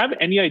if you have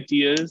any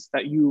ideas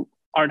that you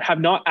have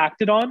not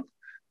acted on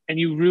and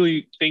you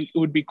really think it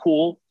would be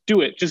cool, do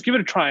it. Just give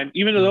it a try. And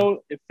even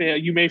though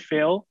you may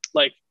fail,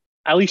 like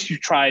at least you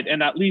tried,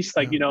 and at least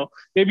like, you know,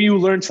 maybe you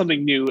learned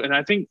something new. And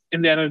I think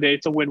in the end of the day,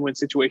 it's a win-win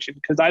situation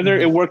because either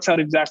it works out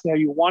exactly how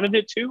you wanted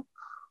it to,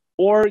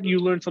 or you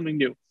learn something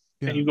new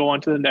and you go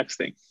on to the next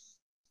thing.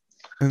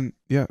 And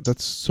yeah,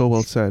 that's so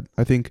well said.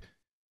 I think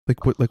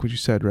like what you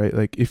said, right?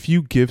 Like if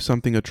you give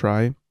something a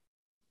try,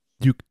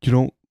 you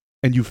don't,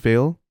 and you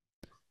fail,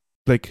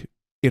 like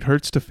it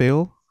hurts to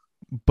fail,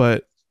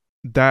 but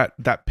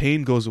that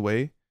pain goes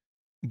away.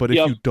 But if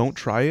you don't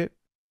try it,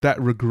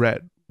 that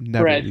regret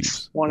never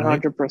leaves.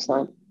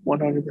 100%.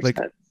 100%. Like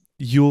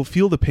you'll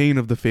feel the pain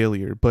of the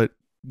failure, but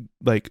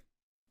like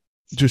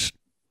just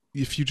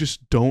if you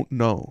just don't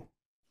know,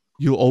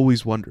 you'll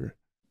always wonder,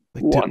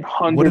 like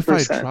 100%. what if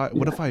I tried?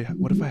 What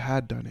if I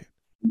had done it?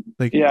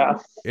 Like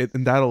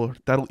and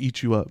that'll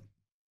eat you up.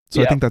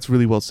 So I think that's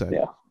really well said.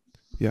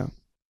 Yeah.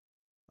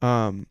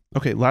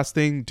 Okay, last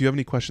thing, do you have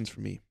any questions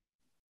for me?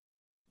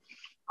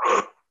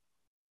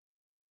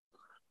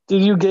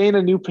 Did you gain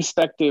a new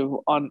perspective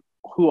on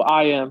who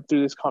I am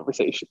through this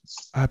conversation?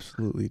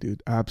 Absolutely,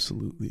 dude.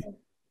 Absolutely.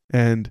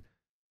 And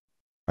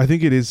I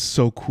think it is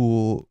so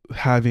cool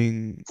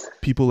having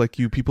people like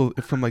you, people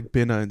from like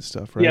Bina and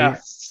stuff, right? Yeah.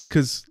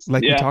 Because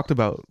like we talked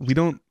about, we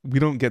don't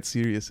get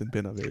serious in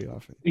Bina very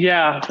often.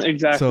 Yeah,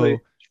 exactly. So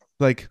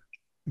like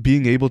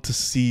being able to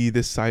see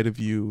this side of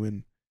you,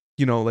 and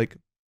you know, like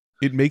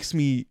it makes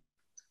me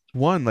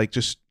like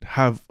just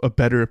have a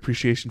better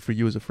appreciation for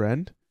you as a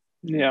friend.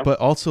 Yeah. But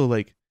also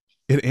like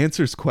it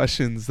answers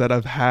questions that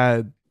I've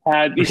had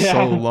for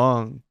so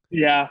long.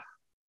 Yeah.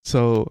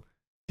 So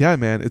yeah,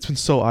 man, it's been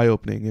so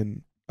eye-opening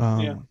and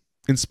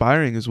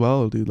inspiring as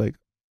well, dude. Like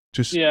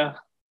just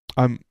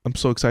I'm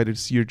so excited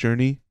to see your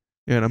journey,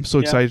 and I'm so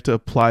excited to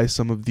apply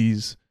some of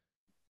these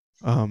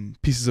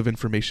pieces of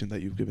information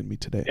that you've given me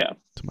today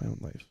to my own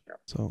life.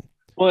 So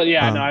well,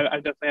 no, I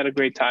definitely had a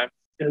great time.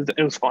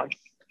 It was fun.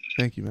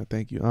 Thank you, man.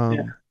 Thank you.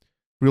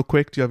 Real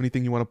quick, do you have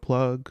anything you want to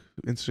plug?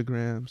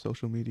 Instagram,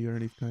 social media, or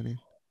any kind of?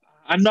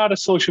 I'm not a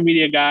social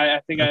media guy.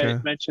 I think I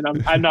mentioned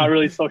I'm not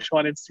really social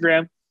on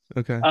Instagram.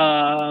 Okay.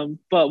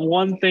 But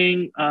one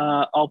thing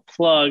I'll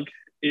plug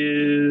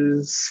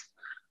is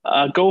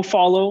go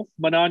follow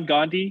Manan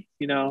Gandhi,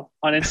 you know,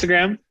 on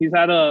Instagram. He's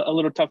had a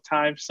little tough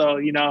time, so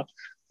you know,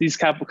 these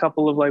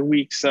couple of like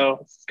weeks.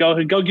 So go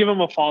give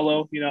him a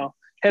follow. You know,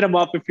 hit him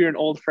up if you're an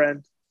old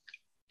friend.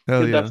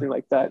 Hell yeah. Definitely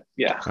like that.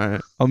 Yeah. All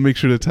right. I'll make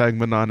sure to tag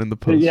Manan in the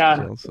post. Yeah. As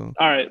well, so.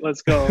 All right.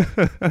 Let's go.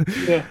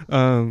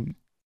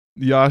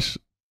 Yash,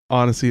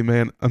 honestly,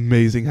 man,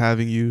 amazing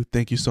having you.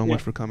 Thank you so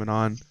much for coming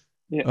on.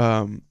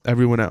 Yeah.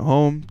 Everyone at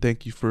home,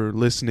 thank you for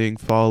listening,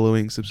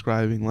 following,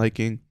 subscribing,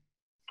 liking.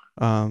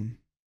 And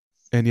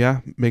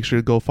yeah, make sure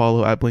to go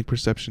follow at Blank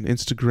Perception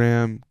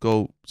Instagram.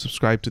 Go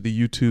subscribe to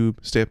the YouTube.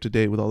 Stay up to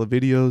date with all the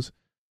videos.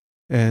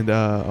 And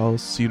I'll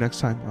see you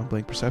next time on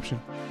Blank Perception.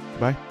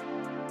 Bye.